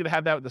least likely to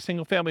have that with the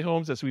single family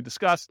homes, as we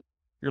discussed.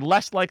 You're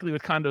less likely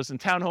with condos and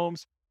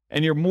townhomes,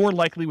 and you're more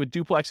likely with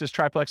duplexes,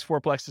 triplexes,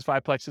 fourplexes,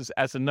 fiveplexes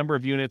as the number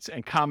of units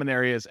and common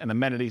areas and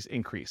amenities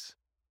increase.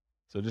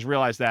 So just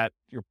realize that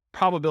your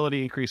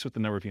probability increase with the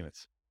number of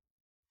units.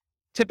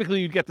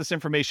 Typically, you'd get this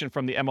information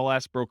from the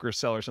MLS, brokers,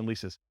 sellers, and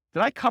leases.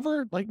 Did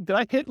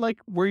I hit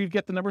where you'd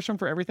get the numbers from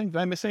for everything? Did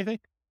I miss anything?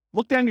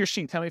 Look down your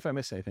sheet. Tell me if I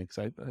missed anything, because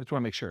I just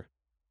want to make sure.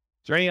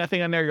 Is there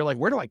anything on there you're like,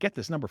 where do I get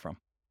this number from?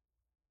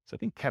 So I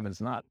think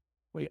Kevin's not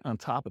way on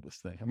top of this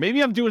thing. Or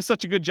maybe I'm doing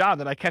such a good job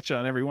that I catch it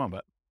on every one,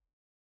 but.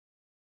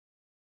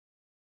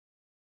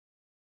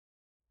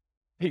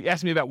 He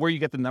asked me about where you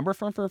get the number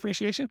from for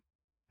appreciation.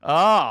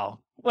 Oh,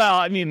 well,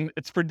 I mean,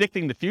 it's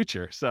predicting the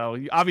future. So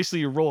obviously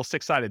you roll a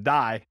 6-sided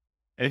die.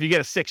 And if you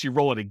get a 6, you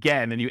roll it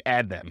again and you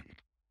add them.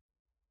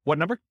 What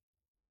number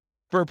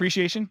for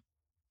appreciation?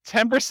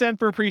 10%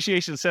 for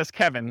appreciation, says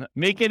Kevin.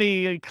 Make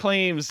any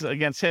claims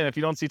against him if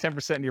you don't see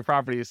 10% in your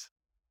properties.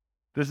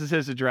 This is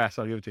his address.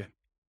 I'll give it to you.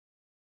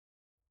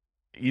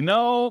 You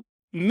know,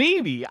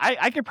 maybe.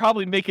 I could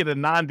probably make it a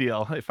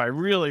non-deal if I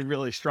really,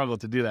 really struggle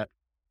to do that.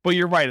 But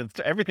you're right.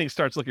 Everything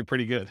starts looking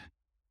pretty good,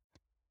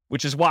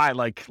 which is why,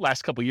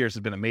 last couple of years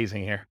has been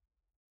amazing here.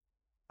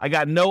 I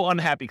got no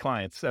unhappy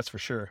clients, that's for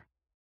sure.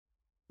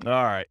 All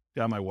right,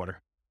 got my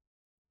water.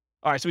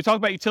 All right, so we talked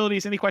about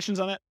utilities. Any questions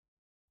on that?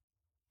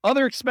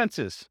 Other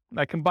expenses.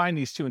 I combine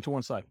these two into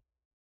one slide.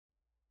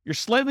 You're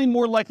slightly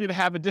more likely to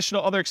have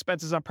additional other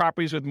expenses on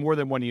properties with more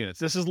than one unit.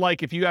 This is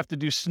like if you have to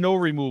do snow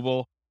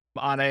removal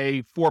on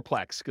a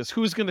fourplex, because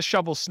who's going to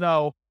shovel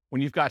snow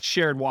when you've got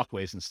shared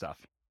walkways and stuff?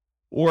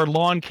 Or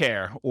lawn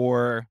care,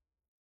 or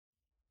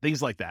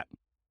things like that.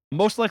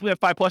 Most likely have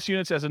 5+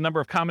 units as the number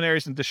of common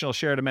areas and additional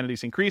shared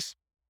amenities increase.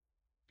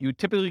 You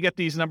typically get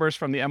these numbers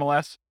from the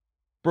MLS,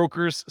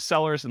 brokers,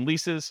 sellers, and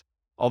leases,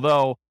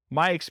 although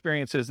my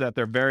experience is that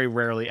they're very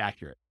rarely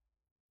accurate.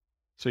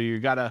 So you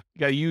gotta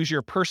use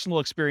your personal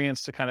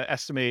experience to kind of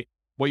estimate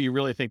what you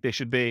really think they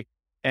should be.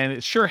 And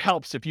it sure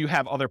helps if you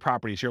have other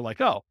properties. You're like,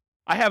 oh,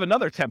 I have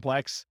another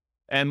 10plex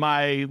and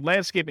my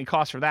landscaping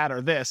costs for that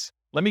are this.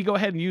 Let me go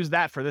ahead and use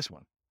that for this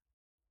one.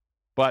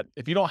 But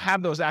if you don't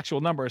have those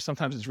actual numbers,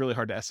 sometimes it's really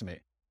hard to estimate.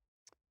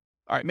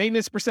 All right,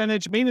 maintenance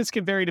percentage. Maintenance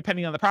can vary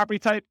depending on the property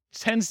type. It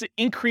tends to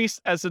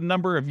increase as the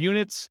number of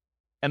units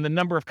and the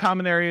number of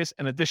common areas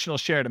and additional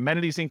shared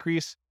amenities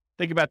increase.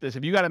 Think about this.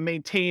 If you got to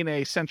maintain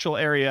a central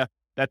area,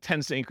 that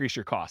tends to increase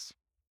your costs.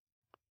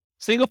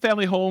 Single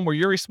family home where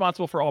you're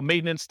responsible for all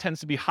maintenance tends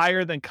to be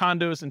higher than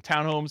condos and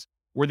townhomes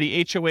where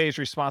the HOA is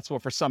responsible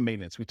for some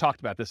maintenance. We talked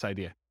about this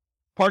idea.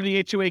 Part of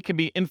the HOA can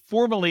be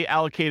informally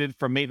allocated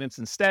for maintenance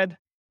instead.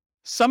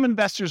 Some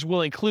investors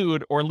will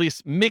include or at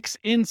least mix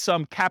in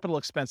some capital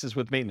expenses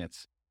with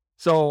maintenance.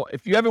 So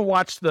if you haven't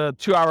watched the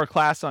 2-hour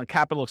class on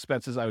capital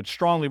expenses, I would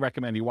strongly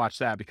recommend you watch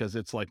that because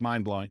it's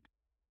mind-blowing.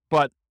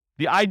 But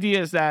the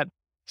idea is that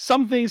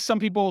some things some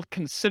people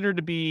consider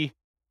to be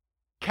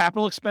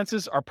capital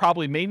expenses are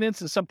probably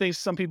maintenance, and some things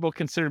some people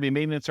consider to be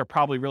maintenance are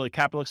probably really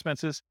capital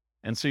expenses.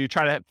 And so you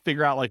try to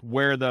figure out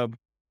where the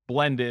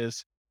blend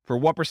is for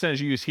what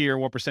percentage you use here,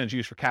 what percentage you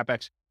use for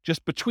CapEx.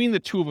 Just between the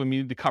two of them,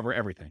 you need to cover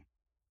everything.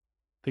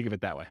 Think of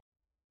it that way.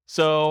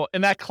 So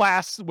in that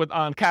class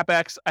on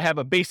CapEx, I have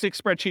a basic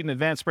spreadsheet and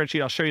advanced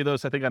spreadsheet. I'll show you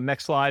those, I think, on the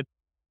next slide.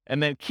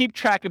 And then keep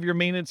track of your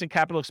maintenance and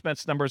capital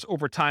expense numbers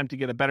over time to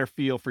get a better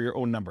feel for your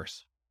own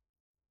numbers.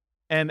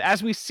 And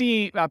as we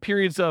see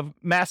periods of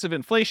massive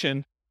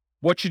inflation,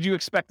 what should you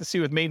expect to see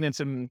with maintenance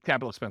and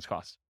capital expense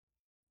costs?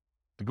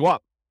 To go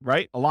up,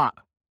 right? A lot.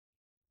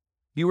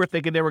 You were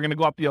thinking they were going to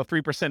go up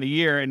 3% a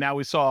year, and now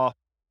we saw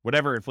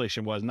whatever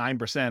inflation was,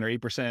 9%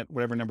 or 8%,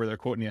 whatever number they're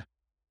quoting you.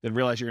 Then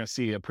realize you're going to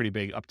see a pretty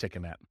big uptick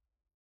in that.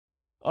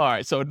 All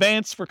right, so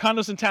advanced for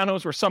condos and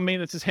townhomes where some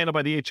maintenance is handled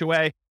by the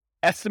HOA,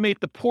 estimate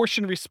the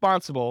portion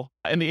responsible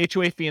in the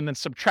HOA fee and then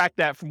subtract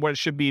that from what it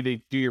should be to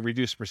do your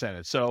reduced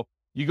percentage. So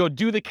you go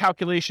do the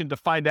calculation to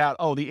find out,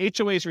 oh, the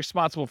HOA is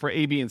responsible for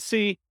A, B, and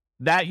C.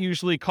 That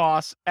usually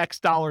costs X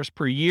dollars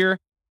per year.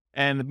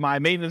 And my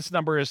maintenance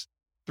number is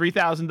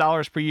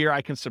 $3,000 per year.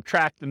 I can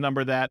subtract the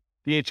number that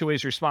the HOA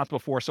is responsible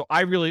for. So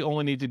I really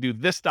only need to do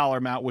this dollar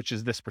amount, which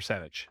is this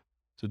percentage.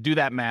 So do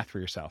that math for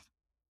yourself.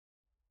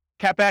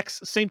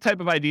 CapEx, same type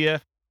of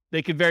idea.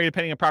 They can vary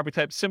depending on property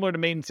type, similar to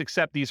maintenance,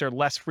 except these are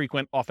less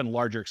frequent, often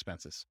larger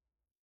expenses.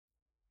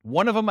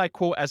 One of them I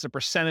quote as a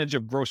percentage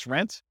of gross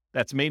rent.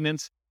 That's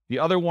maintenance. The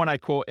other one I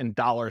quote in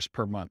dollars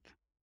per month.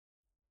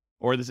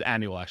 Or this is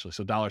annual, actually,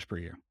 so dollars per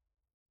year.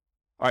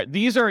 All right,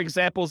 these are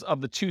examples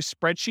of the two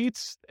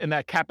spreadsheets in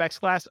that CapEx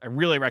class. I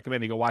really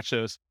recommend you go watch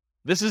those.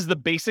 This is the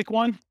basic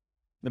one.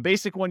 The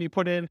basic one you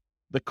put in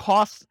the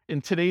cost in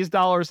today's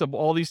dollars of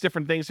all these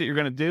different things that you're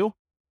going to do,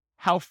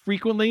 how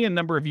frequently and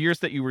number of years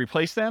that you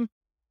replace them,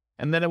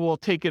 and then it will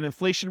take an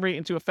inflation rate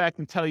into effect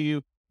and tell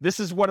you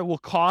this is what it will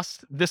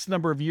cost this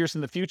number of years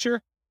in the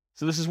future.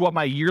 So this is what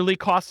my yearly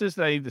cost is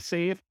that I need to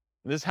save.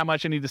 And this is how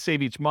much I need to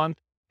save each month.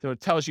 So it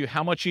tells you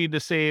how much you need to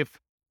save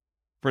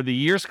for the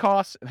year's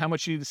costs and how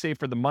much you need to save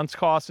for the month's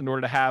costs in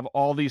order to have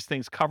all these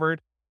things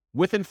covered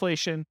with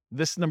inflation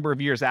this number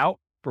of years out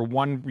for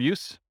one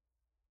use.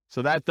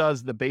 So that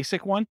does the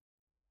basic one.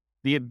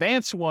 The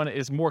advanced one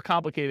is more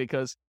complicated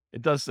because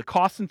it does the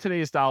cost in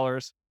today's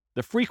dollars,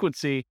 the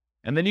frequency,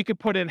 and then you can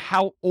put in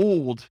how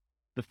old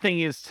the thing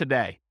is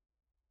today.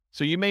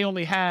 So you may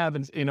only have,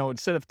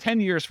 instead of 10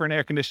 years for an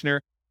air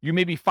conditioner, you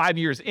may be 5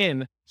 years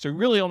in. So you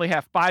really only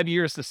have 5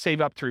 years to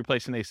save up to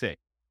replace an AC.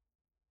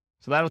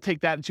 So that'll take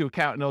that into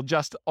account, and it'll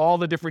adjust all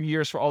the different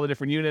years for all the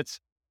different units.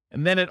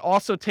 And then it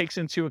also takes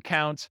into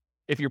account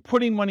if you're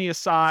putting money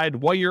aside,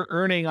 what you're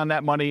earning on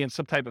that money in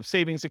some type of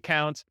savings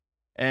account,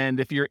 and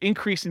if you're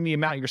increasing the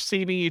amount you're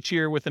saving each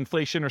year with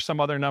inflation or some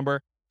other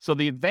number. So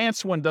the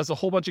advanced one does a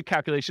whole bunch of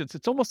calculations.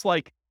 It's almost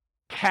like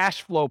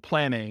cash flow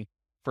planning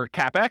for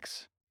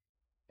CapEx,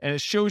 and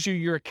it shows you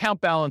your account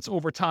balance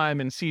over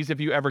time and sees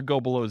if you ever go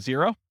below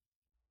zero,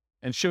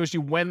 and shows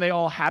you when they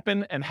all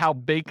happen and how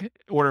big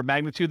order of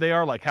magnitude they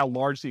are, like how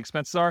large the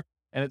expenses are.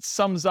 And it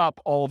sums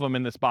up all of them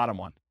in this bottom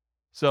one.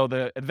 So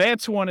the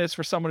advanced one is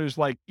for someone who's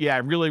like, yeah, I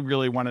really,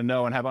 really want to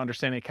know and have an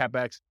understanding of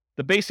CapEx.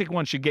 The basic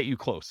one should get you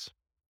close.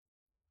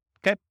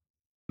 Okay.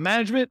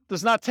 Management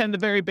does not tend to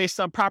vary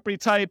based on property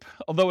type,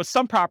 although with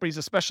some properties,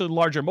 especially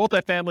larger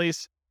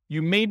multifamilies,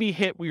 you may be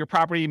hit with your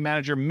property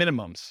manager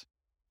minimums,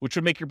 which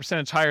would make your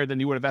percentage higher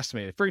than you would have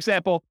estimated. For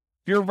example,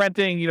 if you're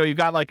renting, you've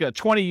got like a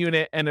 20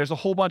 unit and there's a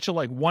whole bunch of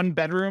like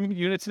 1-bedroom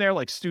units in there,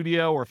 like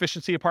studio or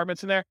efficiency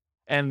apartments in there.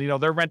 And,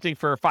 they're renting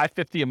for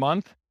 $550 a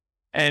month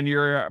and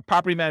your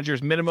property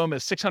manager's minimum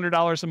is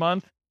 $600 a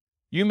month.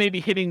 You may be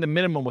hitting the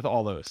minimum with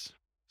all those.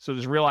 So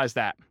just realize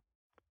that.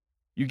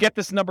 You get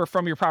this number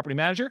from your property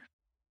manager.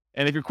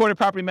 And if your quoted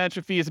property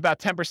management fee is about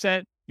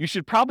 10%, you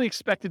should probably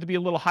expect it to be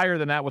a little higher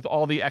than that with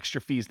all the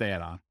extra fees they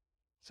add on.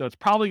 So it's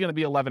probably going to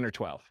be 11 or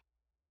 12.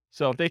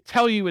 So if they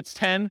tell you it's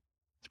 10,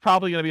 it's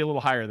probably going to be a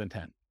little higher than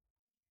 10.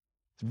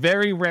 It's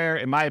very rare,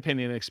 in my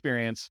opinion and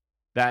experience,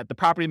 that the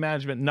property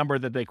management number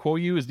that they quote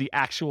you is the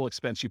actual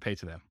expense you pay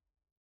to them.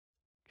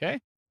 Okay?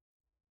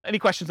 Any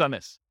questions on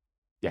this?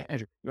 Yeah,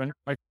 Andrew.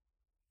 Are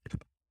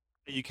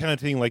you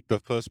counting like the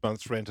first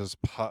month's rent as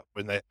part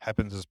when that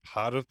happens as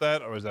part of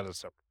that, or is that a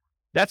separate?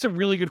 That's a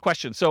really good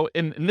question. So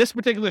in this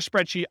particular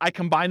spreadsheet, I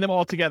combine them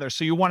all together.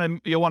 So you'll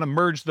want to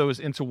merge those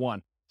into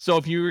one. So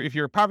if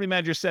your property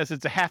manager says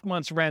it's a half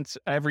month's rent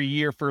every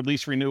year for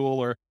lease renewal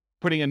or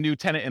putting a new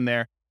tenant in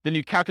there, then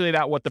you calculate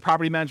out what the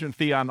property management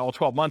fee on all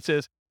 12 months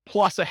is,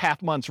 plus a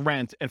half month's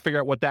rent, and figure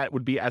out what that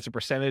would be as a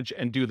percentage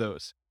and do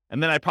those.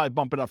 And then I'd probably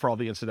bump it up for all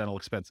the incidental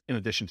expense in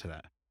addition to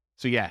that.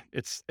 So yeah,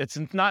 it's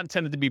not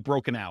intended to be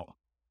broken out.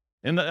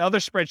 In the other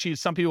spreadsheets,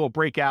 some people will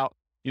break out,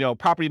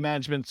 property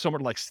management,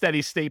 somewhat like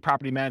steady state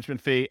property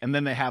management fee, and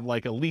then they have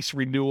like a lease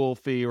renewal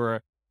fee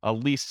or a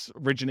lease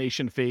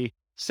origination fee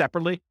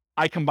separately.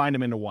 I combine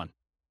them into one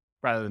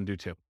rather than do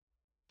two.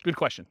 Good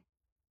question.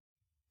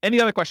 Any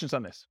other questions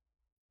on this?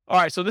 All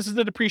right, so this is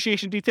the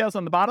depreciation details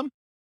on the bottom.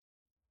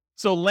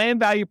 So land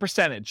value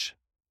percentage.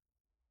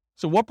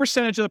 So what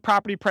percentage of the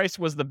property price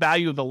was the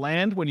value of the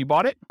land when you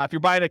bought it? If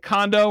you're buying a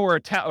condo or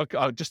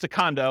just a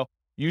condo,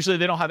 usually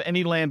they don't have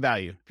any land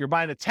value. If you're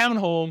buying a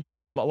townhome,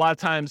 a lot of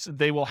times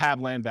they will have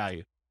land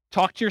value.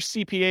 Talk to your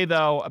CPA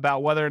though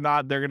about whether or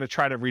not they're going to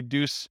try to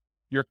reduce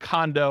your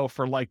condo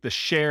for like the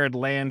shared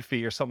land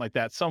fee or something like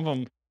that. Some of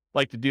them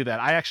like to do that.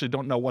 I actually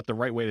don't know what the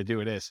right way to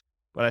do it is,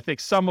 but I think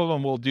some of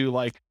them will do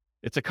like,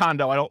 it's a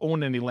condo, I don't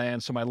own any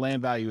land, so my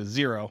land value is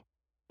zero.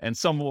 And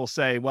some will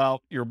say,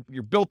 well, you're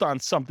built on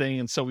something,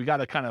 and so we got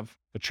to kind of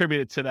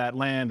attribute it to that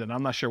land, and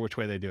I'm not sure which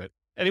way they do it.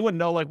 Anyone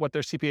know like what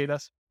their CPA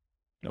does?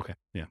 Okay,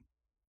 yeah.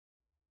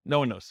 No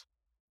one knows.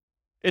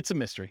 It's a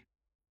mystery.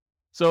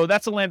 So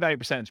that's the land value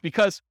percentage,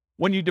 because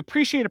when you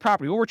depreciate a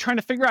property, what we're trying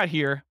to figure out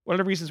here, one of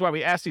the reasons why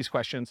we ask these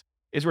questions,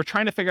 is we're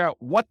trying to figure out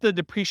what the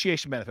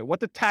depreciation benefit, what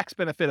the tax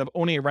benefit of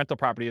owning a rental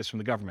property is from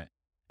the government.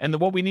 And then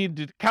what we need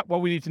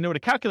to know to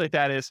calculate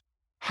that is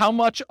how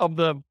much of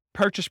the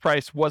purchase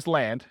price was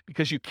land,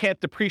 because you can't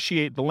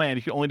depreciate the land,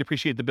 you can only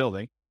depreciate the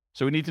building.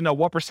 So we need to know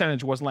what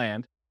percentage was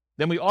land.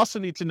 Then we also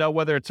need to know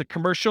whether it's a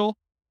commercial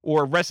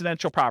or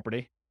residential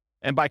property.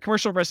 And by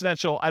commercial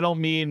residential, I don't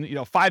mean,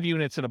 5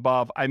 units and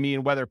above. I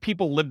mean whether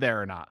people live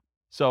there or not.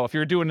 So if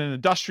you're doing an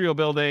industrial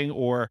building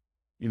or,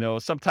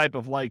 some type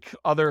of like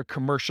other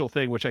commercial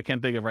thing, which I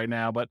can't think of right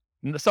now, but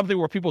something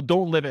where people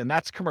don't live in,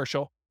 that's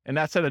commercial. And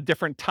that's at a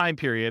different time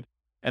period.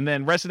 And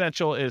then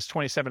residential is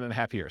 27 and a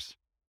half years.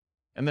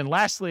 And then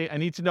lastly, I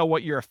need to know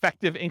what your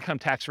effective income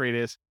tax rate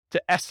is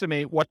to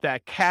estimate what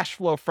that cash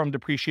flow from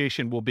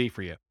depreciation will be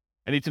for you.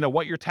 I need to know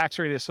what your tax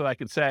rate is so I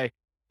can say,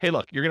 hey,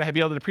 look, you're going to be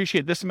able to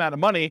depreciate this amount of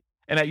money.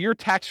 And at your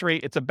tax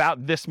rate, it's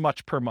about this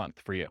much per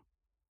month for you.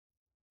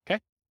 Okay.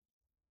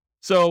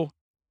 So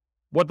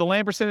what the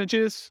land percentage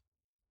is,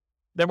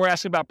 then we're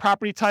asking about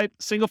property type,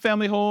 single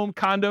family home,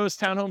 condos,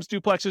 townhomes,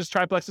 duplexes,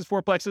 triplexes,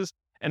 fourplexes,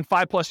 and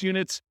 5+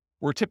 units.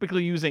 We're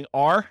typically using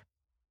R,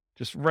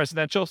 just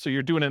residential. So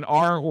you're doing an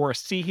R or a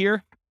C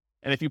here.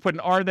 And if you put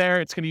an R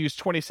there, it's going to use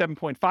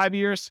 27.5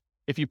 years.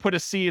 If you put a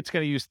C, it's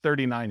going to use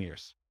 39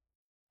 years.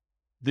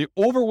 The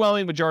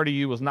overwhelming majority of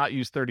you will not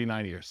use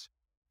 39 years.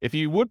 If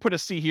you would put a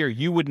C here,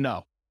 you would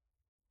know.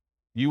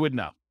 You would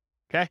know.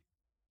 Okay?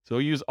 So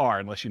use R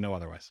unless you know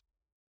otherwise.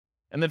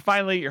 And then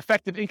finally, your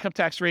effective income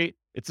tax rate,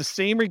 it's the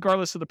same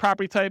regardless of the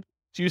property type.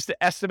 It's used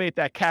to estimate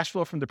that cash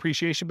flow from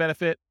depreciation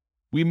benefit.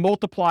 We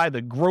multiply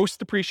the gross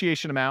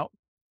depreciation amount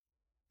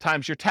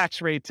times your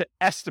tax rate to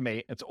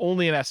estimate, it's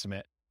only an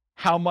estimate,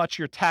 how much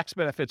your tax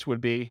benefits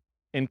would be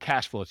in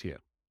cash flow to you.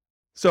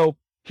 So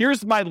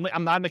here's I'm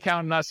not an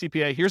accountant, I'm not a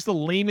CPA. Here's the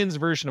layman's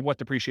version of what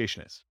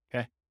depreciation is,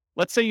 okay?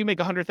 Let's say you make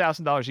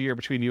 $100,000 a year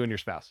between you and your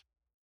spouse,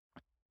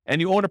 and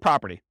you own a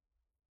property.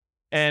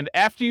 And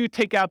after you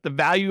take out the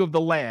value of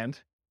the land,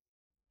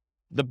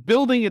 the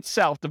building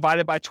itself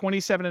divided by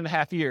 27 and a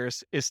half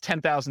years is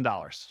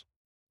 $10,000,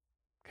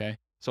 okay?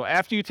 So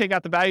after you take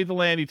out the value of the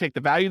land, you take the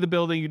value of the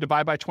building, you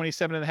divide by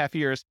 27 and a half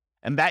years,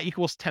 and that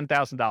equals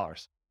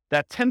 $10,000.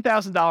 That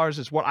 $10,000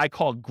 is what I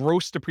call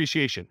gross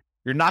depreciation.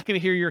 You're not going to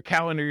hear your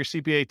accountant or your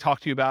CPA talk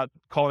to you about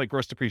calling it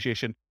gross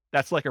depreciation.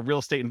 That's like a real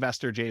estate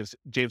investor,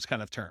 James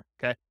kind of term,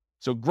 okay?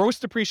 So gross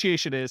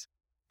depreciation is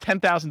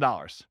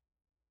 $10,000.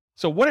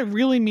 So what it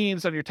really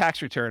means on your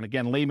tax return,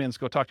 again, layman's,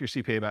 go talk to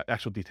your CPA about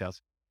actual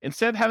details.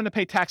 Instead of having to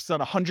pay taxes on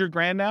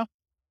 $100,000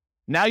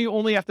 now you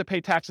only have to pay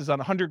taxes on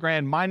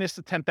 $100,000 minus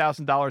the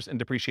 $10,000 in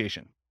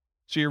depreciation.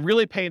 So you're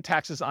really paying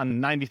taxes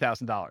on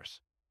 $90,000.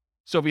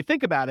 So if you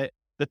think about it,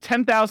 the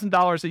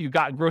 $10,000 that you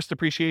got in gross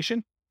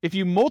depreciation, if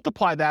you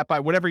multiply that by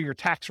whatever your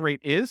tax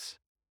rate is,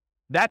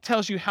 that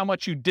tells you how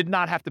much you did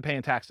not have to pay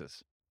in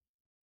taxes.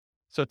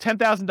 So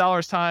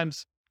 $10,000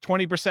 times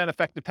 20%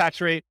 effective tax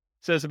rate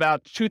says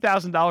about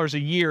 $2,000 a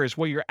year is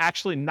what you're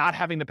actually not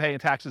having to pay in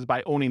taxes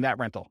by owning that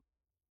rental.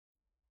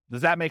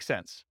 Does that make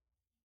sense?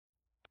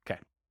 Okay.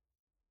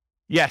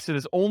 Yes, it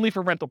is only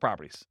for rental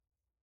properties.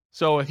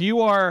 So if you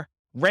are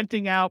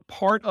renting out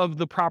part of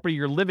the property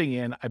you're living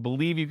in, I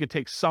believe you could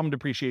take some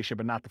depreciation,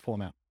 but not the full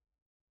amount.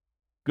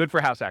 Good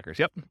for house hackers.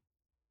 Yep.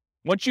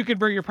 Once you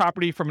convert your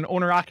property from an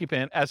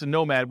owner-occupant as a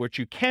nomad, which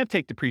you can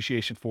take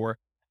depreciation for,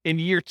 in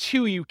year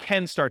 2, you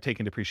can start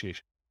taking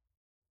depreciation.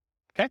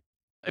 Okay?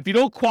 If you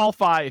don't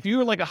qualify, if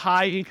you're like a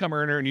high income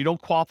earner and you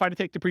don't qualify to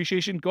take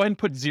depreciation, go ahead and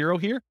put 0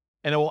 here,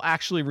 and it will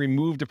actually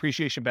remove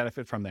depreciation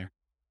benefit from there.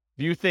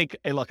 If you think,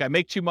 hey, look, I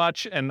make too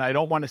much and I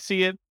don't want to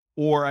see it,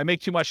 or I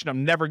make too much and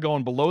I'm never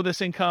going below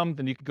this income,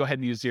 then you can go ahead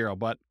and use 0.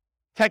 But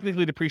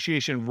technically,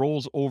 depreciation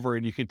rolls over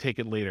and you can take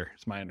it later,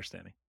 is my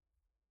understanding.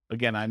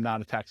 Again, I'm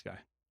not a tax guy.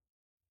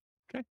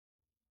 Okay.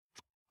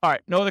 All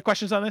right. No other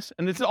questions on this?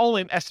 And this is all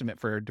an estimate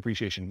for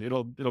depreciation.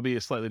 It'll be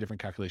a slightly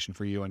different calculation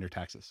for you on your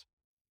taxes.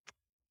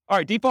 All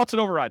right. Defaults and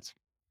overrides.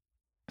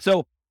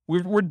 So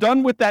we're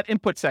done with that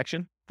input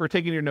section for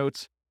taking your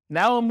notes.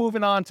 Now I'm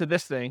moving on to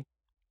this thing,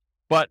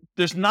 but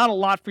there's not a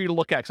lot for you to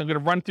look at. So I'm going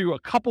to run through a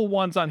couple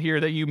ones on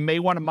here that you may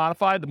want to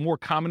modify, the more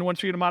common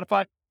ones for you to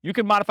modify. You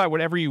can modify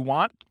whatever you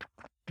want.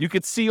 You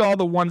could see all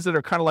the ones that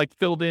are kind of like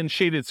filled in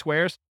shaded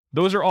squares.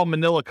 Those are all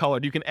manila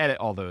colored. You can edit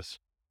all those.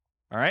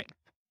 All right.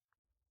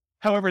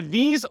 However,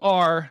 these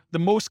are the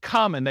most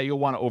common that you'll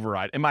want to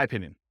override, in my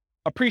opinion.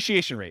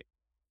 Appreciation rate.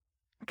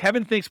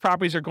 Kevin thinks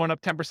properties are going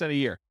up 10% a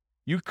year.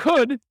 You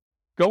could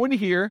go into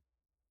here,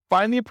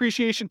 find the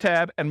appreciation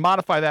tab, and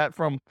modify that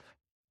from,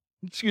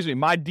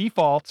 my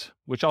default,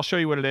 which I'll show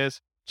you what it is,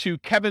 to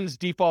Kevin's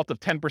default of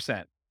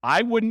 10%.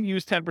 I wouldn't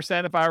use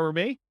 10% if I were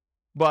me,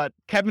 but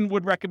Kevin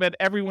would recommend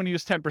everyone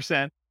use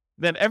 10%.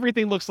 Then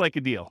everything looks like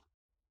a deal.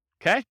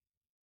 Okay?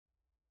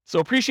 So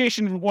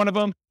appreciation is one of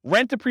them.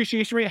 Rent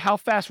appreciation rate, how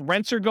fast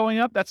rents are going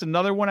up. That's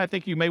another one I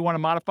think you may want to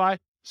modify,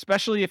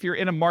 especially if you're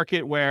in a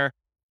market where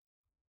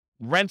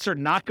rents are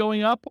not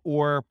going up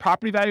or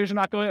property values are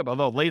not going up.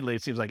 Although lately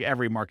it seems like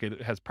every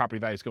market has property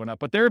values going up.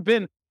 But there have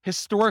been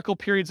historical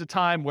periods of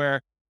time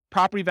where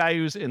property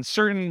values in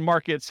certain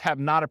markets have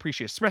not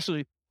appreciated,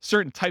 especially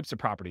certain types of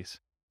properties.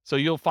 So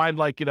you'll find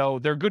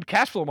they're good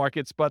cash flow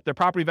markets, but their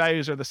property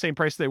values are the same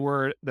price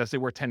as they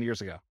were 10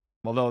 years ago.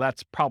 Although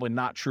that's probably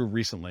not true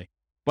recently.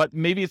 But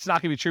maybe it's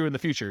not going to be true in the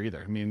future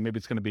either. I mean, maybe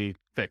it's going to be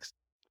fixed.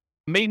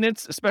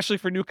 Maintenance, especially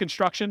for new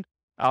construction.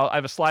 I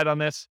have a slide on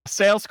this.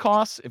 Sales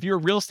costs. If you're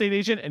a real estate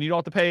agent and you don't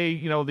have to pay,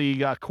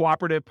 the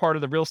cooperative part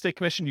of the real estate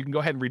commission, you can go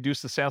ahead and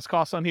reduce the sales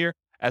costs on here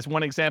as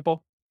one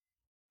example.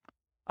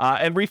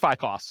 And refi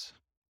costs.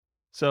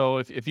 So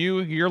if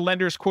your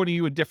lender is quoting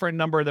you a different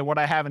number than what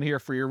I have in here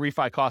for your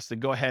refi costs, then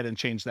go ahead and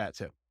change that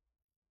too.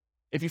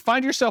 If you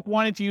find yourself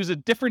wanting to use a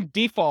different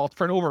default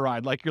for an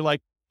override, like you're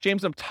like,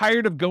 James, I'm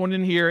tired of going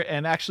in here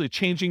and actually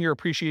changing your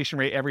appreciation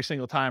rate every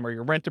single time, or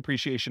your rent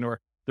appreciation, or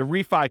the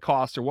refi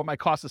cost, or what my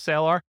cost of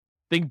sale are,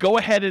 then go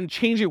ahead and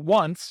change it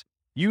once.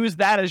 Use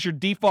that as your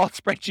default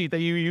spreadsheet that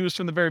you used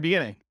from the very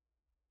beginning.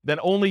 Then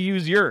only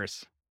use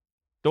yours.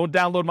 Don't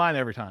download mine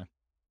every time.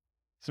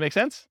 Does it make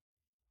sense?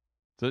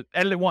 So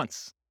edit it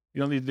once.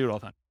 You don't need to do it all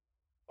the time.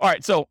 All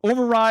right, so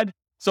override.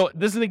 So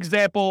this is an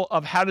example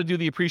of how to do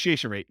the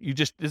appreciation rate.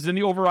 This is in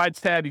the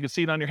overrides tab. You can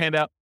see it on your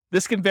handout.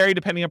 This can vary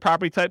depending on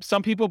property type.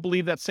 Some people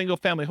believe that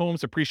single-family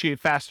homes appreciate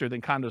faster than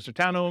condos or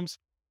townhomes.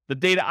 The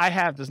data I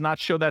have does not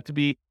show that to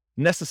be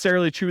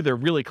necessarily true. They're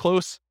really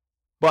close.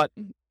 But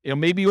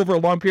maybe over a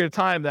long period of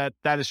time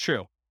that is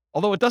true.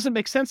 Although it doesn't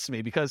make sense to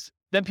me because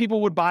then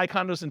people would buy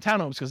condos and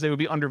townhomes because they would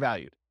be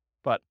undervalued.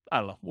 But I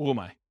don't know. Who am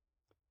I?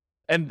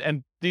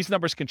 And these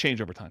numbers can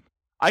change over time.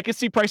 I can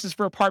see prices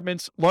for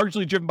apartments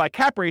largely driven by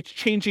cap rates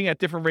changing at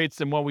different rates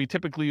than what we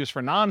typically use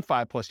for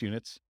non-5+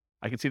 units.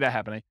 I can see that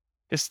happening.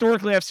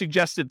 Historically, I've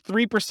suggested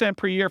 3%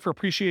 per year for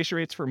appreciation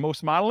rates for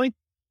most modeling.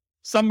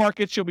 Some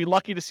markets you'll be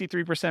lucky to see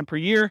 3% per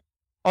year.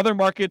 Other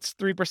markets,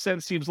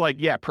 3% seems like,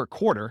 per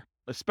quarter,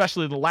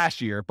 especially the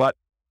last year. But,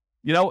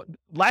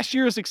 last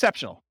year is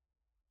exceptional.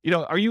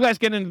 Are you guys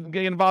getting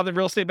involved in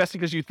real estate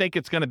investing because you think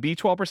it's going to be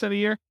 12% a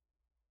year?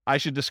 I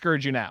should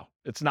discourage you now.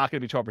 It's not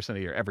going to be 12% a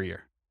year every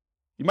year.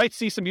 You might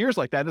see some years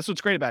like that. That's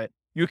what's great about it.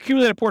 You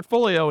accumulate a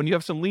portfolio and you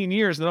have some lean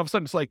years, and all of a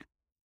sudden it's like,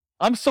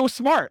 I'm so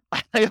smart.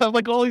 I have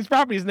like all these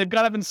properties and they've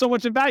got up in so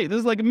much in value. This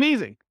is like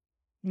amazing.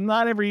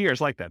 Not every year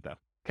is like that though.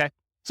 Okay.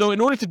 So in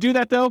order to do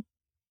that though,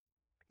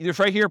 either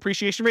right here,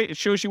 appreciation rate, it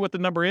shows you what the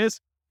number is.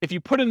 If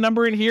you put a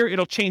number in here,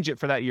 it'll change it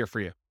for that year for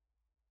you.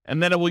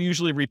 And then it will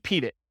usually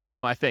repeat it,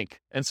 I think.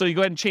 And so you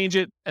go ahead and change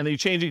it, and then you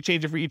change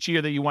it for each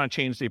year that you want to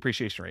change the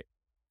appreciation rate.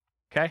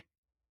 Okay.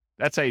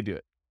 That's how you do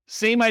it.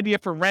 Same idea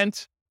for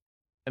rent.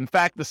 In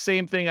fact, the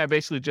same thing I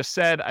basically just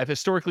said. I've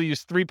historically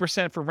used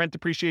 3% for rent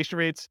depreciation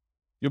rates.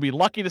 You'll be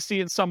lucky to see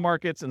it in some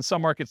markets. In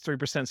some markets,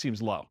 3%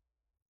 seems low.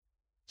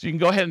 So you can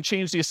go ahead and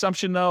change the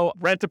assumption though.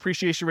 Rent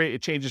depreciation rate,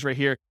 it changes right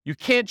here. You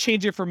can't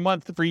change it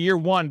for year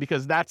one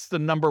because that's the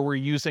number we're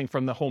using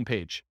from the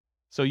homepage.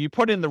 So you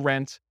put in the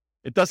rent,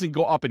 it doesn't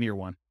go up in year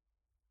one,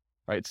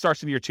 right? It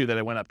starts in year two that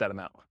it went up that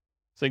amount.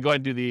 So you go ahead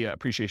and do the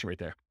appreciation rate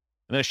there.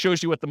 And then it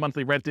shows you what the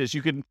monthly rent is.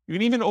 You can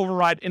even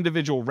override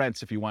individual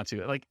rents if you want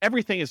to. Like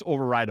everything is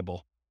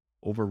overrideable.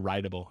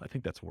 Overrideable. I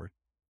think that's a word.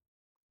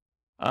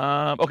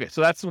 Okay,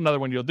 so that's another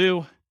one you'll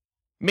do.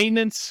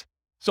 Maintenance.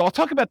 So I'll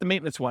talk about the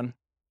maintenance one.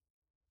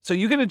 So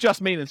you can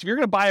adjust maintenance. If you're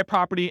going to buy a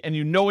property and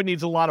you know it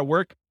needs a lot of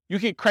work, you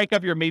can crank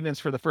up your maintenance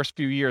for the first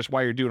few years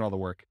while you're doing all the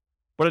work.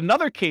 But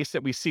another case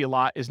that we see a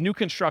lot is new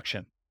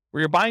construction, where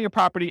you're buying a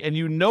property and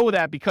you know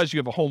that because you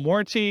have a home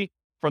warranty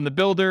from the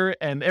builder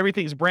and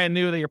everything's brand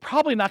new, that you're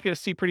probably not going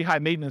to see pretty high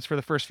maintenance for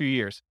the first few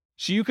years.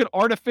 So you could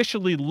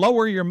artificially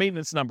lower your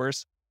maintenance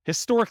numbers.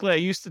 Historically, I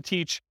used to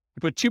teach,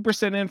 you put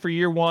 2% in for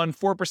year one,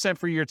 4%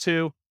 for year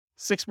two,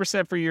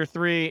 6% for year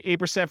three,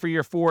 8% for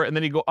year four, and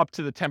then you go up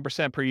to the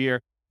 10% per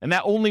year. And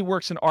that only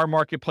works in our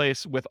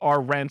marketplace with our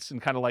rents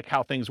and kind of like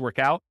how things work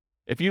out.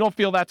 If you don't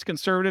feel that's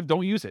conservative,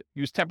 don't use it.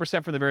 Use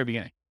 10% from the very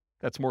beginning.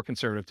 That's more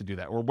conservative to do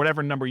that, or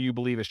whatever number you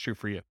believe is true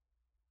for you.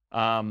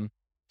 So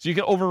you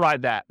can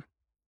override that.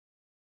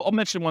 I'll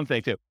mention one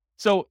thing too.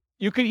 So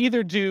you could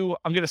either do,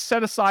 I'm going to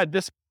set aside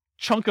this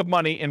chunk of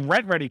money in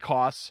rent-ready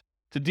costs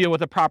to deal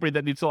with a property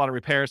that needs a lot of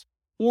repairs,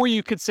 or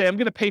you could say, I'm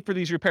going to pay for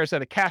these repairs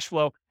out of cash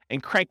flow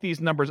and crank these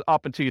numbers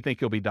up until you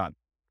think you'll be done,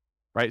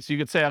 right? So you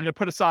could say, I'm going to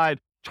put aside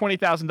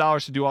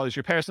 $20,000 to do all these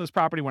repairs on this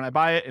property when I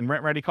buy it in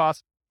rent-ready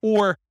costs,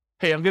 or,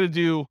 hey, I'm going to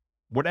do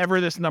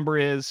whatever this number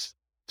is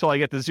till I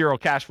get to zero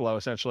cash flow,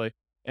 essentially,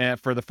 and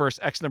for the first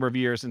X number of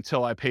years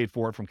until I paid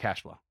for it from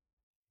cash flow.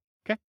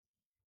 Okay.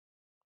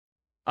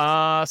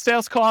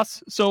 Sales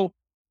costs. So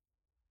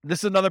this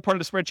is another part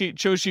of the spreadsheet. It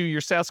shows you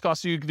your sales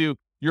costs. So you can do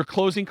your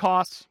closing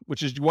costs,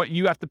 which is what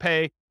you have to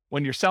pay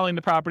when you're selling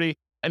the property,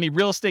 any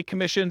real estate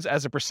commissions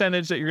as a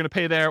percentage that you're going to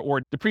pay there,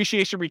 or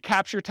depreciation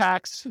recapture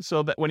tax,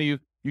 so that when you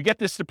get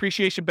this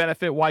depreciation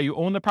benefit while you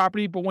own the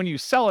property, but when you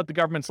sell it, the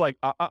government's like,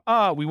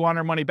 we want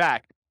our money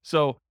back.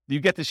 So you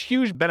get this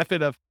huge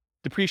benefit of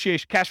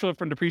depreciation, cash flow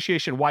from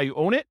depreciation while you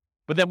own it.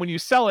 But then when you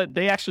sell it,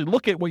 they actually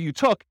look at what you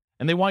took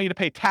and they want you to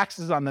pay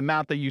taxes on the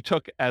amount that you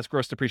took as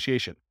gross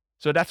depreciation.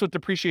 So that's what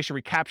depreciation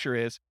recapture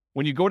is.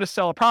 When you go to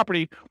sell a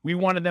property, we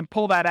want to then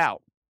pull that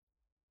out.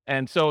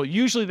 And so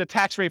usually the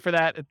tax rate for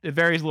that, it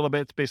varies a little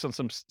bit. It's based on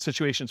some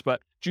situations, but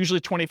it's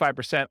usually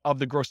 25% of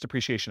the gross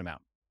depreciation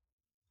amount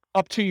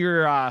up to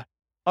your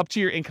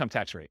income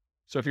tax rate.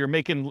 So if you're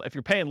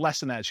paying less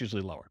than that, it's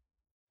usually lower.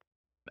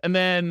 And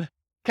then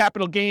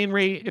capital gain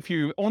rate, if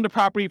you own the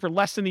property for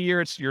less than a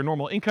year, it's your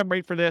normal income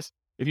rate for this.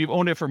 If you've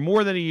owned it for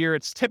more than a year,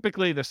 it's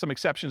typically, there's some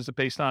exceptions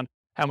based on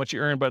how much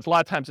you earn, but a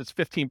lot of times it's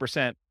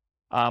 15%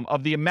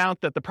 of the amount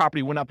that the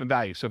property went up in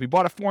value. So if you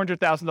bought a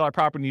 $400,000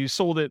 property and you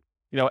sold it,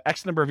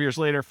 X number of years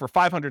later for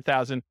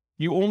 $500,000,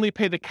 you only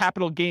pay the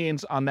capital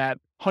gains on that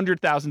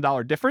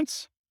 $100,000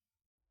 difference.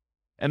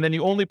 And then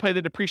you only pay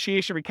the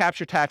depreciation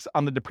recapture tax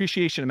on the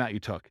depreciation amount you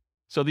took.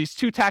 So these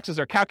two taxes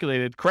are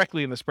calculated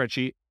correctly in the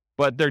spreadsheet,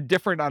 but they're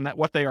different on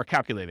what they are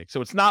calculating.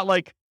 So it's not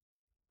like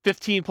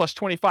 15 plus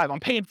 25. I'm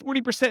paying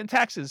 40% in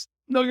taxes.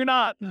 No, you're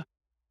not.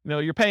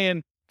 You're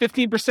paying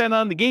 15%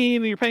 on the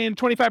gain and you're paying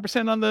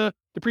 25% on the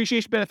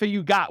depreciation benefit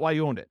you got while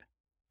you owned it.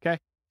 Okay.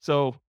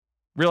 So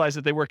realize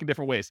that they work in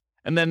different ways.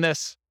 And then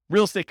this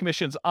real estate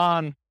commissions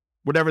on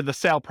whatever the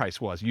sale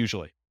price was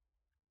usually.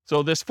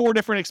 So there's 4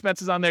 different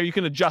expenses on there. You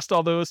can adjust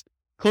all those: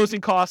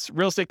 closing costs,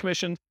 real estate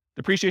commission,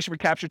 depreciation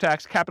recapture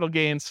tax, capital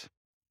gains.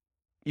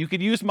 You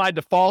could use my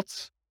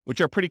defaults,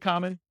 which are pretty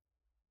common.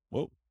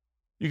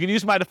 You can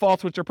use my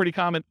defaults, which are pretty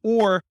common,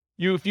 or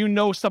if you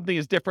know something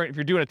is different, if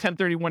you're doing a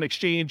 1031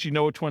 exchange, you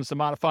know which ones to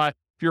modify.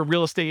 If you're a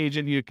real estate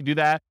agent, you can do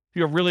that. If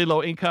you have really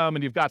low income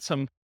and you've got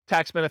some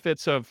tax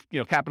benefits of,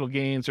 capital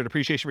gains or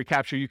depreciation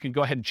recapture, you can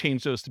go ahead and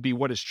change those to be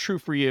what is true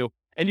for you.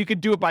 And you can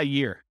do it by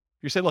year.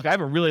 You say, look, I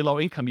have a really low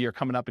income year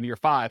coming up in year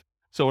 5,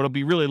 so it'll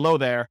be really low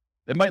there.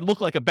 It might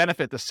look like a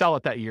benefit to sell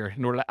it that year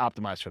in order to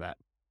optimize for that.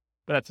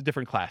 But that's a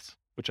different class,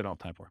 which I don't have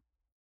time for.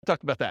 I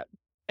talked about that.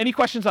 Any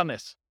questions on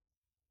this?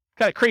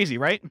 Kind of crazy,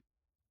 right?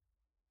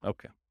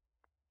 Okay.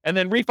 And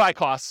then refi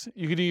costs.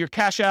 You can do your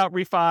cash out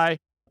refi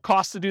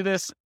costs to do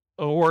this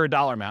or a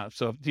dollar amount.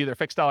 So it's either a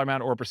fixed dollar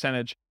amount or a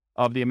percentage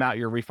of the amount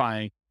you're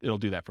refining. It'll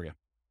do that for you.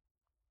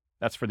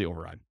 That's for the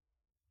override.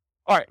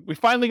 All right. We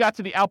finally got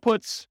to the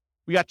outputs.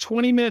 We got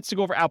 20 minutes to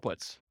go over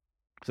outputs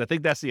because I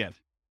think that's the end.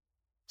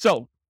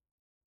 So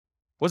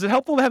was it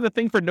helpful to have the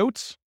thing for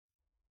notes?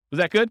 Was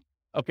that good?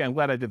 Okay. I'm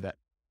glad I did that.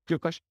 Do you have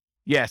a question?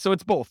 Yeah. So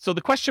it's both. So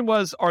the question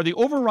was, are the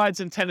overrides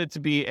intended to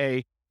be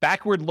a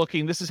backward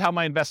looking, this is how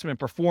my investment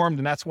performed,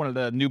 and that's one of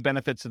the new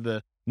benefits of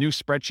the new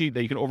spreadsheet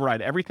that you can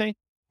override everything?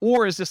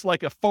 Or is this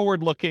like a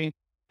forward looking,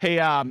 hey,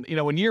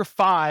 in year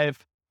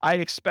 5, I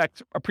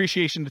expect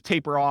appreciation to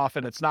taper off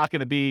and it's not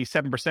going to be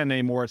 7%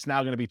 anymore. It's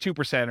now going to be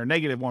 2% or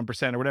negative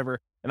 1% or whatever.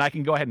 And I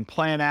can go ahead and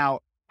plan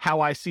out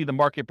how I see the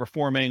market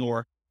performing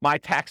or my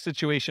tax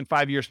situation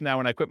 5 years from now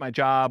when I quit my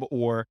job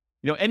or,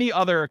 any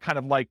other kind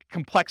of like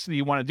complexity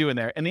you want to do in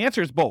there. And the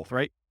answer is both,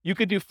 right? You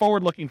could do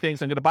forward looking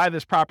things. I'm going to buy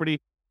this property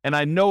and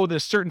I know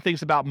there's certain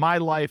things about my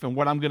life and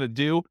what I'm going to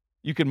do.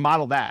 You can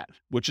model that,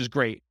 which is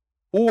great.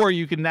 Or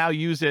you can now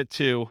use it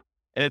to,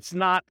 and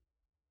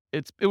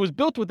it was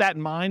built with that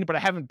in mind, but I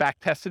haven't back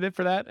tested it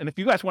for that. And if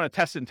you guys want to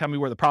test it and tell me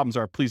where the problems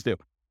are, please do.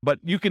 But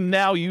you can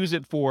now use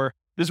it for,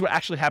 this is what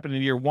actually happened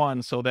in year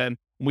 1. So then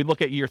when we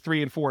look at year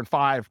 3 and 4 and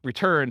 5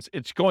 returns,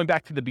 it's going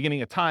back to the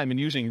beginning of time and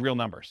using real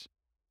numbers.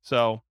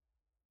 So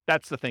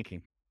that's the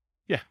thinking.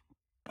 Yeah.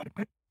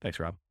 Thanks,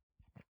 Rob.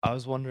 I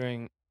was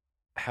wondering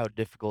how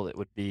difficult it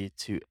would be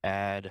to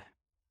add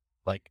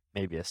like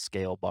maybe a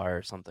scale bar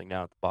or something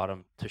down at the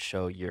bottom to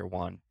show year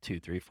 1, 2,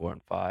 3, 4,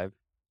 and 5.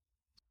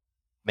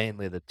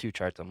 Mainly the 2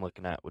 charts I'm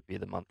looking at would be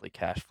the monthly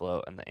cash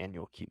flow and the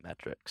annual key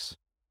metrics.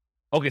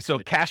 Okay,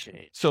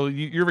 so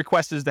your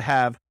request is to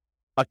have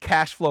a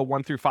cash flow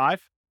 1 through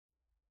 5?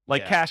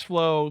 Like cash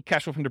flow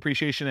from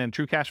depreciation and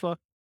true cash flow?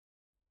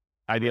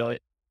 Ideally.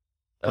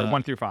 Or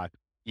 1 through 5.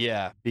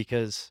 Yeah,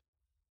 because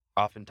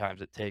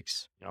oftentimes it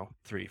takes,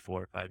 3,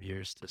 4, 5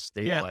 years to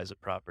stabilize a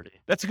property.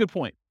 That's a good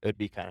point. It would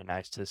be kind of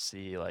nice to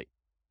see, like,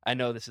 I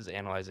know this is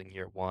analyzing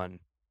year 1,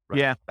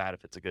 right? Bad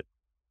if it's a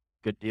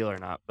good deal or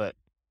not, but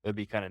it would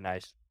be kind of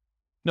nice.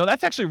 No,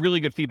 that's actually really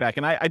good feedback.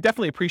 And I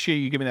definitely appreciate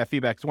you giving that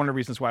feedback. It's one of the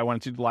reasons why I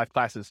wanted to do the live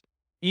classes.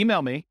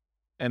 Email me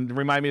and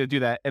remind me to do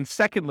that. And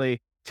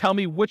secondly, tell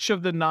me which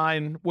of the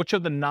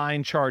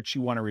 9 charts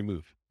you want to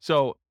remove.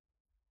 So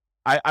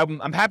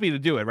I'm happy to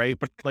do it, right?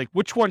 But like,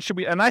 which one should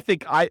we? And I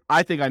think I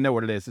know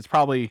what it is. It's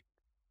probably,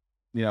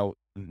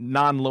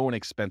 non-loan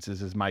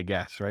expenses is my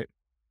guess, right?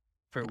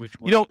 For which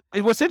one?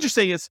 What's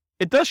interesting is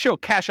it does show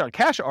cash on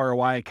cash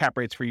ROI and cap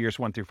rates for years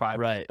 1 through 5.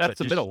 Right. That's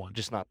the middle one.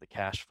 Just not the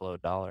cash flow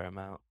dollar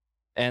amount.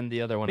 And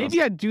the other one.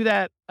 Maybe I'd do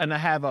that and I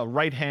have a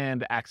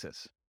right-hand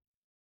axis.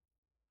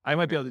 I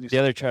might be able to do the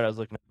other chart I was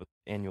looking at with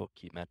annual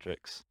key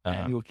metrics.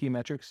 Annual key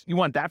metrics. You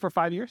want that for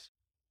 5 years?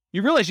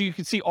 You realize you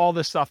can see all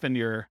this stuff in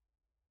your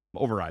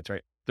overrides,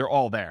 right? They're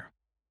all there.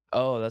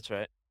 Oh, that's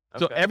right.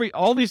 Okay.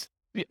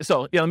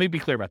 So let me be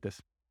clear about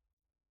this.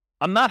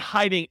 I'm not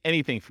hiding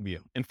anything from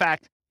you. In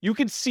fact, you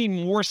can see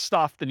more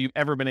stuff than you've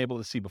ever been able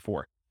to see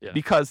before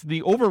because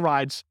the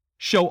overrides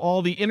show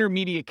all the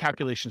intermediate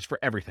calculations for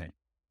everything.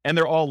 And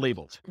they're all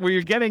labeled. Where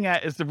you're getting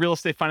at is the real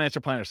estate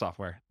financial planner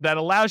software that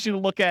allows you to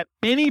look at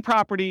any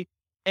property,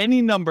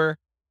 any number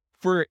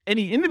for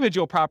any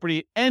individual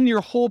property and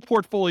your whole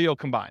portfolio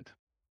combined.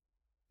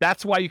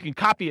 That's why you can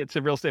copy it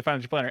to real estate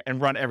financial planner and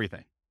run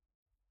everything.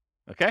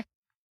 Okay.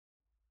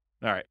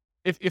 All right.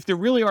 If there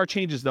really are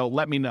changes though,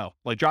 let me know.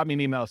 Like drop me an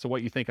email as to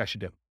what you think I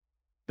should do.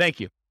 Thank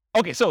you.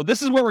 Okay. So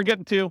this is where we're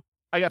getting to.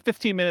 I got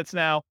 15 minutes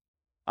now.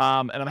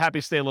 And I'm happy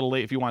to stay a little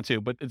late if you want to,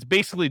 but it's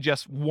basically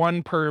just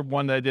one per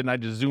one that I did, and I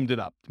just zoomed it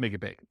up to make it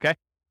big. Okay.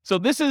 So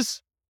this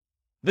is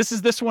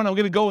this one. I'm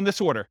going to go in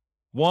this order.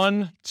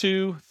 1,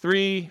 2,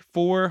 3,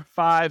 4,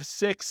 5,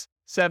 6,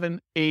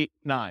 7, 8,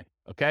 9.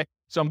 Okay.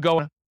 So I'm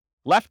going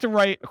left to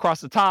right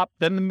across the top,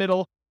 then the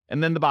middle,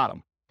 and then the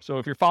bottom. So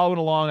if you're following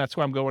along, that's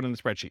where I'm going in the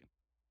spreadsheet.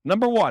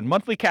 Number 1,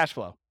 monthly cash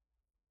flow.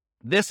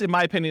 This, in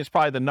my opinion, is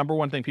probably the number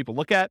one thing people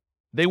look at.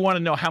 They want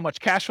to know how much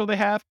cash flow they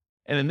have.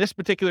 And in this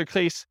particular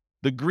case,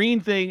 the green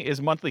thing is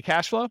monthly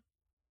cash flow.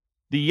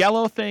 The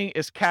yellow thing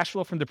is cash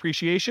flow from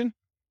depreciation.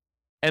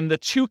 And the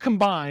 2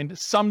 combined,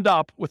 summed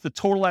up with the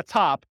total at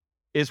top,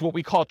 is what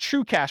we call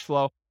true cash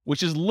flow,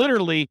 which is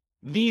literally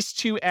these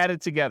 2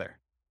 added together.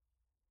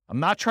 I'm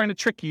not trying to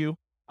trick you.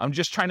 I'm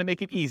just trying to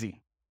make it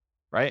easy,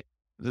 right?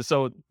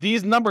 So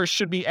these numbers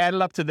should be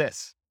added up to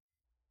this.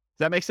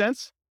 Does that make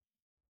sense?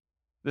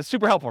 That's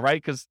super helpful,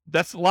 right? Because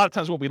that's a lot of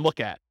times what we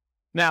look at.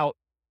 Now,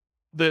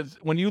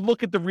 when you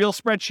look at the real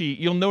spreadsheet,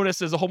 you'll notice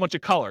there's a whole bunch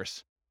of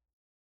colors.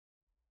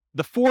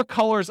 The 4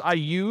 colors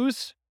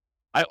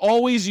I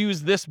always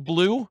use this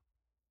blue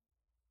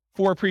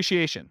for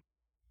appreciation.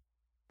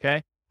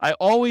 Okay. I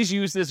always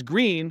use this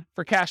green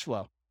for cash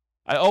flow.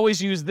 I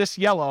always use this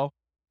yellow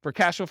for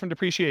cash flow from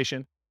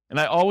depreciation. And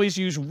I always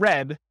use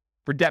red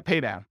for debt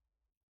paydown.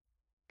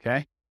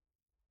 Okay.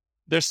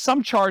 There's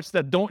some charts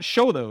that don't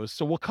show those.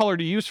 So what color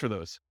to use for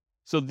those?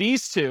 So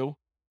these two,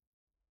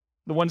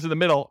 the ones in the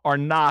middle, are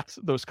not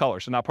those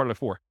colors. They're not part of the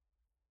 4.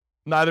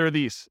 Neither of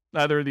these.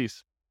 Neither of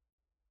these.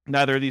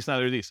 Neither of these.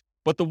 Neither of these.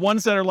 But the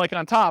ones that are like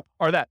on top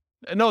are that.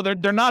 No,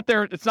 they're not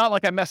there. It's not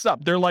like I messed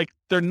up.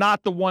 They're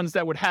not the ones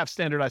that would have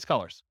standardized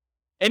colors.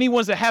 Any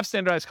ones that have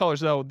standardized colors,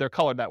 though, they're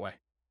colored that way.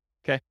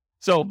 Okay.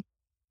 So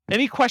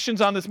any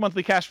questions on this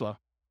monthly cash flow?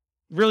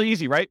 Really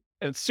easy, right?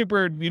 And it's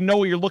super, you know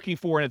what you're looking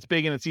for, and it's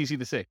big and it's easy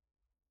to see.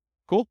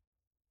 Cool?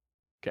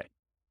 Okay.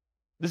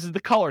 This is the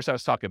colors I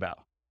was talking about.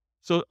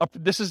 So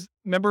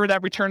remember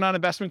that return on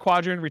investment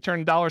quadrant,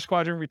 return dollars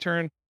quadrant,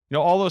 return,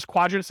 all those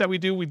quadrants that we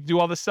do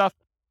all this stuff.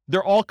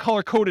 They're all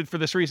color coded for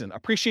this reason.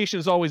 Appreciation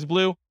is always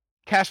blue.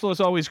 Cash flow is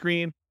always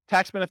green.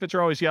 Tax benefits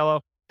are always yellow.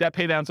 Debt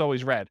pay down is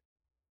always red.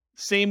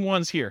 Same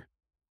ones here.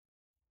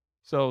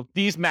 So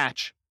these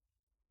match.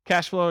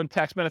 Cash flow and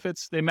tax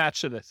benefits, they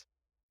match to this.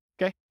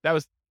 Okay? That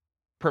was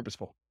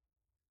purposeful.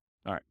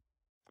 All right.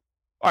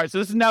 So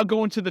this is now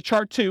going to the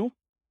chart 2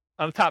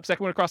 on the top,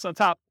 second one across on the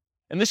top.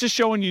 And this is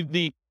showing you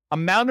the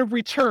amount of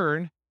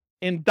return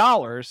in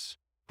dollars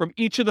from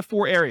each of the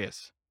 4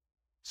 areas.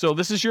 So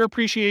this is your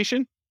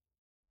appreciation.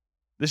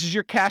 This is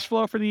your cash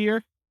flow for the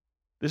year.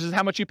 This is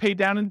how much you paid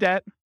down in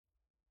debt.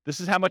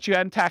 This is how much you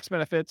had in tax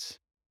benefits.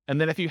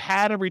 And then if you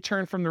had a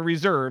return from the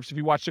reserves, if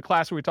you watched the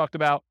class where we talked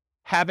about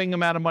having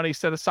amount of money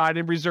set aside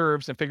in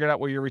reserves and figured out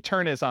what your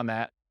return is on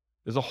that,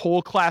 there's a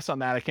whole class on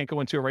that. I can't go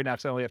into it right now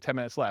because I only have 10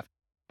 minutes left.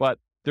 But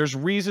there's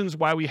reasons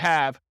why we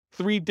have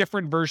 3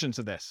 different versions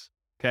of this,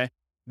 okay?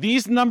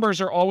 These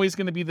numbers are always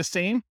going to be the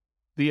same,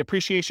 the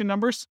appreciation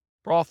numbers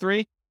for all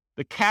 3.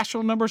 The cash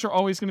flow numbers are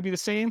always going to be the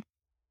same.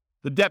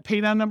 The debt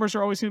paydown numbers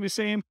are always going to be the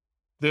same.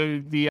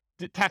 The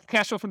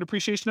cash flow from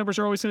depreciation numbers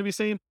are always going to be the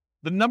same.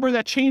 The number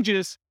that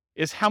changes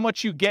is how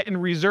much you get in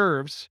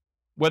reserves,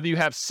 whether you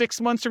have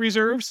 6 months of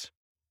reserves,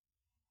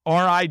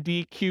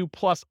 RIDQ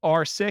plus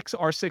R6.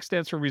 R6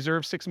 stands for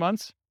reserve 6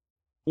 months,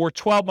 or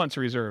 12 months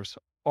of reserves,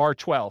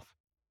 R12.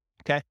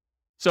 Okay.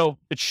 So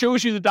it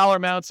shows you the dollar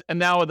amounts, and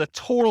now the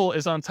total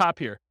is on top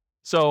here.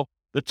 So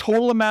the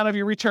total amount of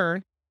your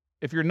return,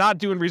 if you're not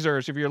doing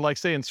reserves, if you're like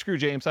saying, screw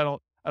James, I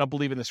don't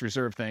believe in this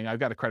reserve thing. I've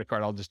got a credit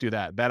card. I'll just do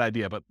that. Bad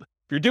idea. But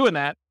if you're doing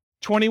that,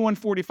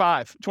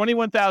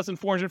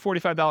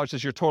 $21,445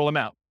 is your total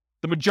amount.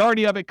 The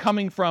majority of it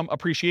coming from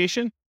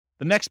appreciation.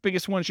 The next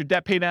biggest one is your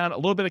debt pay down, a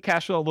little bit of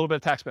cash flow, a little bit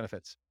of tax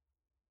benefits.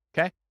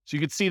 Okay. So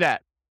you can see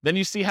that. Then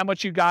you see how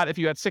much you got. If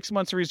you had 6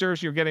 months of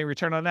reserves, you're getting a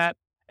return on that.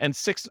 And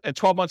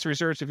 12 months of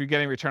reserves if you're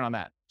getting a return on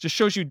that. Just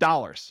shows you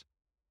dollars.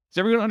 Does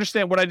everyone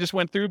understand what I just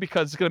went through?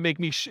 Because it's going to make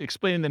me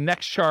explaining the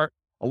next chart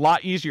a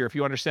lot easier if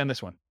you understand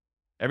this one.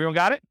 Everyone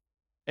got it?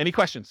 Any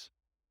questions?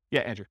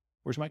 Yeah, Andrew.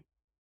 Where's Mike?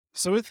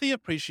 So with the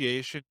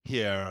appreciation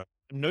here,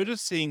 I'm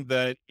noticing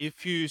that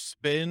if you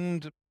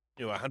spend,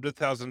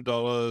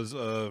 $100,000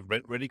 of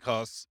rent-ready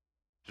costs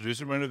to do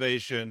some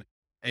renovation,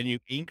 and you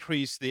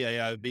increase the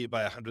AIV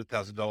by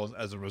 $100,000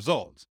 as a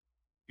result,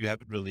 you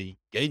haven't really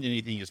gained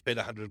anything. You spent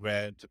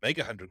 $100,000 to make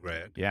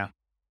 $100,000. Yeah.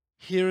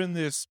 Here in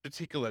this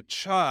particular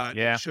chart,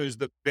 Yeah. it shows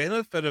the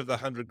benefit of the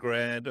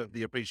 $100,000 of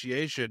the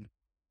appreciation,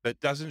 but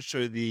doesn't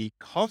show the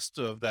cost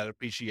of that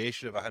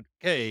appreciation of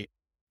 $100K,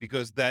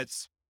 because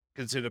that's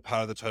considered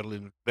part of the total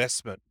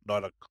investment,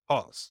 not a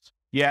cost.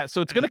 Yeah.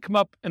 So it's going to come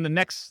up in the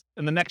next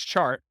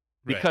chart,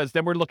 because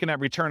then we're looking at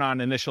return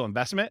on initial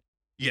investment.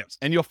 Yes.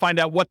 And you'll find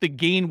out what the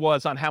gain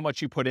was on how much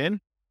you put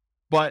in.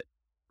 But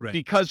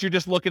because you're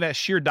just looking at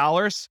sheer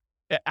dollars,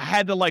 I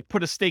had to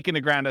put a stake in the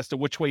ground as to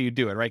which way you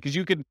do it, right? Because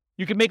you could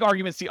make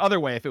arguments the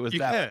other way if it was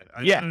that.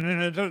 Yeah.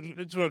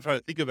 That's what I'm trying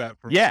to think about.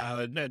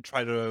 And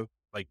try to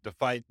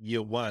define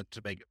year 1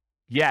 to make it.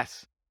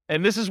 Yes.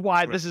 And this is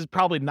why this is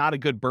probably not a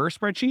good BRRRR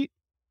spreadsheet,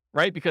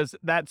 right? Because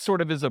that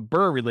sort of is a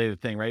BRRRR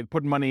related thing, right?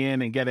 Putting money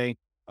in and getting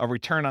a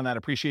return on that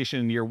appreciation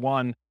in year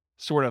 1,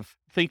 sort of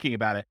thinking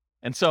about it.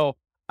 And so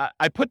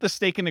I put the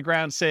stake in the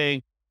ground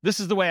saying, this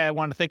is the way I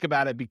want to think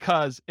about it,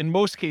 because in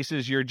most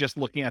cases, you're just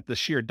looking at the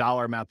sheer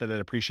dollar amount that it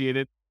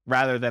appreciated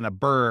rather than a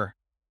BRRRR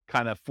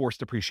kind of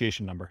forced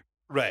appreciation number.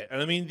 Right.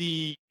 And I mean,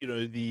 the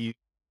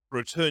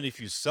return,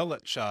 if you sell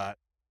that chart,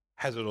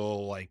 has it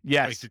all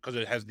yes, because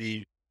it has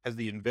the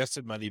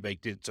invested money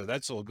baked in. So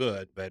that's all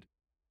good. But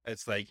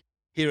it's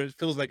here, it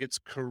feels like it's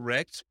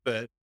correct,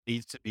 but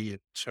needs to be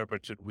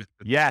interpreted with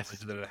the knowledge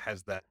that it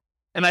has that.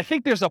 And I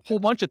think there's a whole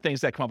bunch of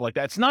things that come up like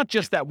that. It's not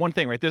just that one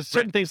thing, right? There's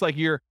certain things like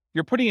you're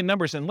putting in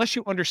numbers, unless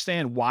you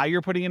understand why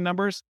you're putting in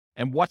numbers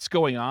and what's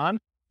going on,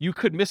 you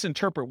could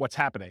misinterpret what's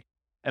happening.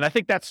 And I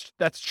think that's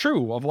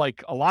true of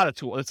a lot of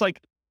tools. It's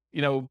like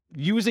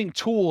using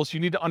tools, you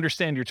need to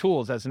understand your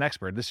tools as an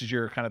expert. This is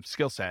your kind of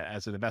skill set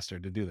as an investor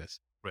to do this.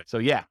 Right. So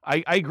yeah,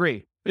 I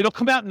agree. It'll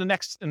come out in the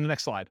next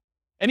slide.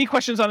 Any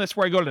questions on this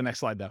before I go to the next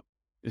slide though?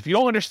 If you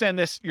don't understand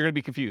this, you're going to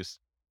be confused.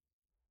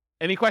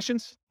 Any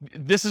questions?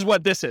 This is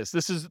what this is.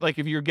 This is like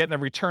if you're getting a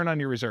return on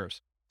your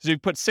reserves. So you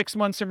put 6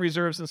 months in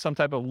reserves in some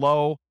type of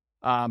low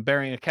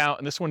bearing account.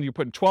 And this one you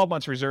put in 12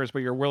 months reserves, but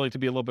you're willing to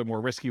be a little bit more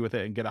risky with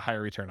it and get a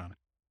higher return on it.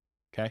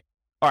 Okay.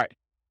 All right.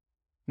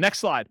 Next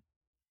slide.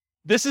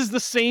 This is the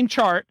same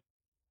chart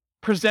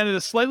presented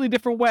a slightly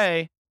different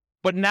way,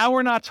 but now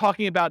we're not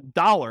talking about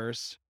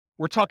dollars.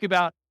 We're talking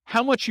about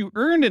how much you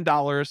earned in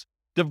dollars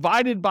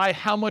divided by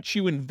how much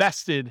you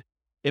invested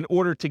in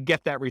order to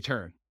get that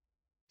return.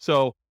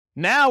 So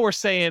now we're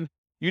saying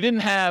you didn't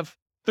have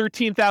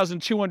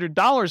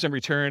 $13,200 in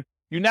return.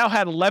 You now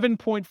had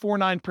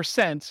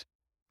 11.49%.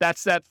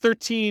 That's that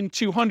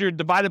 13,200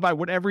 divided by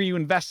whatever you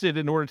invested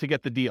in order to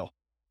get the deal.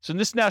 So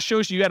this now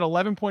shows you had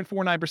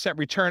 11.49%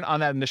 return on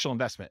that initial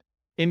investment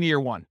in year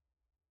one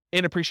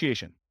in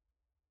appreciation.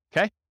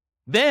 Okay.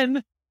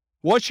 Then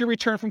what's your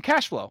return from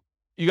cash flow?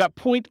 You got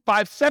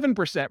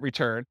 0.57%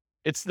 return.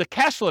 It's the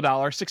cash flow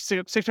dollar,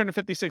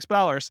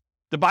 $656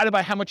 divided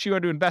by how much you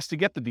had to invest to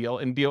get the deal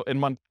in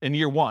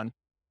year one.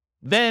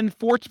 Then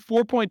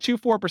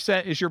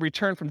 4.24% is your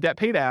return from debt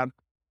paydown,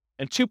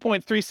 and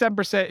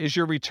 2.37% is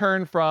your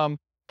return from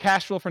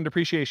cash flow from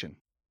depreciation.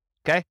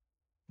 Okay.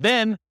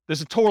 Then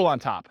there's a total on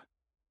top.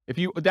 If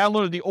you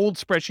downloaded the old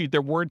spreadsheet,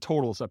 there weren't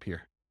totals up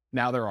here.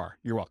 Now there are.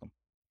 You're welcome.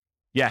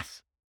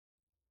 Yes.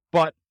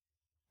 But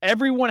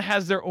everyone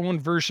has their own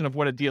version of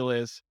what a deal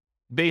is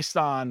based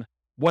on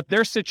what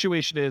their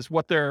situation is,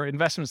 what their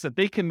investments that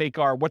they can make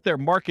are, what their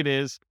market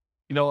is.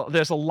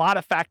 There's a lot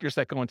of factors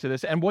that go into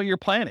this and what your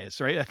plan is,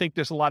 right? I think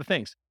there's a lot of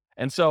things.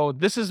 And so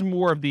this is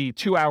more of the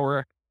 2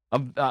 hour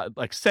of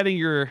like setting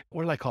your,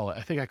 what did I call it?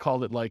 I think I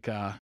called it like,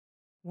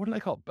 what did I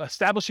call it?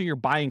 Establishing your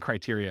buying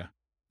criteria.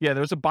 Yeah,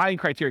 there was a buying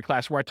criteria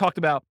class where I talked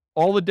about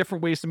all the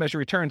different ways to measure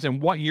returns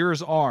and what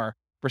yours are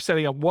for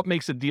setting up what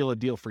makes a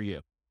deal for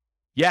you.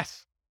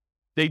 Yes,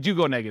 they do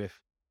go negative.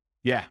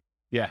 Yeah.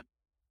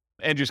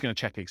 Andrew's going to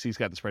check it because he's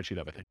got the spreadsheet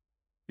up, I think.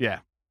 Yeah.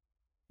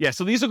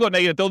 So these will go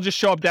negative. They'll just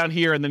show up down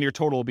here and then your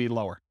total will be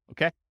lower.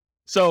 Okay.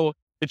 So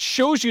it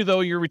shows you though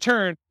your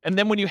return. And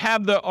then when you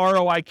have the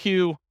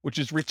ROIQ, which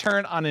is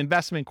return on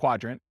investment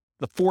quadrant,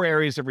 the 4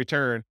 areas of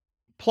return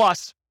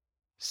plus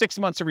 6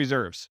 months of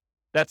reserves.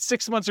 That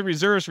 6 months of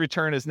reserves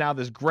return is now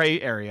this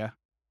gray area.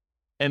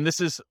 And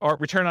this is our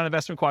return on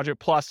investment quadrant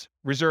plus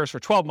reserves for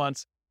 12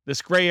 months. This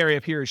gray area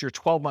up here is your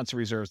 12 months of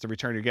reserves, the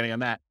return you're getting on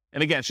that.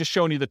 And again, it's just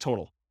showing you the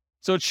total.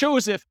 So it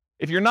shows if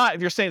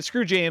you're saying,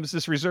 screw James,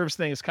 this reserves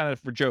thing is kind of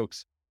for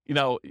jokes.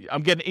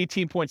 I'm getting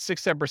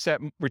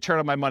 18.67% return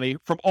on my money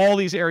from all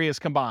these areas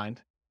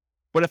combined.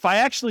 But if I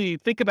actually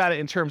think about it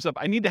in terms of,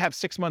 I need to have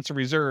 6 months of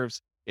reserves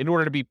in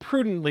order to be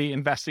prudently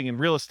investing in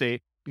real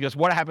estate, because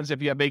what happens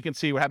if you have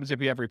vacancy? What happens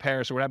if you have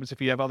repairs? Or what happens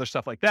if you have other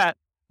stuff like that?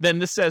 Then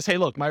this says, hey,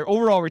 look, my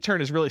overall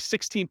return is really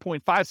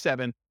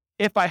 16.57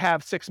 if I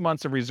have 6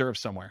 months of reserve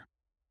somewhere,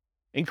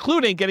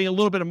 including getting a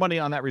little bit of money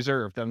on that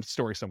reserve that I'm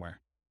storing somewhere.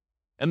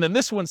 And then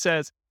this one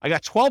says, I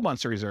got 12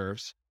 months of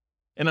reserves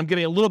and I'm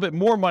getting a little bit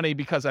more money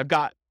because I've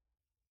got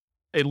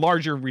a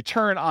larger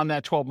return on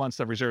that 12 months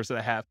of reserves that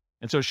I have.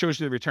 And so it shows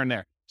you the return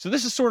there. So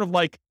this is sort of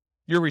like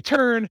your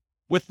return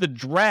with the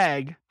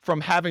drag from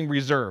having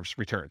reserves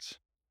returns.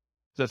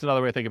 So that's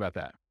another way to think about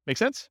that. Make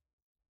sense?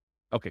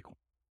 Okay, cool.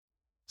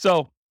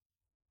 So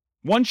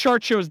one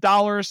chart shows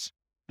dollars.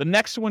 The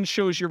next one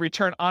shows your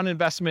return on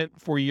investment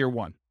for year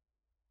one.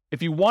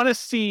 If you want to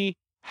see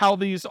how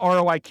these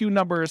ROIQ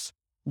numbers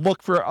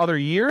look for other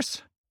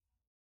years,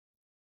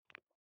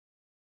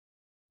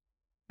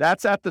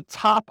 that's at the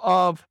top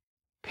of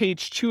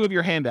page 2 of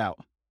your handout.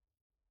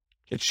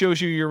 It shows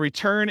you your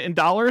return in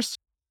dollars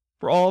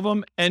for all of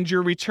them and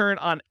your return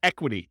on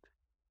equity.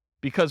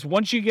 Because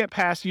once you get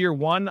past year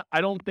one,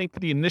 I don't think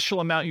the initial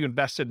amount you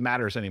invested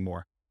matters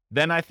anymore.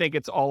 Then I think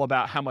it's all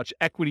about how much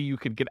equity you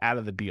could get out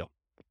of the deal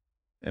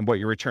and what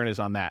your return is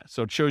on that.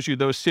 So it shows you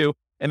those two,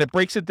 and it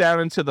breaks it down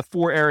into the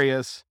 4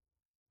 areas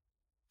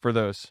for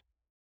those.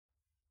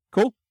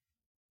 Cool?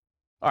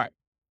 All right.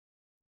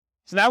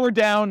 So now we're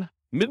down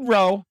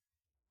mid-row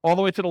all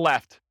the way to the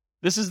left.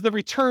 This is the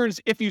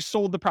returns if you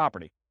sold the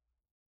property.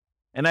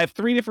 And I have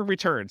 3 different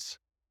returns.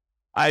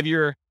 I have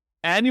your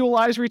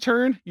annualized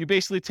return. You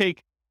basically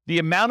take the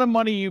amount of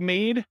money you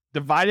made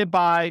divided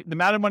by the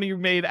amount of money you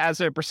made as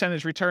a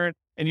percentage return,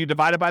 and you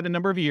divide it by the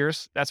number of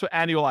years. That's what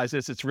annualized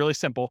is. It's really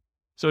simple.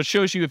 So it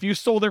shows you if you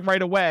sold it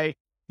right away,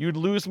 you'd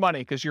lose money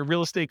because your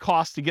real estate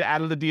costs to get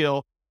out of the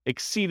deal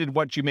exceeded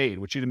what you made,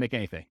 which you didn't make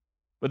anything.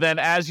 But then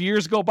as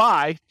years go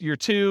by, year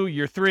 2,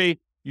 year 3,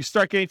 you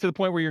start getting to the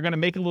point where you're going to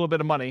make a little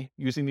bit of money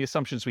using the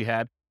assumptions we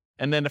had.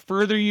 And then the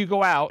further you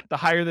go out, the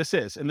higher this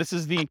is. And this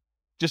is the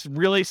just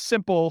really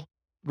simple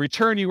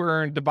return you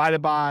earn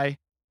divided by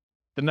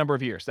the number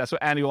of years. That's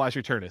what annualized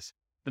return is.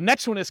 The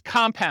next one is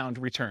compound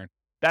return.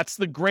 That's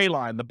the gray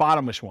line, the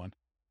bottomish one.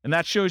 And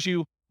that shows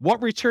you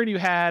what return you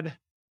had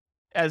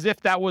as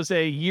if that was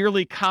a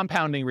yearly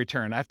compounding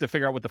return. I have to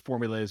figure out what the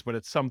formula is, but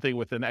it's something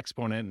with an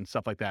exponent and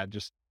stuff like that.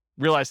 Just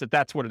realize that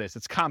that's what it is.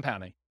 It's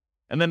compounding.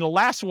 And then the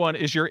last one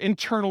is your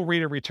internal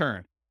rate of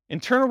return.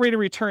 Internal rate of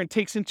return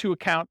takes into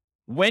account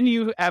when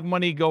you have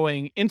money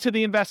going into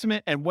the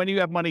investment and when you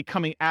have money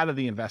coming out of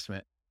the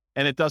investment.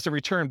 And it does a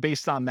return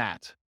based on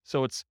that.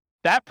 So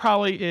that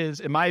probably is,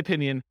 in my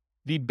opinion,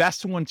 the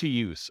best one to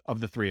use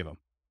of the three of them,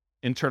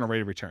 internal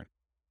rate of return.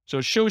 So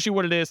it shows you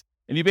what it is.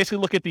 And you basically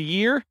look at the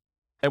year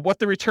and what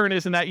the return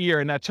is in that year.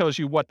 And that tells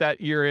you what that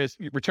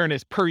return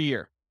is per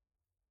year.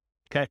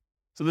 Okay.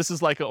 So this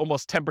is like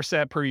almost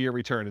 10% per year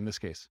return in this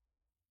case.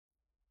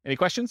 Any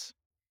questions?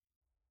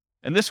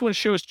 And this one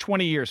shows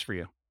 20 years for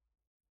you.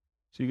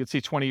 So you can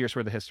see 20 years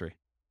worth of history.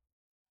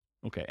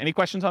 Okay. Any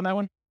questions on that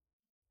one?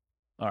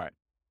 All right.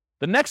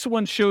 The next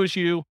one shows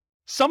you,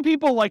 some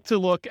people like to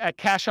look at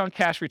cash on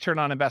cash return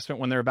on investment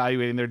when they're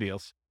evaluating their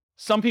deals.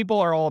 Some people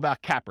are all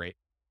about cap rate.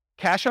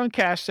 Cash on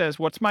cash says,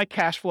 what's my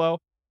cash flow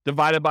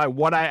divided by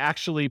what I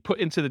actually put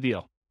into the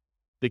deal?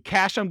 The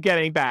cash I'm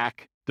getting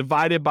back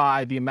divided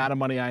by the amount of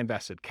money I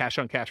invested. Cash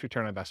on cash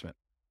return on investment.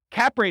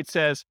 Cap rate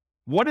says,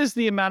 what is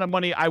the amount of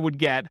money I would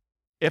get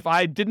if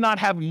I did not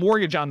have a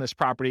mortgage on this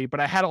property, but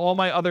I had all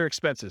my other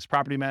expenses,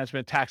 property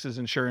management, taxes,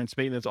 insurance,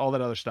 maintenance, all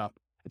that other stuff.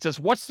 It says,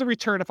 what's the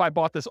return if I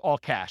bought this all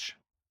cash?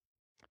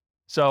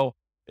 So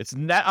it's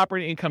net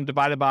operating income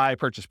divided by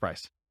purchase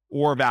price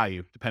or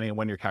value, depending on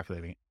when you're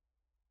calculating it.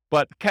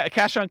 But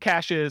cash on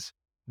cash is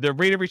the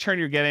rate of return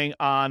you're getting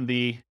on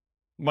the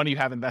money you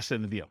have invested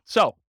in the deal.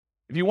 So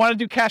if you want to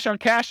do cash on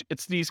cash,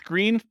 it's these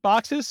green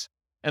boxes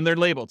and they're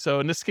labeled. So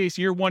in this case,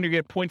 year one, you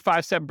get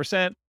 0.57%,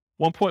 1.14,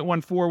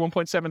 1.73,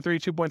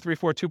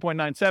 2.34,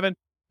 2.97.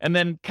 And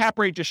then cap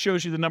rate just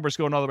shows you the numbers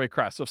going all the way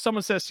across. So if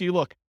someone says to you,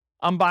 look,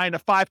 I'm buying a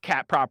 5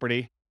 cap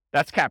property,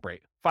 that's cap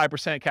rate,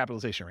 5%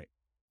 capitalization rate.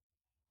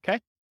 Okay.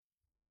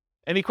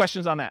 Any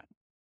questions on that?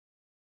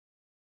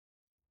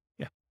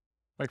 Yeah.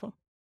 Michael?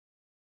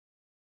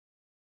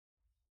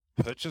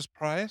 Purchase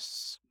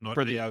price, not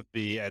For the-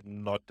 ERV,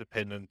 and not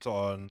dependent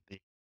on the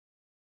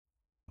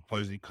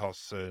closing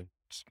costs and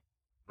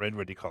rent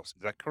ready costs.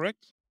 Is that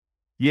correct?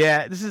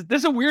 Yeah, this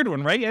is a weird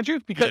one, right, Andrew?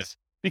 Because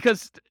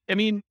I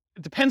mean,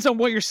 it depends on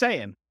what you're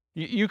saying.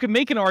 You can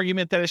make an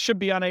argument that it should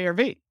be on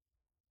ARV,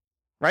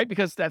 right?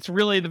 Because that's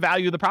really the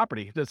value of the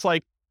property. It's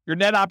like your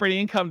net operating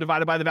income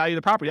divided by the value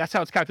of the property. That's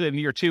how it's calculated in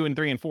year 2 and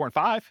 3 and 4 and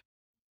 5.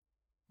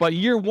 But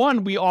year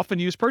 1, we often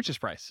use purchase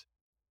price.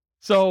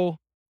 So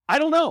I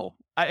don't know.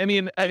 I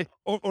mean,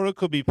 Or it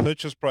could be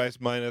purchase price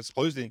minus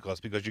closing costs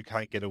because you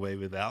can't get away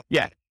without.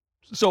 Yeah.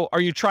 So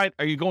are you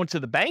going to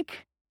the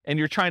bank and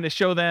you're trying to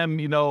show them,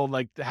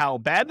 like how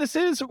bad this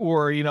is,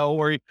 or,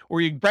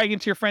 or you bragging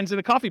to your friends at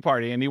a coffee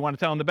party and you want to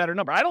tell them the better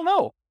number? I don't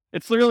know.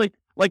 It's literally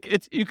like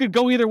you could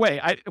go either way.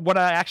 What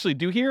I actually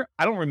do here,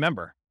 I don't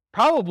remember.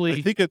 Probably.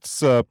 I think it's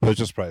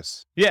purchase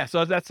price. Yeah.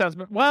 So that sounds,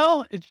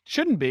 well, it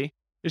shouldn't be.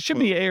 It should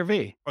be ARV.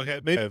 Okay,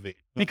 maybe ARV.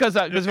 Because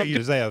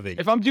Use ARV.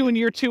 if I'm doing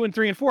year 2 and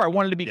 3 and 4, I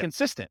wanted to be Yeah.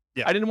 consistent.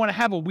 Yeah. I didn't want to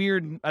have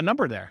a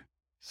number there.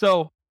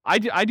 So I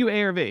do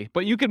ARV,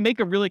 but you can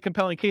make a really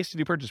compelling case to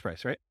do purchase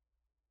price, right?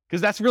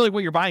 Because that's really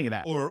what you're buying it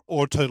at.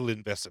 Or total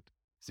invested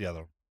is the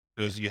other,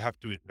 because you have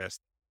to invest.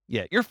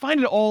 Yeah, you're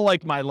finding all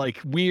like my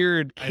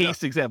weird I know.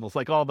 case examples,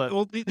 like all the.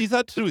 Well, these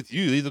are to do with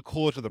you. These are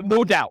core to the.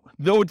 No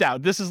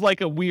doubt. This is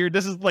like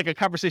a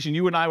conversation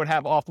you and I would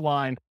have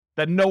offline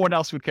that no one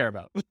else would care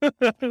about.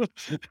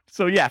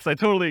 So yes, I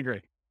totally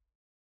agree.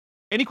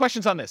 Any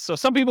questions on this? So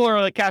some people are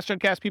like cash on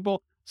cash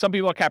people. Some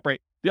people are cap rate.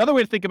 The other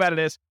way to think about it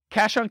is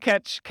cash on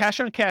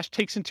cash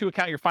takes into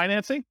account your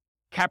financing.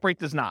 Cap rate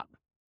does not.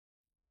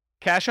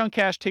 Cash on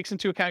cash takes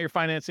into account your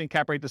financing.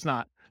 Cap rate does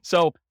not.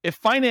 So if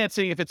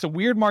it's a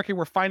weird market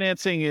where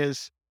financing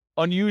is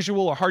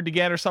unusual or hard to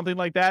get or something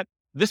like that,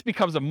 this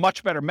becomes a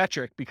much better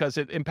metric because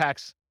it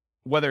impacts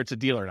whether it's a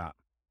deal or not.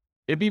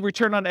 It'd be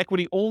return on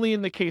equity only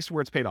in the case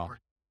where it's paid off.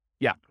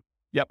 Yeah.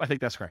 Yep. I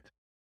think that's correct.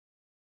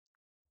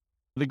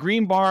 The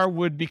green bar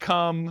would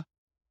become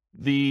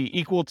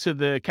equal to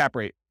the cap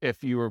rate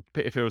if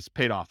it was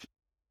paid off.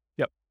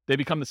 Yep. They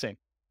become the same.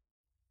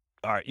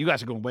 All right. You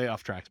guys are going way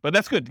off track, but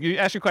that's good. You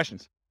ask your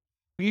questions.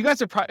 You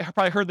guys have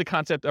probably heard the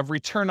concept of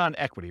return on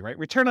equity, right?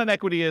 Return on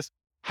equity is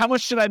how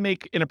much should I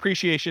make in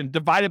appreciation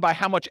divided by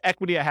how much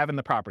equity I have in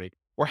the property,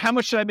 or how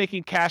much should I make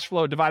in cash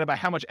flow divided by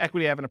how much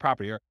equity I have in the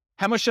property, or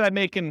how much should I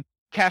make in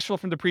cash flow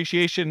from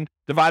depreciation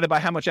divided by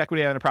how much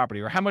equity I have in the property,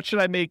 or how much should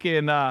I make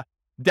in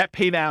debt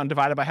pay down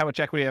divided by how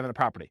much equity I have in the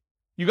property.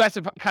 You guys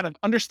have kind of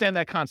understand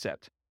that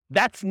concept.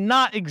 That's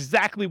not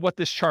exactly what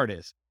this chart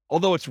is,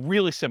 although it's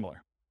really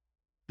similar.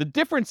 The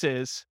difference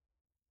is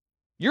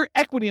your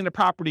equity in the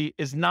property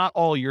is not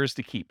all yours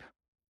to keep.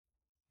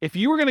 If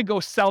you were going to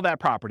go sell that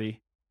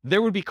property,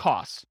 there would be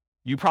costs.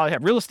 You probably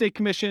have real estate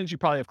commissions. You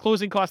probably have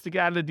closing costs to get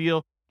out of the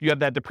deal. You have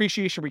that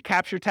depreciation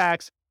recapture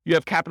tax. You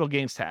have capital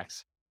gains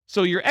tax.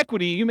 So your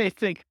equity, you may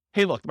think,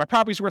 hey, look, my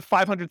property's worth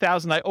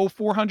 $500,000. I owe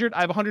 $400,000.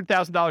 I have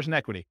 $100,000 in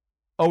equity.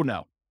 Oh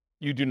no,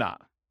 you do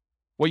not.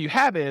 What you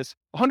have is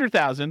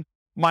 $100,000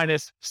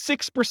 minus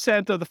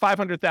 6% of the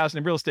 $500,000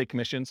 in real estate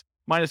commissions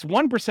minus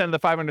 1% of the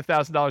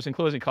 $500,000 in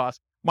closing costs,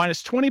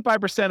 minus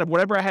 25% of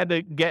whatever I had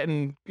to get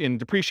in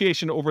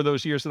depreciation over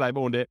those years that I've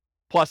owned it,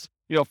 plus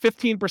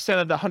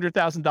 15% of the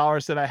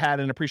 $100,000 that I had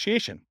in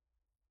appreciation.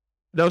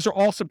 Those are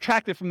all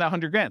subtracted from that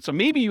 $100,000. So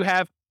maybe you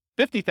have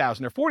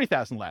 $50,000 or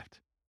 $40,000 left.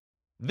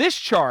 This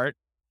chart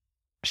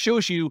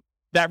shows you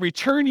that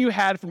return you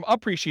had from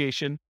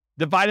appreciation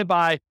divided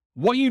by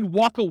what you'd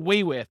walk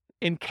away with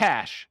in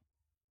cash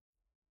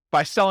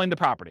by selling the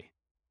property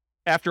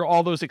after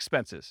all those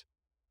expenses,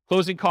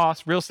 closing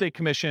costs, real estate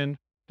commission,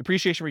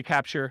 depreciation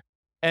recapture,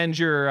 and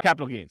your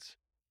capital gains.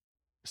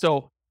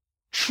 So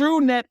true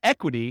net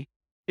equity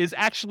is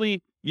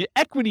actually the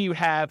equity you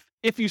have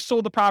if you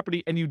sold the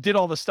property and you did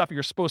all the stuff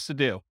you're supposed to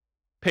do,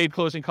 paid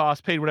closing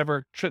costs, paid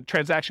whatever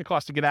transaction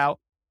costs to get out,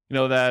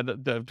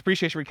 the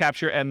depreciation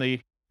recapture and the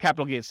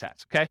capital gains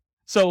tax. Okay.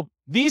 So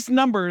these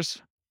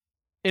numbers,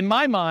 in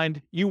my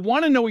mind, you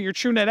want to know what your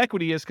true net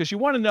equity is because you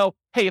want to know,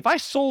 hey, if I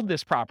sold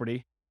this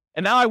property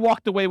and now I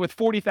walked away with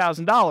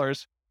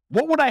 $40,000,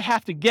 what would I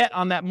have to get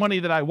on that money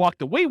that I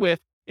walked away with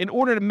in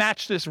order to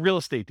match this real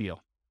estate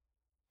deal?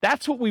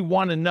 That's what we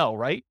want to know,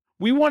 right?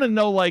 We want to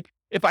know, like,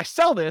 if I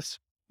sell this,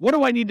 what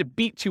do I need to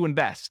beat to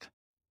invest?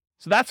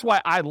 So that's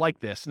why I like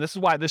this. And this is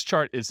why this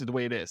chart is the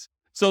way it is.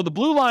 So the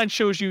blue line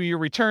shows you your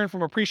return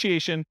from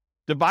appreciation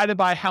divided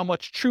by how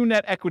much true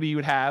net equity you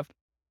would have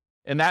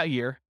in that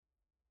year.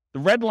 The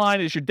red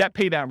line is your debt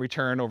pay down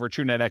return over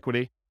true net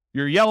equity.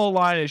 Your yellow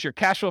line is your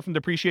cash flow from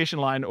depreciation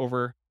line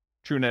over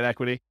true net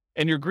equity.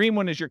 And your green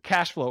one is your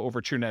cash flow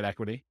over true net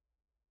equity.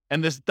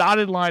 And this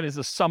dotted line is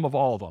the sum of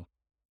all of them.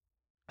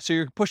 So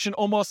you're pushing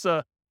almost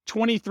a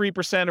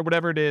 23% or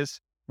whatever it is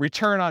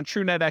return on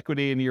true net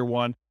equity in year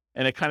one,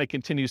 and it kind of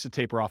continues to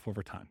taper off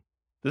over time.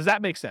 Does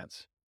that make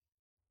sense?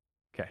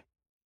 Okay.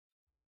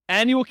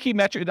 Annual key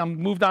metric. I'm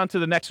moved on to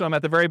the next one. I'm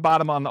at the very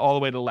bottom all the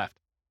way to the left.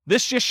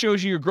 This just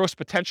shows you your gross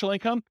potential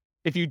income.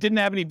 If you didn't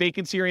have any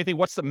vacancy or anything,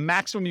 what's the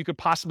maximum you could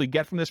possibly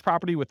get from this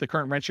property with the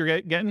current rent you're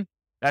getting?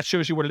 That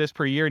shows you what it is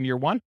per year in year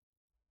one.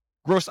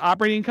 Gross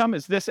operating income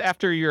is this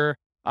after your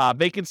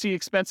vacancy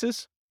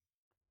expenses.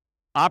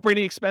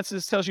 Operating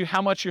expenses tells you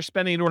how much you're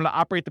spending in order to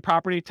operate the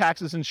property,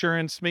 taxes,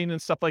 insurance,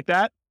 maintenance, stuff like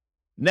that.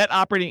 Net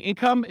operating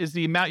income is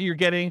the amount you're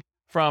getting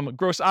from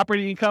gross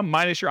operating income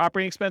minus your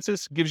operating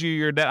expenses, gives you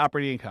your net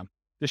operating income.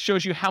 This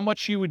shows you how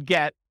much you would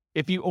get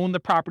if you own the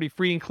property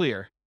free and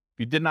clear, if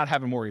you did not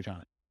have a mortgage on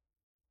it.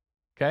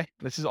 Okay,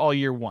 this is all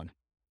year one.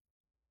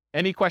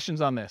 Any questions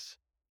on this?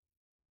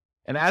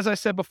 And as I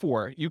said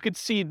before, you could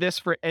see this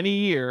for any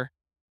year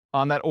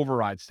on that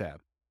overrides tab,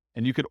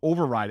 and you could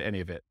override any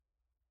of it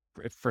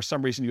if for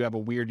some reason you have a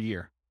weird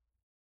year.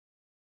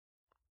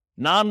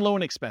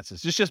 Non-loan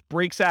expenses. This just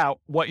breaks out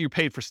what you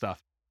paid for stuff.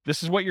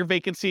 This is what your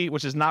vacancy,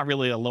 which is not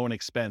really a loan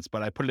expense,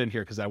 but I put it in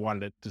here because I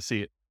wanted it to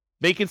see it.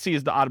 Vacancy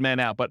is the odd man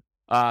out, but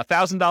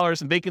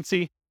 $1,000 in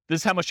vacancy.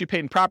 This is how much you paid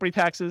in property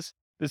taxes.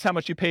 This is how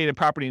much you paid in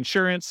property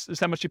insurance. This is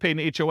how much you paid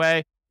in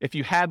HOA. If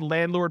you had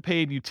landlord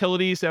paid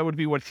utilities, that would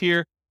be what's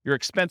here. Your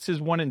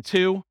expenses 1 and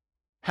 2,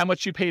 how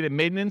much you paid in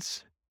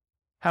maintenance,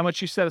 how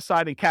much you set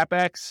aside in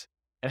CapEx,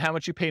 and how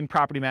much you paid in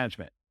property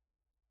management.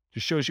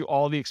 Just shows you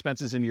all the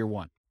expenses in year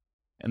one.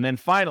 And then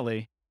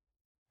finally,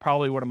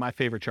 probably one of my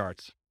favorite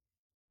charts.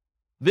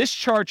 This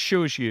chart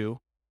shows you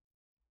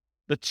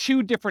the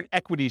two different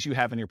equities you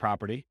have in your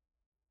property,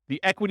 the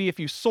equity if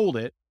you sold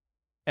it,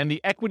 and the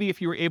equity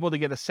if you were able to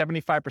get a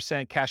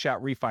 75% cash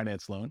out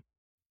refinance loan,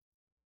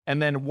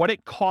 and then what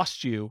it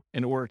costs you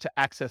in order to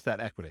access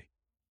that equity.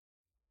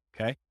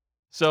 Okay.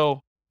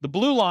 So the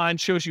blue line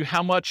shows you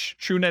how much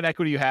true net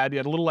equity you had. You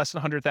had a little less than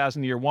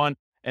 100,000 in year one,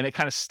 and it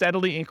kind of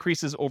steadily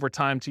increases over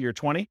time to year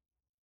 20.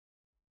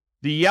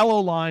 The yellow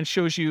line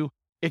shows you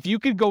if you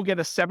could go get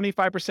a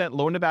 75%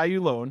 loan to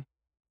value loan,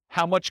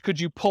 how much could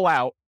you pull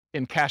out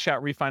in cash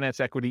out refinance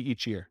equity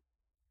each year?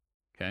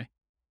 Okay.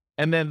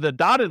 And then the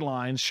dotted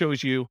line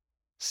shows you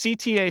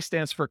CTA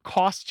stands for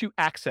cost to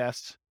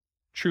access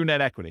true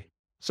net equity.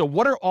 So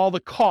what are all the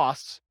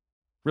costs,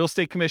 real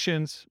estate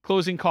commissions,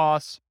 closing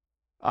costs,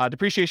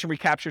 depreciation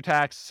recapture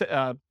tax,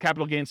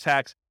 capital gains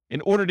tax,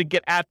 in order to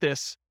get at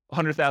this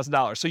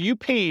 $100,000. So you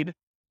paid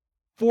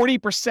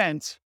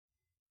 40%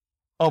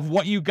 of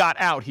what you got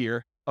out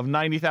here of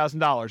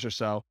 $90,000 or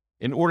so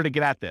in order to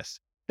get at this.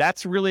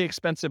 That's really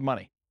expensive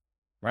money,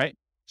 right?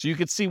 So you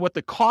could see what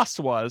the cost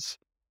was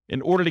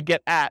in order to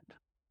get at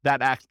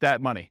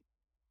that money,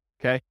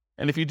 okay?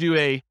 And if you do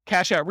a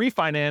cash out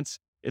refinance,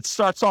 it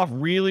starts off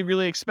really,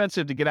 really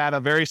expensive to get out a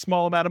very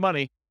small amount of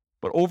money.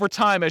 But over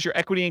time, as your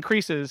equity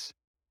increases,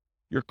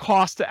 your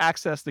cost to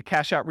access the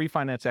cash out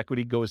refinance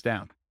equity goes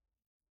down.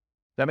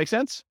 That make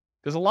sense?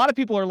 Because a lot of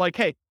people are like,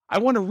 hey, I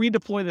want to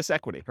redeploy this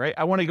equity, right?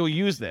 I want to go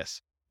use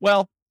this.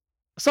 Well,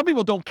 some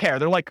people don't care.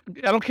 They're like,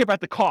 I don't care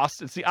about the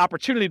cost. It's the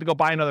opportunity to go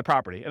buy another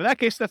property. And in that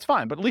case, that's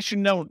fine. But at least you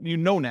know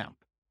now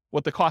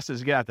what the cost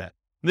is to get at that.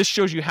 And this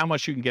shows you how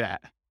much you can get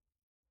at.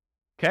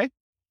 Okay?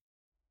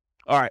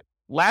 All right.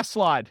 Last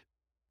slide.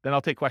 Then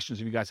I'll take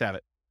questions if you guys have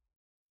it.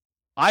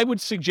 I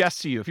would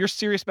suggest to you, if you're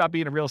serious about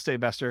being a real estate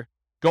investor,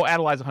 go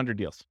analyze 100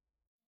 deals.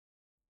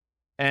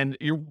 And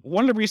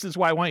one of the reasons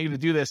why I want you to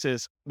do this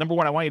is, number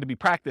one, I want you to be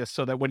practiced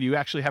so that when you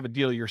actually have a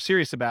deal you're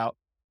serious about,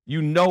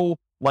 you know,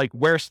 like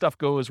where stuff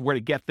goes, where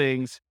to get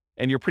things,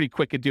 and you're pretty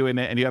quick at doing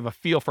it, and you have a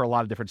feel for a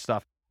lot of different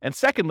stuff. And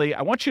secondly,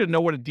 I want you to know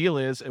what a deal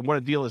is and what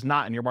a deal is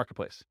not in your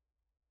marketplace.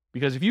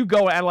 Because if you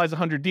go analyze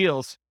 100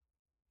 deals,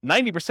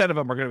 90% of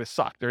them are going to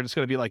suck. They're just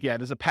going to be like, yeah,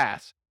 it is a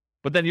pass.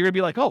 But then you're going to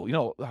be like,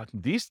 oh,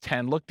 these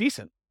 10 look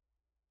decent.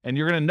 And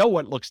you're going to know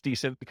what looks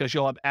decent because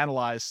you'll have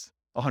analyzed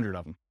 100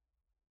 of them.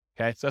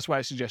 Okay, so that's why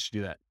I suggest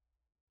you do that.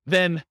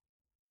 Then,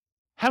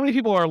 how many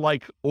people are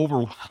like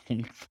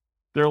overwhelmed?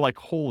 They're like,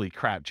 holy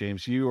crap,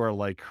 James, you are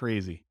like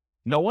crazy.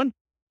 No one?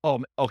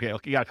 Oh, okay,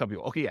 you got a couple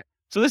people. Okay, yeah.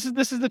 So this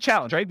is the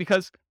challenge, right?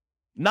 Because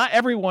not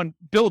everyone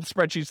builds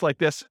spreadsheets like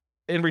this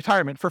in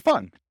retirement for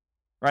fun,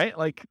 right?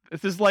 Like,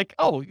 this is like,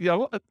 oh,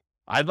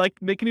 I'd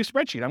like make a new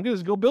spreadsheet. I'm going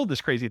to go build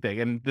this crazy thing.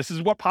 And this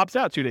is what pops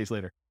out 2 days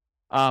later.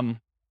 And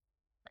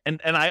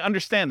I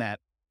understand that.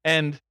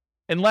 And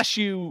unless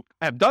you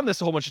have done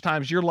this a whole bunch of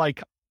times, you're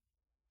like,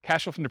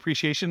 cash flow from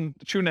depreciation,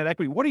 true net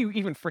equity, what are you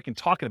even freaking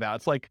talking about?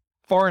 It's like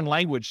foreign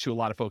language to a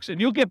lot of folks.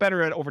 And you'll get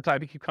better at it over time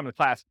if you keep coming to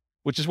class,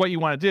 which is what you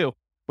want to do.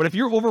 But if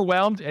you're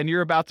overwhelmed and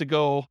you're about to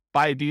go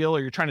buy a deal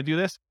or you're trying to do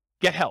this,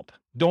 get help.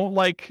 Don't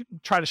like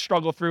try to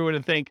struggle through it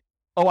and think,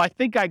 oh, I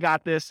think I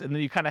got this. And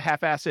then you kind of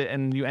half-ass it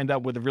and you end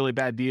up with a really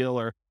bad deal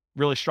or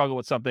really struggle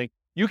with something.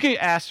 You can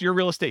ask your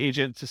real estate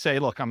agent to say,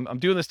 look, I'm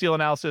doing this deal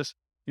analysis.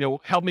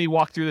 Help me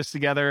walk through this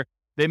together.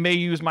 They may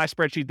use my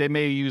spreadsheet. They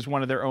may use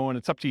one of their own.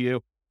 It's up to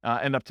you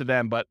and up to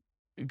them. But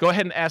go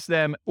ahead and ask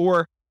them,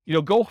 or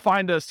go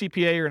find a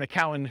CPA or an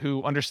accountant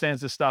who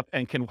understands this stuff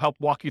and can help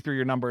walk you through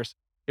your numbers.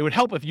 It would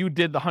help if you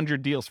did the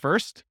 100 deals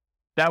first.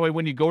 That way,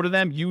 when you go to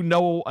them, you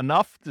know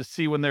enough to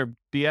see when they're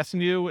BSing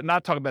you.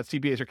 Not talking about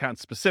CPAs or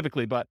accountants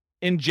specifically, but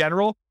in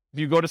general, if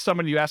you go to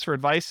someone, you ask for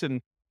advice,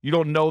 and you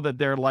don't know that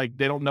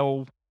they don't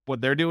know what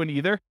they're doing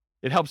either.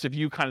 It helps if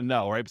you kind of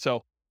know, right?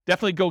 So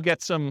definitely go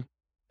get some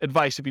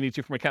advice if you need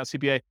to from account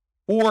CPA.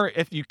 Or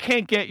if you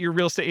can't get your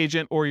real estate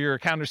agent or your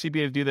accountant or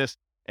CPA to do this,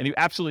 and you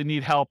absolutely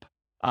need help,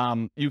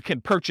 you can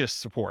purchase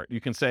support.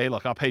 You can say,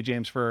 look, I'll pay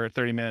James for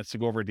 30 minutes to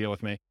go over a deal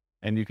with me.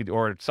 And you could,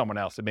 or someone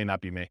else. It may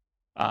not be me,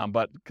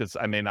 but because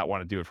I may not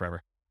want to do it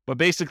forever. But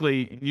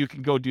basically, you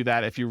can go do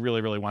that if you really,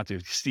 really want to.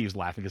 Steve's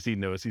laughing because he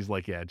knows. He's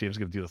like, yeah, James is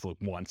going to do this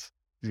once.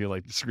 He's going to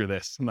like, screw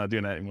this. I'm not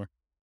doing that anymore.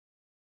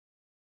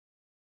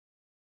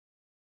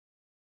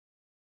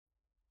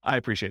 I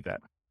appreciate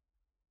that.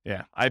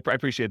 Yeah, I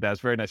appreciate that.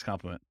 It's a very nice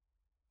compliment.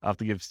 I'll have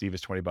to give Steve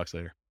his $20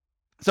 later.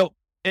 So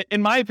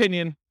in my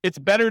opinion, it's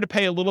better to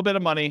pay a little bit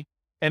of money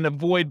and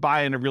avoid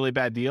buying a really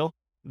bad deal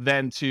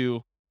than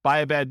to buy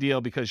a bad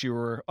deal because you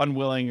were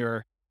unwilling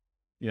or,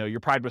 your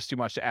pride was too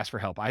much to ask for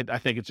help. I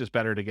think it's just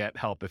better to get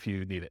help if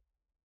you need it.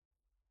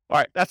 All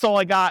right. That's all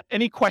I got.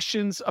 Any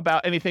questions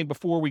about anything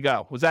before we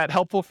go? Was that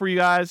helpful for you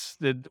guys?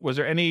 Was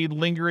there any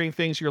lingering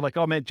things you're like,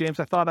 oh man, James,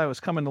 I thought I was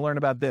coming to learn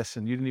about this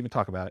and you didn't even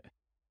talk about it.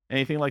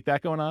 Anything like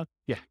that going on?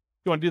 Yeah.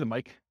 You want to do the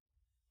mic?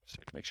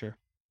 Just to make sure.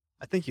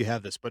 I think you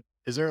have this, but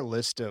is there a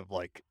list of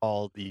like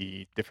all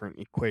the different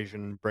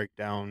equation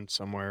breakdown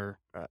somewhere?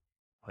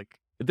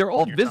 They're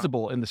all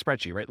visible in the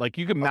spreadsheet, right? Like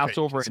you can mouse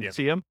over it and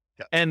see them.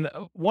 Yeah. And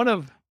one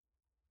of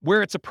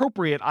where it's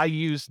appropriate, I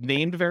use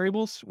named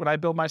variables when I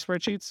build my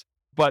spreadsheets.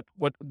 But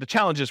what the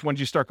challenge is, once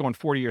you start going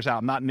 40 years out,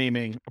 I'm not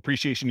naming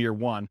appreciation year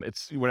one.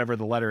 It's whatever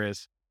the letter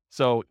is.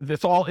 So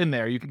it's all in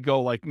there. You can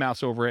go like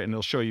mouse over it and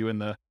it'll show you in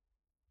the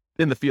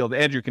field.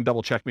 Andrew can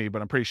double check me,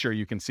 but I'm pretty sure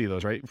you can see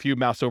those, right? If you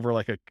mouse over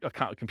like a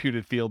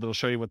computed field, it'll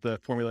show you what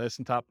the formula is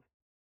on top.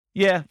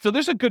 Yeah. So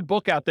there's a good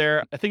book out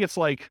there. I think it's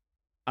like,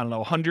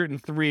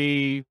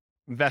 103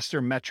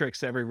 investor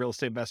metrics every real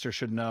estate investor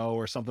should know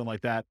or something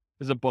like that.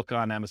 There's a book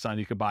on Amazon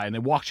you could buy and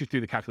it walks you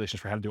through the calculations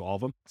for how to do all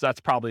of them. So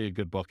that's probably a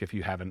good book if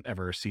you haven't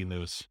ever seen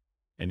those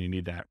and you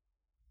need that.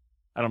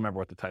 I don't remember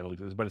what the title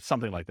is, but it's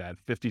something like that.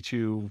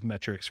 52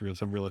 metrics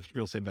some real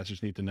estate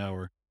investors need to know,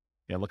 or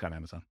look on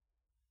Amazon.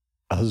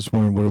 I was just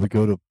wondering, where do we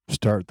go to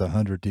start the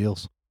 100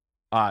 deals?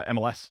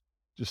 MLS.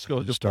 Just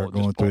start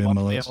going through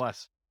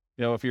MLS.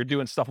 If you're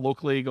doing stuff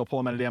locally, go pull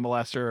them out of the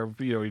MLS, or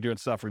you're doing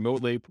stuff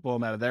remotely, pull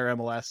them out of their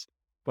MLS.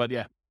 But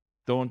yeah,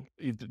 don't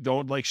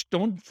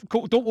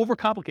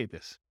overcomplicate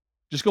this.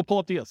 Just go pull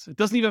up deals. It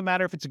doesn't even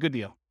matter if it's a good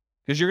deal,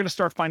 because you're going to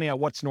start finding out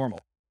what's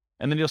normal,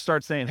 and then you'll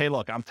start saying, "Hey,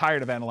 look, I'm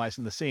tired of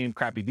analyzing the same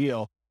crappy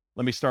deal.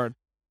 Let me start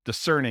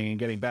discerning and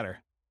getting better."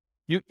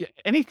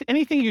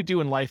 Anything you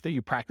do in life that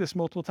you practice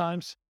multiple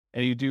times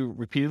and you do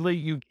repeatedly,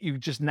 you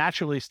just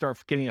naturally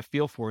start getting a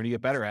feel for it, and you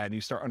get better at it, and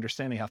you start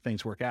understanding how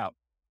things work out.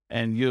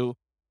 And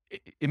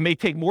it may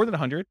take more than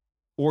 100,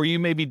 or you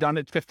may be done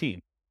at 15.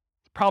 It's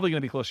probably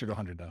going to be closer to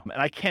 100 though.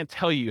 And I can't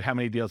tell you how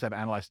many deals I've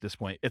analyzed at this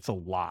point. It's a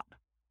lot.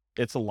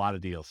 It's a lot of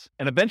deals.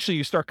 And eventually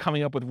you start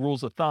coming up with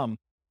rules of thumb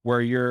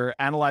where you're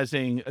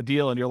analyzing a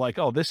deal and you're like,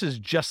 oh, this is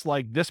just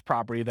like this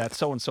property that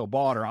so-and-so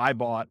bought or I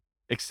bought,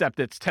 except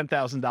it's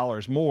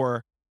 $10,000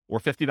 more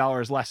or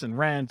 $50 less in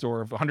rent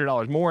or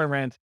 $100 more in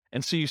rent.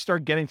 And so you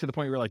start getting to the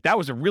point where you're like, that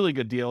was a really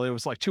good deal. It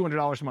was like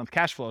 $200 a month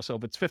cash flow. So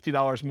if it's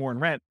 $50 more in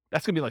rent,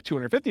 that's going to be like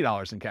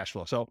 $250 in cash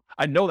flow. So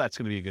I know that's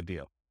going to be a good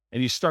deal.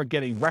 And you start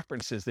getting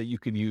references that you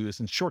can use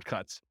and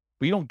shortcuts,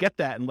 but you don't get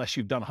that unless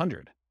you've done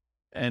 100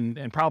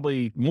 and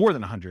probably more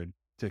than 100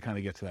 to kind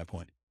of get to that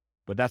point.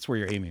 But that's where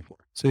you're aiming for.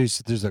 So you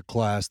said there's a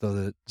class though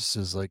that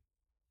says like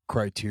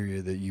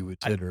criteria that you would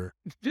consider.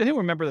 Do anyone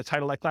remember the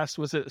title of that class?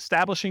 Was it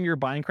Establishing Your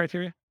Buying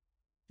Criteria?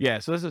 Yeah.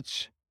 So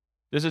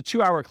there's a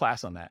 2-hour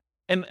class on that.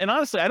 And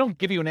honestly, I don't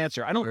give you an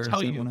answer. I don't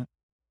tell you.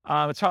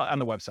 It's on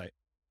the website,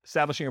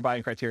 Establishing Your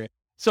Buying Criteria.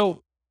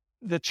 So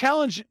the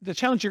challenge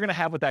you're going to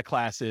have with that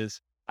class is,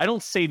 I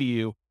don't say to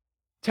you,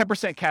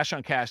 10% cash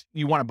on cash,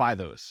 you want to buy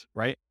those,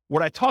 right?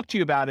 What I talk to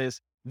you about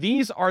is,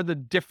 these are the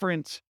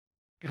different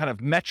kind of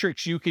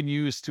metrics you can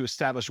use to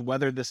establish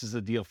whether this is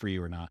a deal for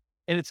you or not.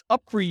 And it's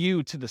up for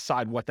you to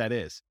decide what that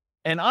is.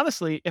 And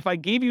honestly, if I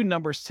gave you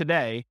numbers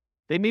today,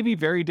 they may be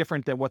very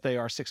different than what they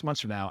are 6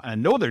 months from now. And I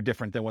know they're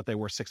different than what they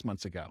were 6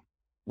 months ago.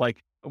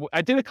 Like,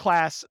 I did a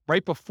class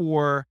right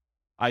before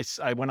I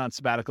went on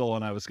sabbatical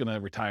and I was going to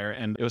retire,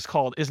 and it was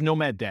called, Is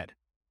Nomad Dead?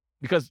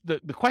 Because the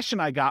question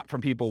I got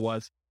from people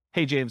was,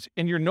 hey, James,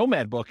 in your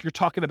Nomad book, you're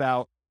talking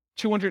about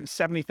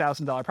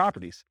 $270,000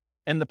 properties.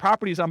 And the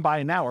properties I'm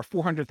buying now are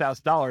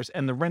 $400,000,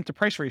 and the rent to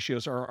price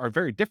ratios are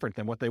very different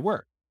than what they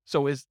were.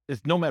 So is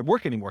Nomad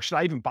work anymore? Should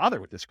I even bother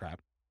with this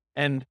crap?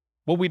 And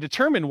what we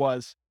determined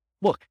was,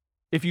 look,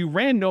 if you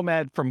ran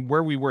Nomad from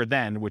where we were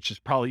then, which is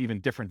probably even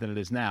different than it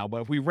is now,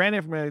 but if we ran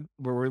it from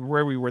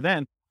where we were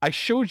then, I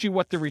showed you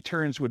what the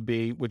returns would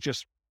be with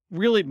just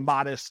really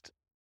modest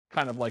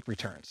kind of like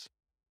returns.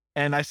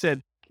 And I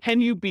said, can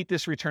you beat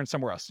this return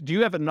somewhere else? Do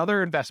you have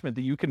another investment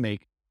that you can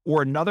make,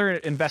 or another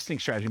investing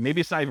strategy?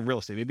 Maybe it's not even real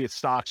estate, maybe it's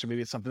stocks, or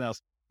maybe it's something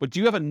else. But do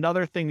you have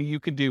another thing that you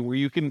can do where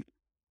you can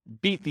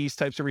beat these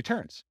types of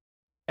returns?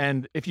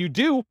 And if you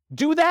do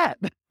that.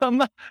 I'm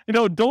not,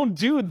 don't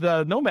do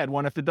the Nomad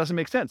one if it doesn't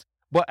make sense.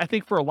 But I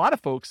think for a lot of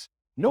folks,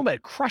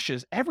 Nomad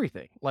crushes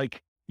everything.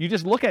 Like, you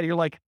just look at it, you're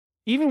like,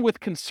 even with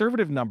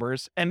conservative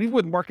numbers, and even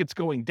with markets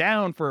going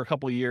down for a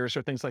couple of years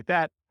or things like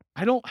that,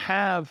 I don't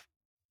have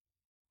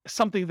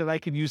something that I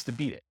can use to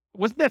beat it.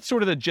 Wasn't that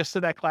sort of the gist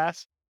of that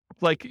class?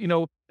 Like,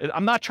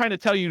 I'm not trying to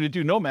tell you to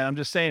do Nomad. I'm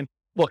just saying,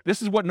 look,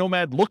 this is what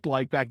Nomad looked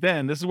like back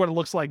then. This is what it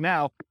looks like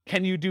now.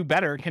 Can you do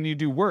better? Can you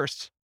do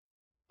worse?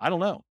 I don't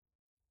know.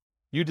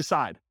 You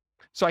decide.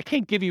 So I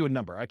can't give you a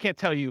number. I can't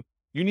tell you,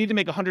 you need to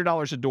make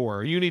 $100 a door,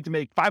 or you need to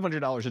make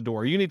 $500 a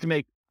door, or you need to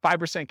make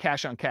 5%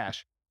 cash on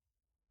cash,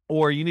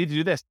 or you need to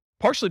do this.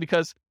 Partially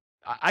because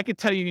I could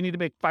tell you need to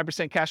make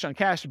 5% cash on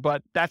cash,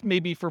 but that may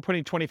be for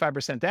putting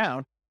 25%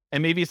 down.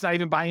 And maybe it's not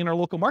even buying in our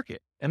local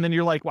market. And then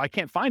you're like, well, I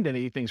can't find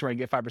any things where I can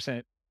get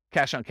 5%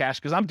 cash on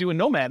cash because I'm doing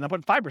Nomad and I'm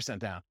putting 5%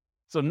 down.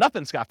 So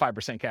nothing's got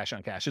 5% cash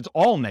on cash. It's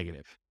all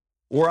negative.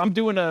 Or I'm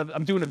doing a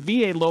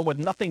VA loan with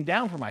nothing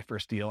down for my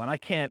first deal,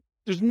 and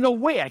there's no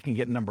way I can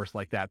get numbers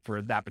like that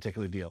for that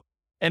particular deal.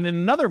 And in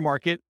another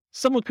market,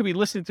 someone could be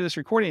listening to this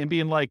recording and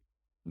being like,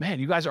 man,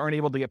 you guys aren't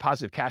able to get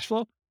positive cash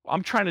flow.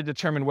 I'm trying to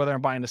determine whether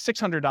I'm buying a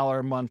 $600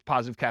 a month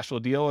positive cash flow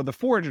deal or the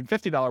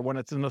 $450 one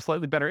that's in a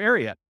slightly better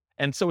area.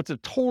 And so it's a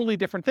totally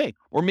different thing.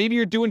 Or maybe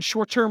you're doing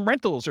short-term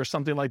rentals or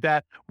something like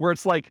that, where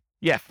it's like,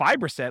 yeah,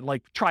 5%,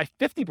 like try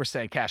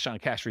 50% cash on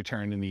cash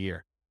return in the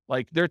year.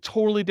 Like, they're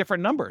totally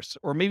different numbers.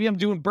 Or maybe I'm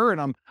doing Burr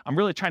and I'm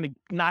really trying to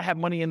not have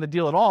money in the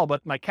deal at all,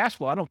 but my cash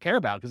flow I don't care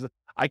about because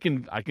I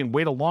can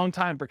wait a long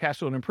time for cash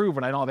flow to improve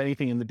when I don't have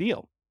anything in the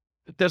deal.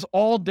 There's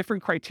all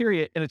different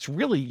criteria, and it's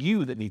really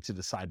you that needs to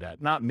decide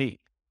that, not me.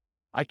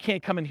 I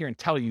can't come in here and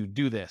tell you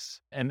do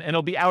this, and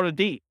it'll be out of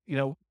date,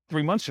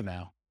 3 months from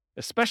now,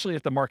 especially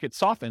if the market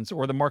softens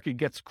or the market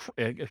gets,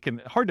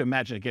 hard to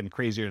imagine it getting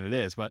crazier than it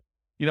is, but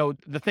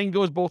the thing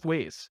goes both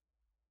ways.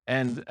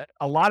 And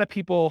a lot of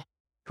people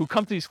who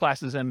come to these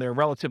classes and they're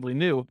relatively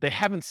new, they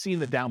haven't seen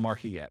the down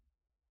market yet.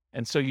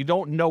 And so you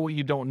don't know what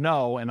you don't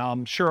know. And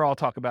I'm sure I'll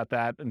talk about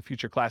that in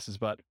future classes,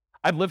 but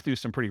I've lived through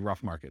some pretty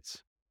rough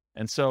markets.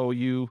 And so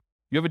you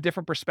have a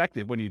different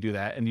perspective when you do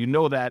that. And you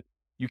know that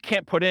you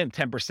can't put in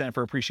 10%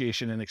 for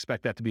appreciation and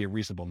expect that to be a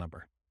reasonable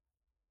number.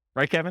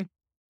 Right, Kevin?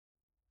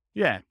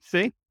 Yeah.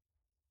 See?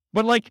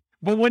 But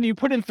when you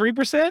put in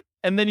 3%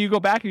 and then you go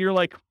back and you're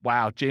like,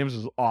 wow, James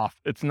was off.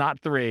 It's not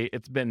 3.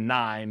 It's been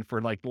 9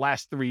 for like the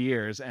last 3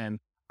 years. And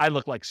I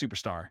look like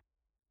superstar.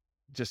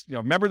 Just,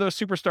 remember those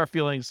superstar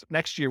feelings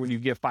next year when you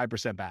give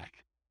 5%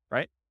 back,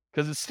 right?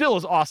 Because it still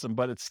is awesome,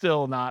 but it's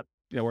still not,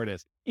 where it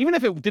is. Even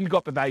if it didn't go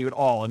up in value at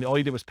all and all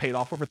you did was pay it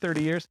off over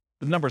 30 years,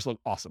 the numbers look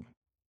awesome.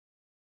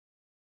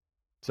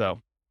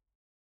 So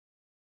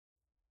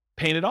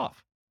paying it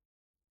off.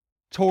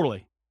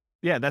 Totally.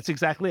 Yeah, that's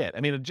exactly it.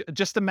 I mean,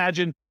 just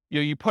imagine,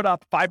 you put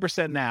up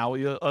 5% now,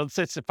 let's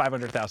say it's a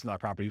 $500,000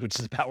 property, which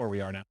is about where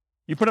we are now.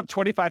 You put up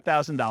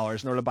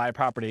 $25,000 in order to buy a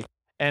property.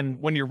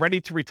 And when you're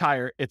ready to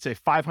retire, it's a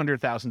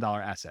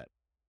 $500,000 asset.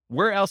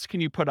 Where else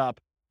can you put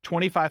up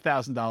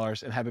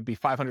 $25,000 and have it be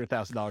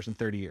 $500,000 in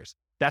 30 years?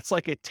 That's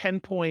like a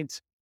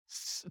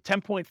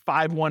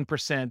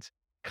 10.51%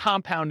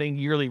 compounding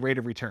yearly rate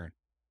of return.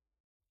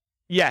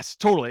 Yes,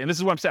 totally. And this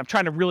is what I'm saying. I'm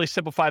trying to really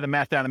simplify the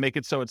math down and make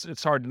it so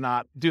it's hard to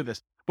not do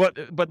this.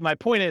 But my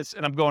point is,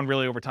 and I'm going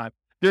really over time,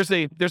 there's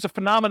a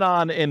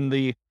phenomenon in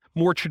the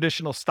more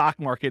traditional stock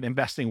market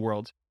investing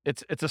world.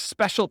 It's a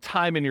special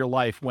time in your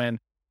life when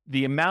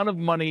the amount of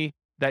money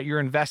that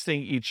you're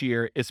investing each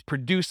year is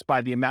produced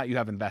by the amount you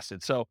have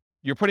invested. So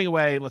you're putting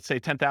away, let's say,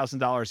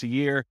 $10,000 a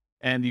year,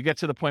 and you get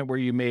to the point where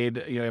you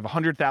have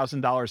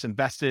 $100,000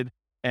 invested,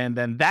 and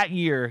then that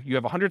year you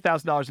have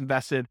 $100,000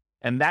 invested,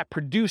 and that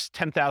produced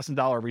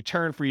 $10,000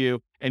 return for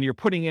you, and you're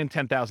putting in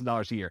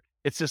 $10,000 a year.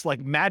 It's this like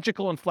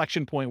magical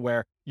inflection point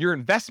where your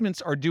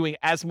investments are doing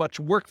as much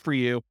work for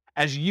you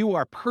as you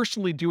are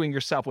personally doing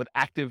yourself with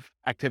active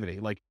activity,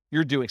 like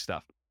you're doing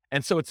stuff.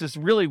 And so it's this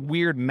really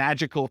weird,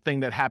 magical thing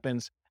that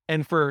happens.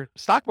 And for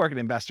stock market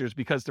investors,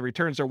 because the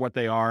returns are what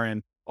they are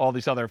and all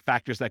these other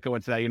factors that go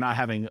into that, you're not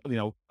having,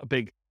 a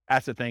big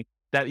asset thing,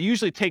 that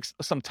usually takes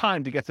some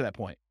time to get to that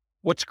point.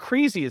 What's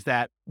crazy is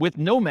that with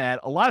Nomad,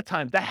 a lot of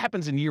times that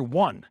happens in year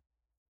one,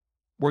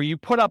 where you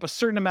put up a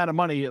certain amount of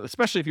money,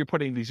 especially if you're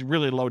putting these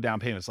really low down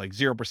payments, like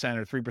 0%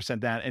 or 3%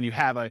 down, and you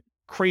have a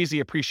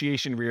crazy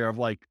appreciation year of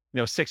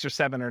 6 or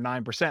 7 or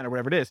 9% or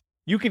whatever it is.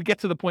 You could get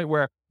to the point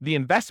where the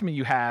investment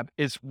you have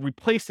is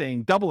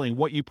doubling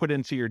what you put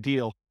into your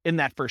deal in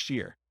that first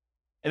year.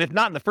 And if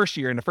not in the first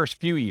year, in the first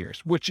few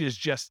years, which is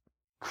just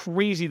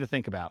crazy to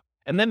think about.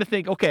 And then to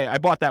think, okay, I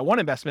bought that one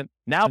investment.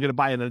 Now I'm going to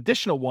buy an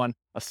additional one,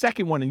 a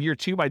second one in year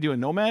 2 by doing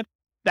Nomad.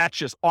 That's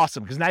just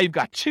awesome because now you've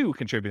got 2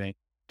 contributing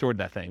toward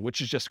that thing,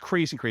 which is just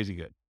crazy, crazy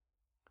good.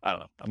 I don't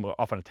know. I'm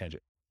off on a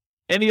tangent.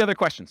 Any other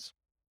questions?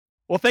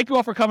 Well, thank you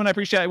all for coming. I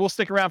appreciate it. We'll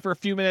stick around for a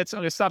few minutes. I'm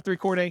going to stop the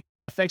recording.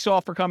 Thanks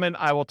all for coming.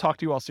 I will talk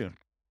to you all soon.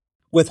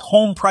 With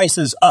home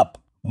prices up,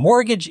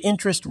 mortgage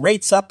interest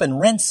rates up,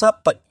 and rents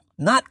up, but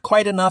not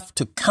quite enough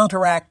to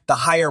counteract the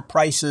higher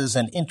prices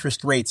and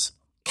interest rates,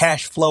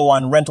 cash flow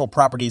on rental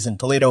properties in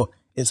Toledo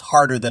is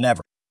harder than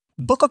ever.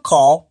 Book a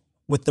call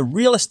with the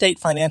Real Estate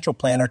Financial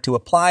Planner to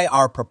apply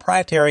our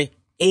proprietary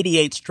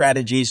 88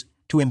 strategies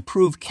to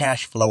improve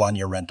cash flow on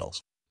your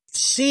rentals.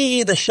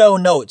 See the show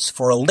notes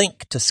for a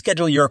link to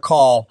schedule your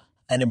call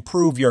and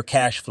improve your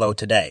cash flow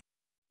today.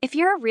 If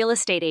you're a real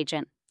estate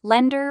agent,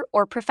 lender,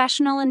 or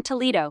professional in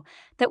Toledo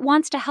that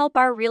wants to help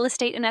our real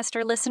estate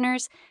investor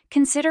listeners,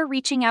 consider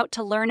reaching out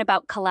to learn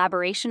about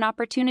collaboration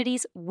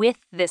opportunities with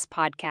this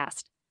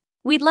podcast.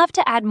 We'd love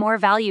to add more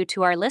value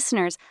to our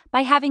listeners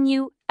by having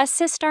you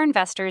assist our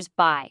investors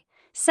buy,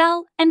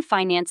 sell, and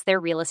finance their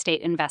real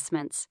estate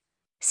investments.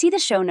 See the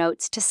show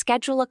notes to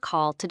schedule a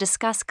call to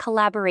discuss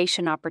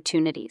collaboration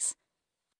opportunities.